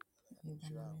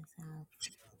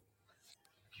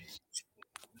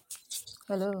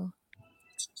 Hello.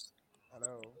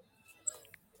 Hello.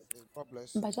 God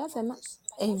bless you. But just a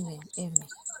amen. Amen.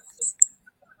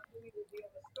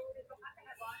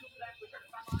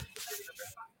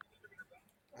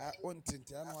 I want to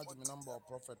know what the number of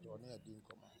prophet or near Dean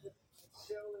Command.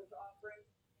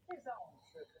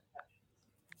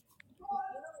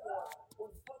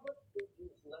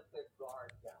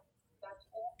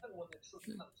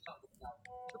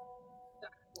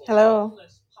 Hello.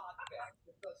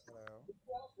 Hello.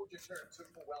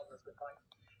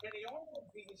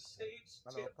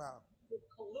 Hello, Pam.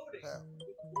 Pam.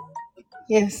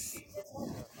 Yes.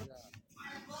 Yeah.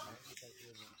 I hope you can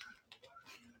hear me.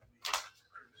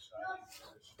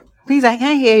 Please, I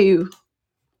can't hear you.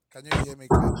 Can you hear me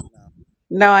clearly now?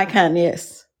 Now I can,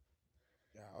 yes.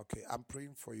 Yeah, okay. I'm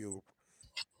praying for you.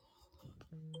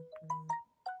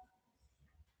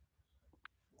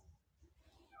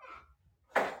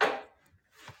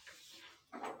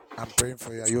 I'm praying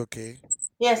for you. Are you okay?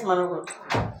 Yes, man of God.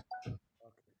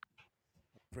 Okay.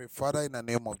 Pray, Father, in the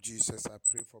name of Jesus, I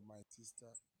pray for my sister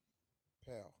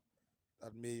Pearl,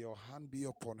 that may your hand be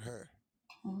upon her.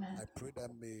 Amen. I pray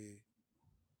that may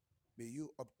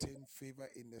you obtain favor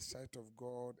in the sight of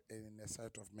God and in the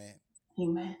sight of men.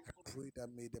 Amen. I pray that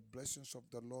may the blessings of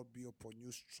the Lord be upon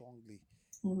you strongly.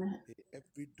 Amen. May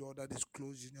every door that is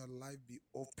closed in your life be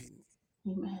open.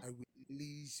 Amen. I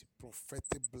release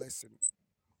prophetic blessing.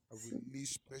 I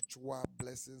release spiritual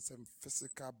blessings and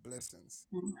physical blessings.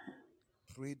 Amen.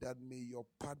 Pray that may your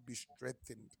path be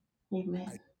strengthened.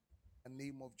 Amen. In the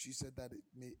name of Jesus, that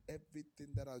may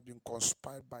everything that has been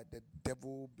conspired by the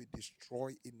devil be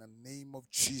destroyed in the name of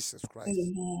Jesus Christ.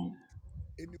 Amen.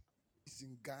 Anyone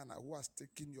in Ghana who has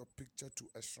taken your picture to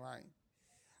a shrine,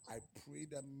 I pray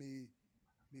that may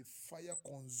fire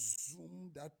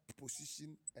consume that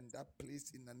position and that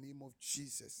place in the name of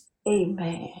Jesus.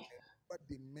 Amen. But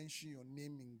they mention your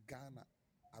name in Ghana,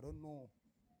 I don't know.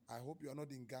 I hope you are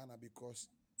not in Ghana because,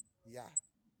 yeah.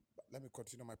 But let me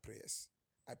continue my prayers.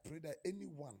 I pray that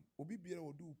anyone, Obi Biara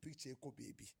will do picture echo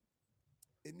baby,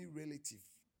 any relative,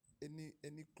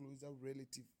 any closer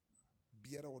relative,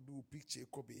 Biara will do picture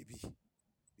echo baby,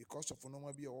 because of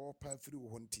no be all pie free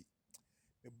hunty.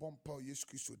 Me bompa yes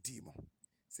Christo demo.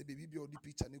 Say baby be the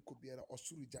picture echo Biara or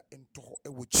Surija ento e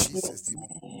Jesus demo.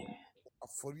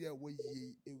 Aforia we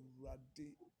ye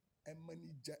erade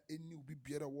emanija any Obi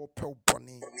Biara wo pel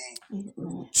bonny.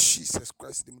 Jesus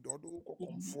Christ demo do go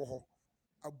come for her.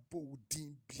 Abo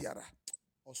din biara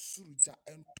osuruja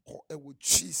ento ewo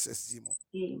Jesus dimo.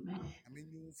 Amen. I mean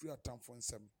you free atamfo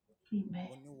nsem. Amen.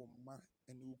 Woni wo ma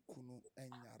ene ukunu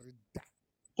enyare da.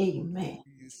 Amen.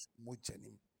 Yes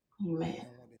mojanim. Amen.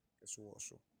 En wode keso wo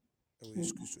so. Ewo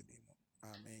Yesu Kristo dimo.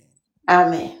 Amen.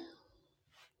 Amen.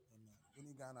 Amen.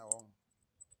 Uni Ghana won.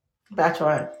 That's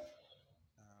right.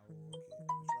 Okay.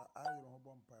 So I you know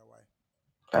bompa why?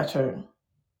 That's right.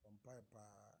 Bompa pa.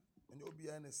 And obi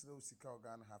ene sre osika o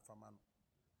Ghana ha fama no.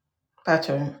 That's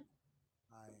right.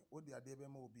 Ai, odi ade be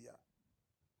ma obi a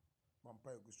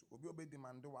bompa egusu. Obi obe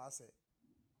demand wa say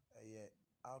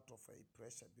out of a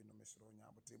pressure be no mesro nya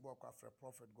but e bo kwa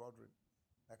Prophet Godwin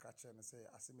like I and say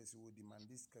asemesi wo demand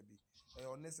this can be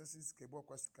unnecessary skebo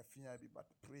kwa sikafia bi but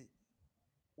pray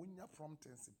unya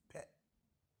promptings pe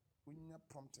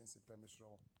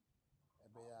mesro e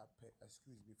be ya pe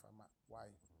excuse me fama why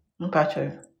That's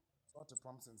right. sort of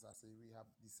promptings I say we have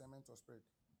discernment of spirit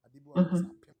adibo Mm-hmm.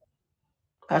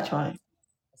 That's right.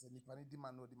 as ni pani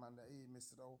demand no demand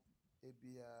mesro e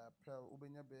be pe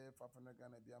ubenya be fafana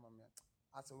Ghana bi amame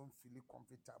as I won't feel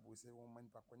comfortable say one man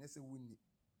pa konye say wuni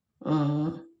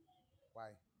Mm-hmm.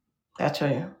 why That's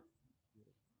right.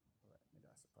 right me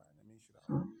that's fine I mean should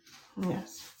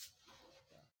Yes.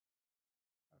 yeah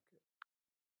okay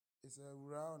there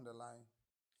Ura on the line?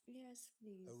 Yes,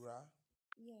 please. Ura?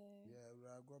 Yeah. Yeah,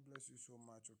 Ura, God bless you so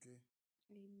much, okay?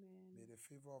 May Amen. the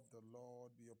favor of the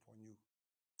Lord be upon you.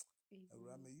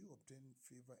 Ura, may Amen. you obtain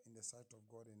favor in the sight of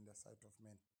God and in the sight of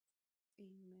men.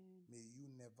 Amen. May you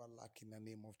never lack in the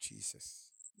name of Jesus.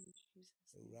 In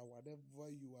Jesus' name. Ura, whatever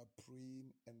you are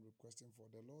praying and requesting for,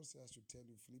 the Lord says to tell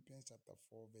you, Philippians chapter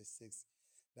 4, verse 6,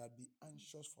 that be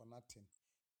anxious for nothing.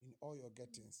 In all your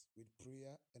gettings, with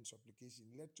prayer and supplication,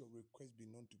 let your request be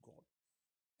known to God.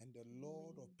 And the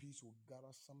Lord of Amen. peace will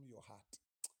gather some your heart.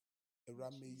 In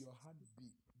Ura, may your Jesus' heart name. be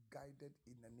guided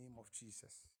in the name of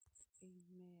Jesus.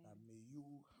 That Amen. may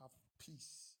you have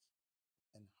peace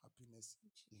and happiness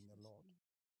In in the Jesus' Lord. name.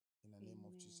 In the name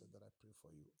of Jesus Amen. that I pray for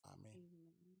you. Amen.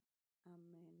 Amen.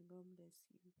 Amen. God bless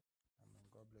you. Amen.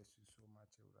 God bless you so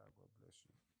much, Ura. God bless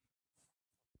you.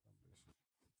 God bless you.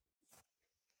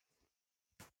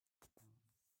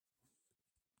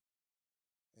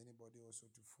 Anybody also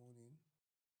to phone in?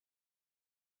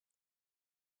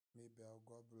 Maybell,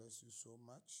 God bless you so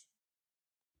much.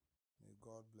 May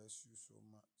God bless you so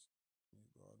much. May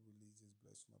God release His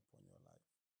blessing upon your life.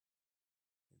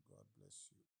 May God bless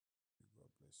you. May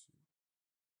God bless you.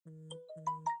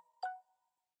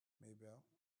 Maybell,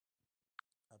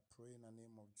 I pray in the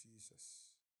name of Jesus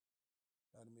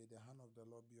that may the hand of the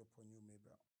Lord be upon you,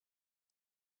 Maybell.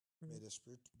 May the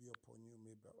Spirit be upon you,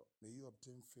 Maybell. May you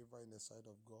obtain favor in the sight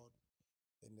of God,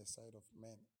 in the sight of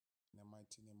men, in the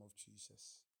mighty name of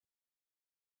Jesus.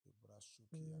 God bless you.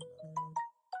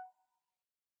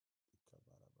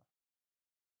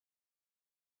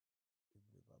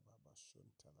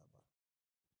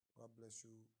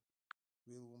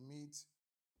 We will meet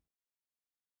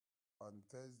on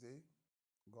Thursday,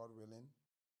 God willing,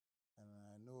 and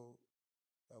I know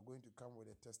you are going to come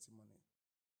with a testimony.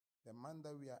 The month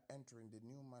that we are entering, the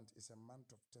new month, is a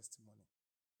month of testimony.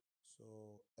 So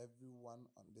everyone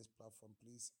on this platform,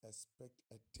 please expect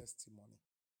a testimony.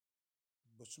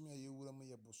 Bosumi aye wura mu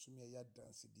ye bosumi aye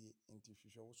dance die nti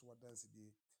hwehwe wo so wa dance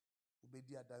die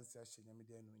obedi dance ahye nyame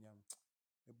de anuonyam.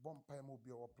 Me bom pae ma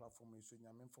obi a wo platform yi so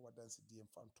nyame mfa wa dance die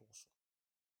mfa nto so.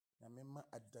 Nyame ma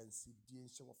adanse die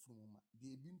nhye wo funu ma.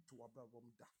 Die bi nto wa bra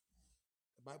bom da.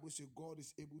 The Bible says God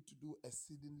is able to do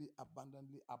exceedingly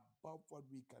abundantly above what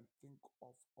we can think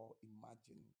of or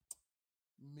imagine.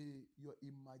 May your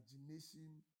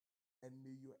imagination and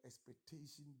may your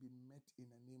expectation be met in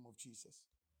the name of Jesus.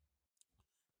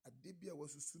 Adebia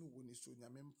wasusunu woni so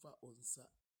nyame mfa onsa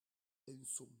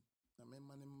ensom. Nyame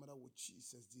mane mmara wo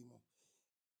Jesus dimo.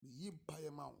 Me yimpaye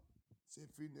ma wo. Se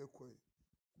fi na ekoi.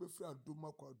 Be fi adom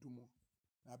akwa adom.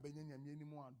 Na abenya nyame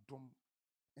animu adom.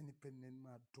 Eni pennen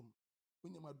ma adom.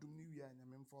 Onyam adom ni wi a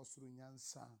nyame mfa osoro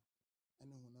nyansa.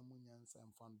 Ene honamu nyansa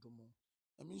mfa adom.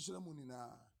 Emi nhira mu ni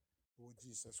na oh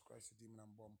Jesus Christ dim na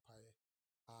mbom paye.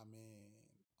 Amen.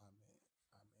 Amen.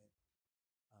 Amen.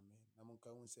 Amen. Namunka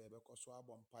hun se be ko so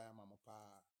abom paye ma mo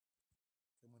pa.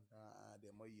 Semun na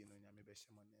de moyi no nyame be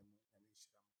shema na mu nyame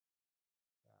nhira mu.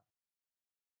 Yeah.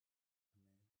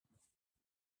 Amen.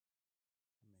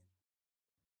 Amen.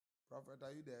 Prophet,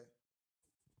 are you there?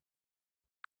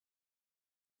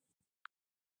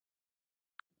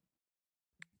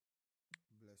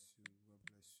 Bless you. God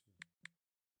bless you.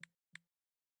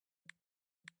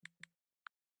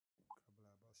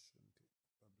 Kablabashunte.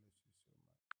 God bless you so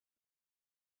much.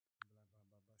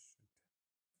 Kablababashunte.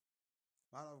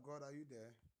 Man of God, are you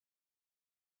there?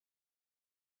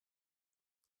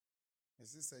 My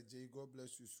sister Jay, God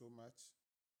bless you so much.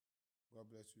 God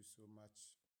bless you so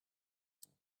much.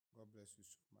 God bless you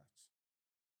so much.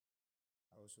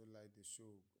 I also like the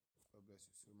show. God bless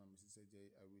you so much, Mrs.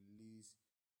 J. I release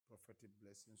prophetic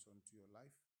blessings onto your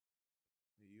life.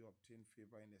 May you obtain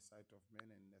favor in the sight of men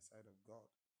and in the sight of God.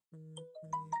 In the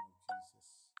name of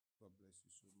Jesus. God bless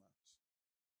you so much.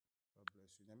 God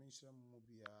bless you. Nyame nhyira mo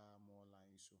bia mo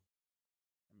line so.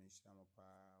 Nyame nhyira mo pa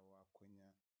wa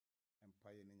konya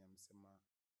empire ne nyame sema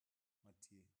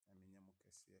matie. Nyame nyamo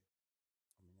kese.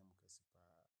 Nyame nyamo kese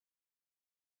pa.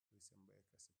 December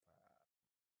kese pa.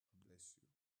 God bless you.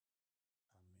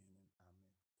 Amen and amen.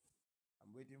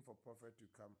 I'm waiting for Prophet to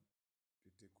come to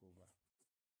take over.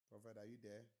 Prophet, are you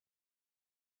there?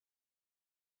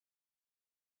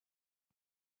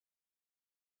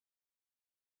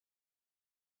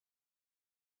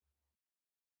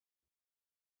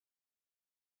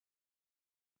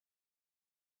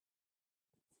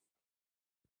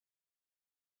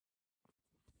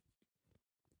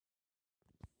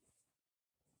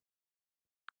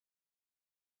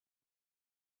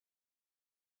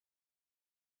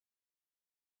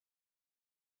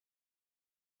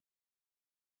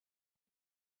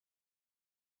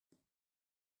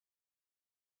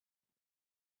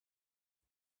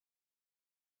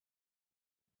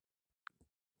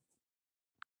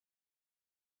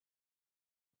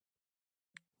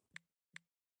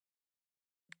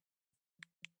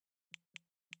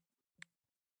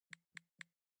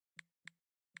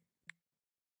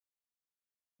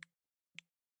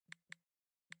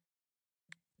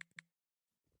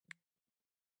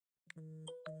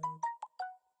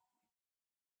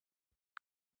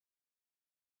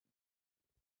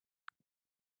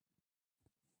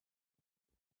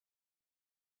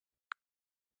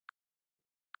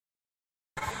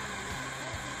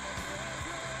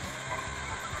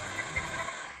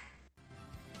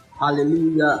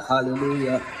 Hallelujah.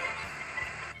 Hallelujah.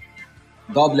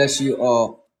 God bless you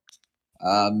all.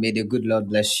 May the good Lord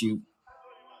bless you.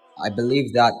 I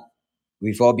believe that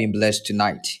we've all been blessed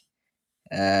tonight.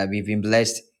 We've been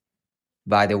blessed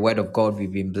by the word of God.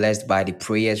 We've been blessed by the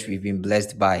prayers. We've been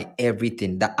blessed by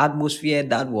everything. The atmosphere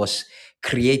that was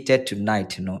created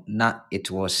tonight, not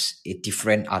it was a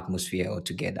different atmosphere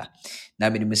altogether. Now,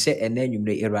 when you say, and then you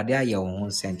may irradiate your own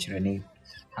century.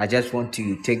 I just want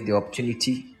to take the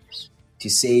opportunity to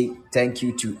say thank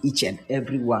you to each and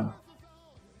every one.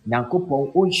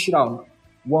 Nyankopɔn ɔnhyira wo,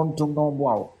 wɔntom na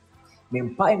ɔmmoa wo.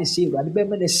 Mempae ne sɛ Awurade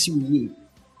bɛma no asi wo yie.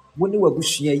 Wo ne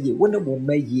w'abusua yie, wo ne wo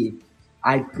mma yie.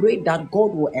 I pray that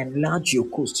God will enlarge your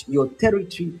coast, your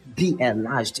territory be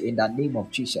enlarged in the name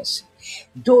of Jesus.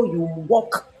 Though you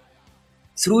walk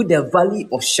through the valley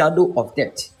of shadow of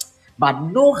death, but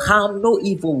no harm, no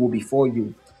evil will befall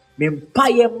you.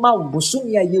 Mempae ma wo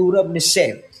bosomi a yɛwuram ne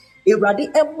sɛ,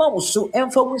 Awurade ɛma wo so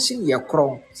ɛmfa wo nsi ne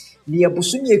yɛkorɔn. Ne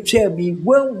bosomi atwa mi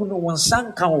wanhunu wo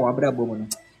nsa nka wɔ w'abrabɔ mu no.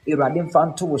 Awurade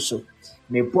mfa nto wo so.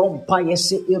 Mebɔ mpaeɛ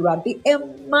sɛ Awurade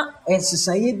ɛma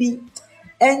nsesaeɛ bi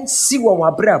ɛnsi wɔ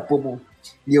w'abrabɔ mu.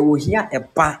 Deɛ ohia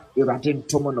ɛba Awurade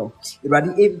ntom no.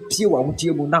 Awurade ɛmpie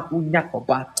w'ahodeɛ mu na wonya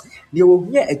ɔba. Deɛ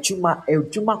ohia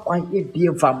adwuma kwan ɛbie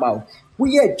mfa ma wo.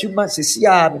 Woyɛ adwuma sisi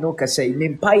a me no kasa yi,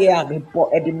 mempaeɛ a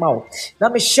mebɔ ɛde ma wo. Na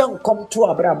mehyɛ nkɔm to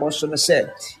abrabɔ so no sɛ,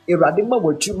 Awurade ma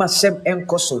w'adwuma sɛm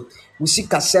ɛnkɔ so. Wo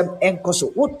sikasɛm ɛnkɔ so.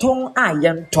 Wotɔn a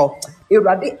yɛntɔ.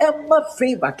 Awurade ɛma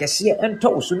favor kɛseɛ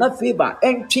ɛntɔ wo so. Na favor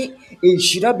ɛntwe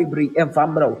nhyira bebree ɛmfa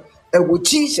mmra wo. Ɛwɔ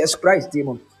Jesus Christ dim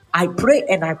mu, I pray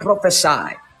and I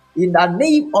prophesy in the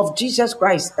name of Jesus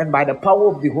Christ and by the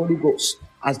power of the Holy Ghost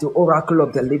as the oracle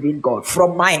of the living God.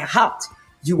 From my heart,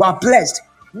 you are blessed.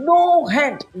 No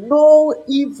hand, no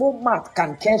evil mouth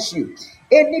can curse you.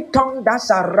 Any tongue that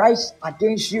shall rise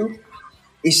against you,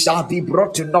 it shall be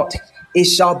brought to naught. It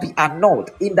shall be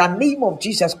annulled in the name of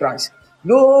Jesus Christ.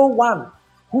 No one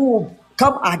who will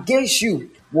come against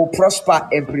you will prosper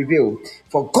and prevail.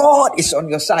 For God is on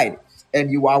your side,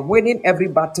 and you are winning every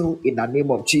battle in the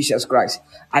name of Jesus Christ.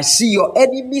 I see your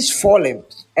enemies falling,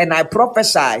 and I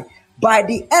prophesy by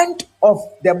the end of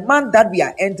the month that we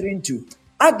are entering to,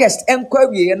 August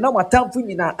enquiry na watamfu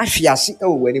nyina ahwiase e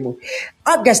wo animu.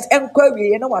 August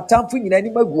enquiry na watamfu nyina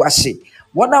ni maguase.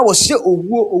 Wona wo se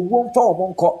owuo mfa wo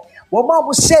monko. Wo ma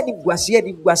mo se ni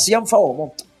guase mfa wo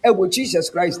mo. E wo Jesus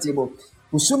Christ imo.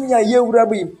 Usumi ya yewura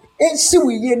bi ensi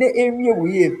wiye ne enwie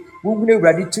wiye. Wo hunu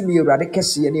Awurade tumi Awurade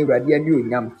kese ne Awurade ani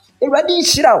onyam. Awurade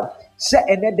nhira wo se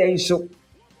ene den so.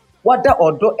 Wada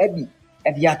odo edi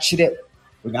a kyerɛ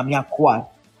onyame akoa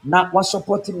na wa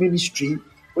support ministry.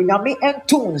 Onyame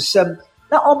ento nsɛm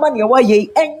na ɔma ne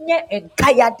wayɛ ɛnyɛ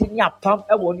nkaya de ne apam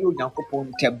ɛwɔ ne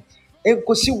Onyankopɔn ntam.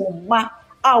 Enkosi wo mma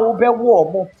a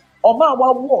wobɛwo ɔmo, ɔma a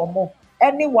wawo ɔmo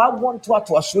ɛne wawo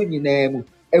ntoatoasoɔ nyinaa mu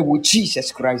ɛwɔ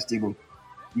Jesus Christ mu.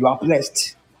 You are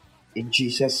blessed in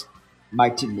Jesus'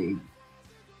 mighty name.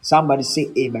 Somebody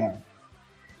say amen.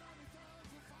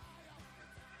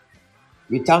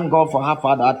 We thank God for how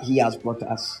far that He has brought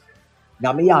us.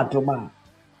 Na me ya atoma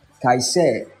kai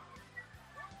say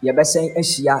yɛbɛsɛn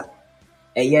ahyia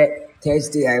ɛyɛ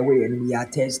Thursday a ɛwɔ yɛn mu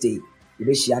yɛ Thursday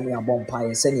yɛbɛhyia no yɛabɔ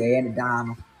mpaeɛ sɛnea ɛyɛ no daa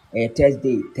no ɛyɛ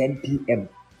Thursday 10 p.m.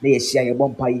 na yɛhyia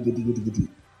yɛbɔ mpaeɛ gidigidi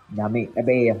nyame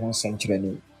ɛbɛyɛ yɛn ho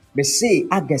nsɛnkyerɛnne. Mese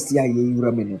August a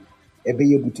yɛwura mu no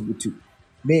ɛbɛyɛ butubutu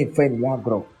memfa nnua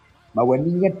agorɔ ma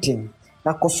w'ani nyɛ den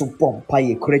na kɔ so bɔ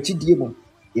mpaeɛ korakyidie mu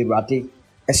Awurade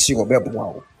ɛsi wɔ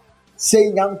bɛboa wo.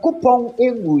 Sɛ Nyankopɔn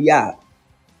ɛnwu yɛ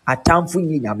a atamfo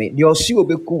nyi nyame deɛ ɔsi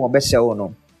obeku ɔbɛsɛ wo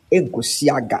no enkosi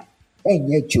aga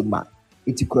ɛnyɛ adwuma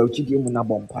enti korakyidie mu na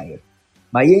bɔ mpaeɛ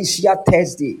ma yɛnhyia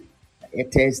Thursday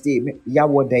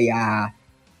yɛawɔ da yɛ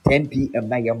 10 p.m.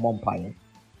 na yɛmmɔ mpaeɛ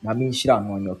na menhyira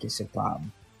no ɔnyɛ ɔkɛse paa.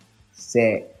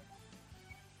 Sɛ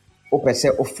wopɛ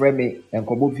sɛ wofrɛ me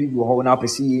nkɔmmɔ bi wɔ hɔ na wopɛ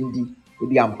sɛ yɛndi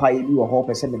ebi ampaeɛ bi wɔ hɔ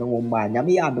wopɛ sɛ me ne wo mma a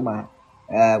nyame yɛ adom a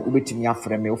wobɛtumi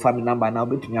afrɛ me wofa me number na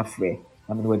wobɛtumi afrɛ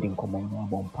na me ne wadi nkɔmmɔ no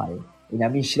abɔ mpaeɛ.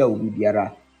 Nyame nhyira wo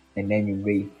bibiara ɛnɛ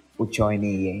anwummerɛ yi wojoin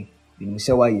yɛn menim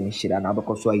sɛ woayɛ nhyira na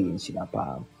wobɛkɔ so ayɛ nhyira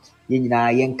paa. Yɛn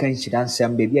nyinaa yɛnka nhyira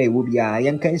nsɛm baabi a yɛwɔ biara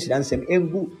yɛnka nhyira nsɛm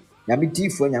ɛngu nyame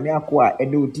diifoɔ nyame ako a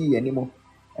ɛnɛ ɔdii yɛn anim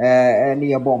ne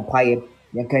yɛbɔ mpaeɛ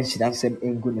yɛnka nhyira nsɛm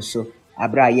ɛngu no so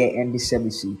aberɛ a yɛ end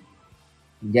service yi.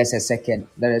 In just a second,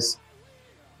 let us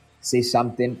say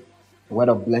something, a word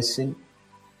of blessing,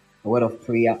 a word of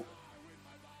prayer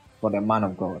for the man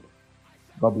of God.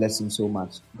 God bless him so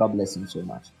much. God bless him so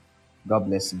much. God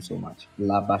bless him so much.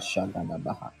 Laba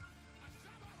shagadabaha.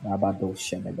 Labado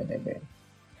shagadabe.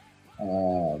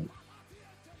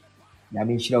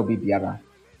 Yamin shall be biara.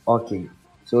 Okay,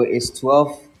 so it's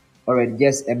 12 Already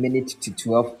just a minute to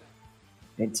 12.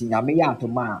 Nti nyame yɛ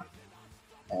atoma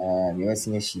a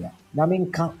yɛbɛsen ahyia. Nyame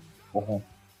nka wo ho.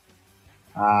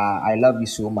 I love you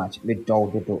so much. Me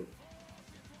dɔw dodo.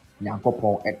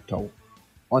 Nyankopɔn ɛtɔ wo.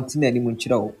 Ɔnte n'anim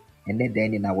nkyerɛ wo. Ɛnɛ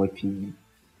dan ne na watwi yi.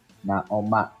 Na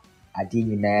ɔma ade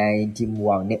nyinaa nti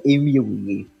mmoa wo na ɛnwie wo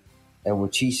yie.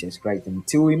 Ɛwɔ Jesus Christ.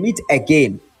 Until we meet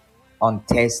again on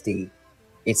Thursday.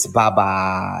 It's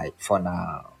bye-bye for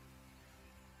now.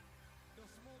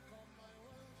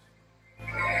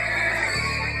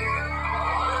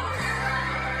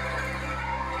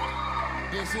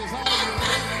 This is how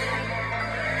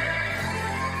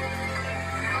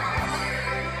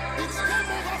it's come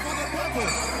over for the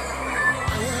purpose.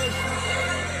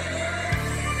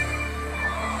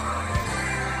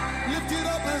 Lift it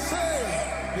up and say,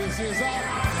 this is how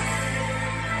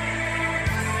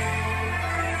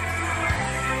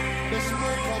the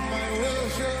smoke of my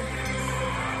worship.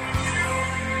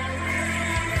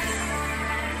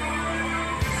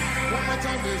 One more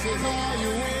time, this is how you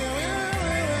will.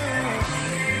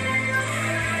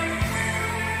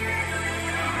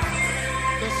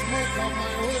 The smoke of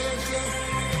my worship.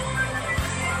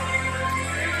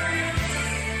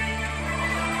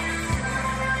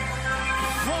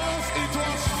 First it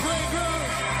was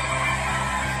fragrance,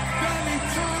 then it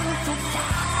turned to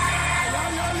fire.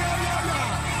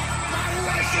 My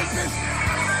worship is,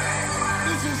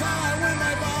 this is how I win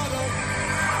my battle.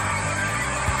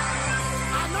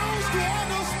 Announce to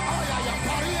others,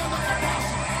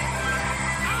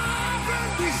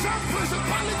 some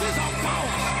principalities and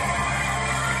powers.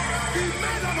 He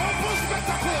made an open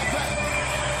spectacle of them.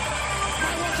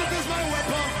 My worship is my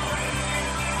weapon.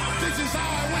 This is how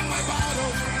I win my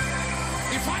battles.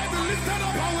 If I be lifted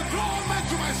up, I will draw men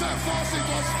to myself. First it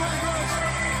was fragrance,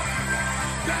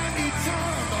 then it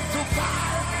turned to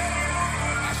fire.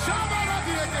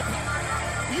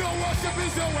 Your worship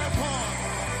is your weapon.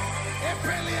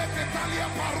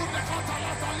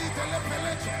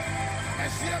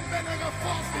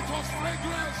 First it was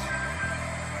fragrance,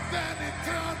 then it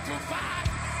turned to fire.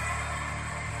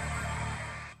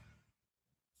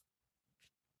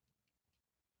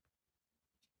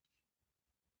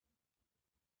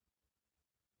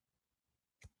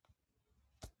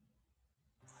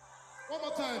 One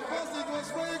more time. First it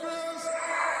was fragrance,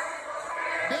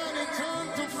 then it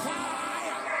turned to fire.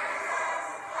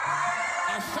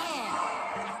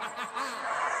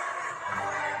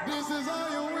 This is how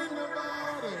you win the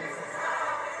battle.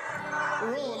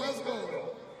 Roll, let's go.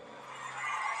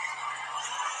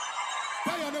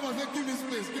 Tell your neighbor, say, give me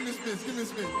space, give me space, give me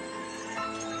space.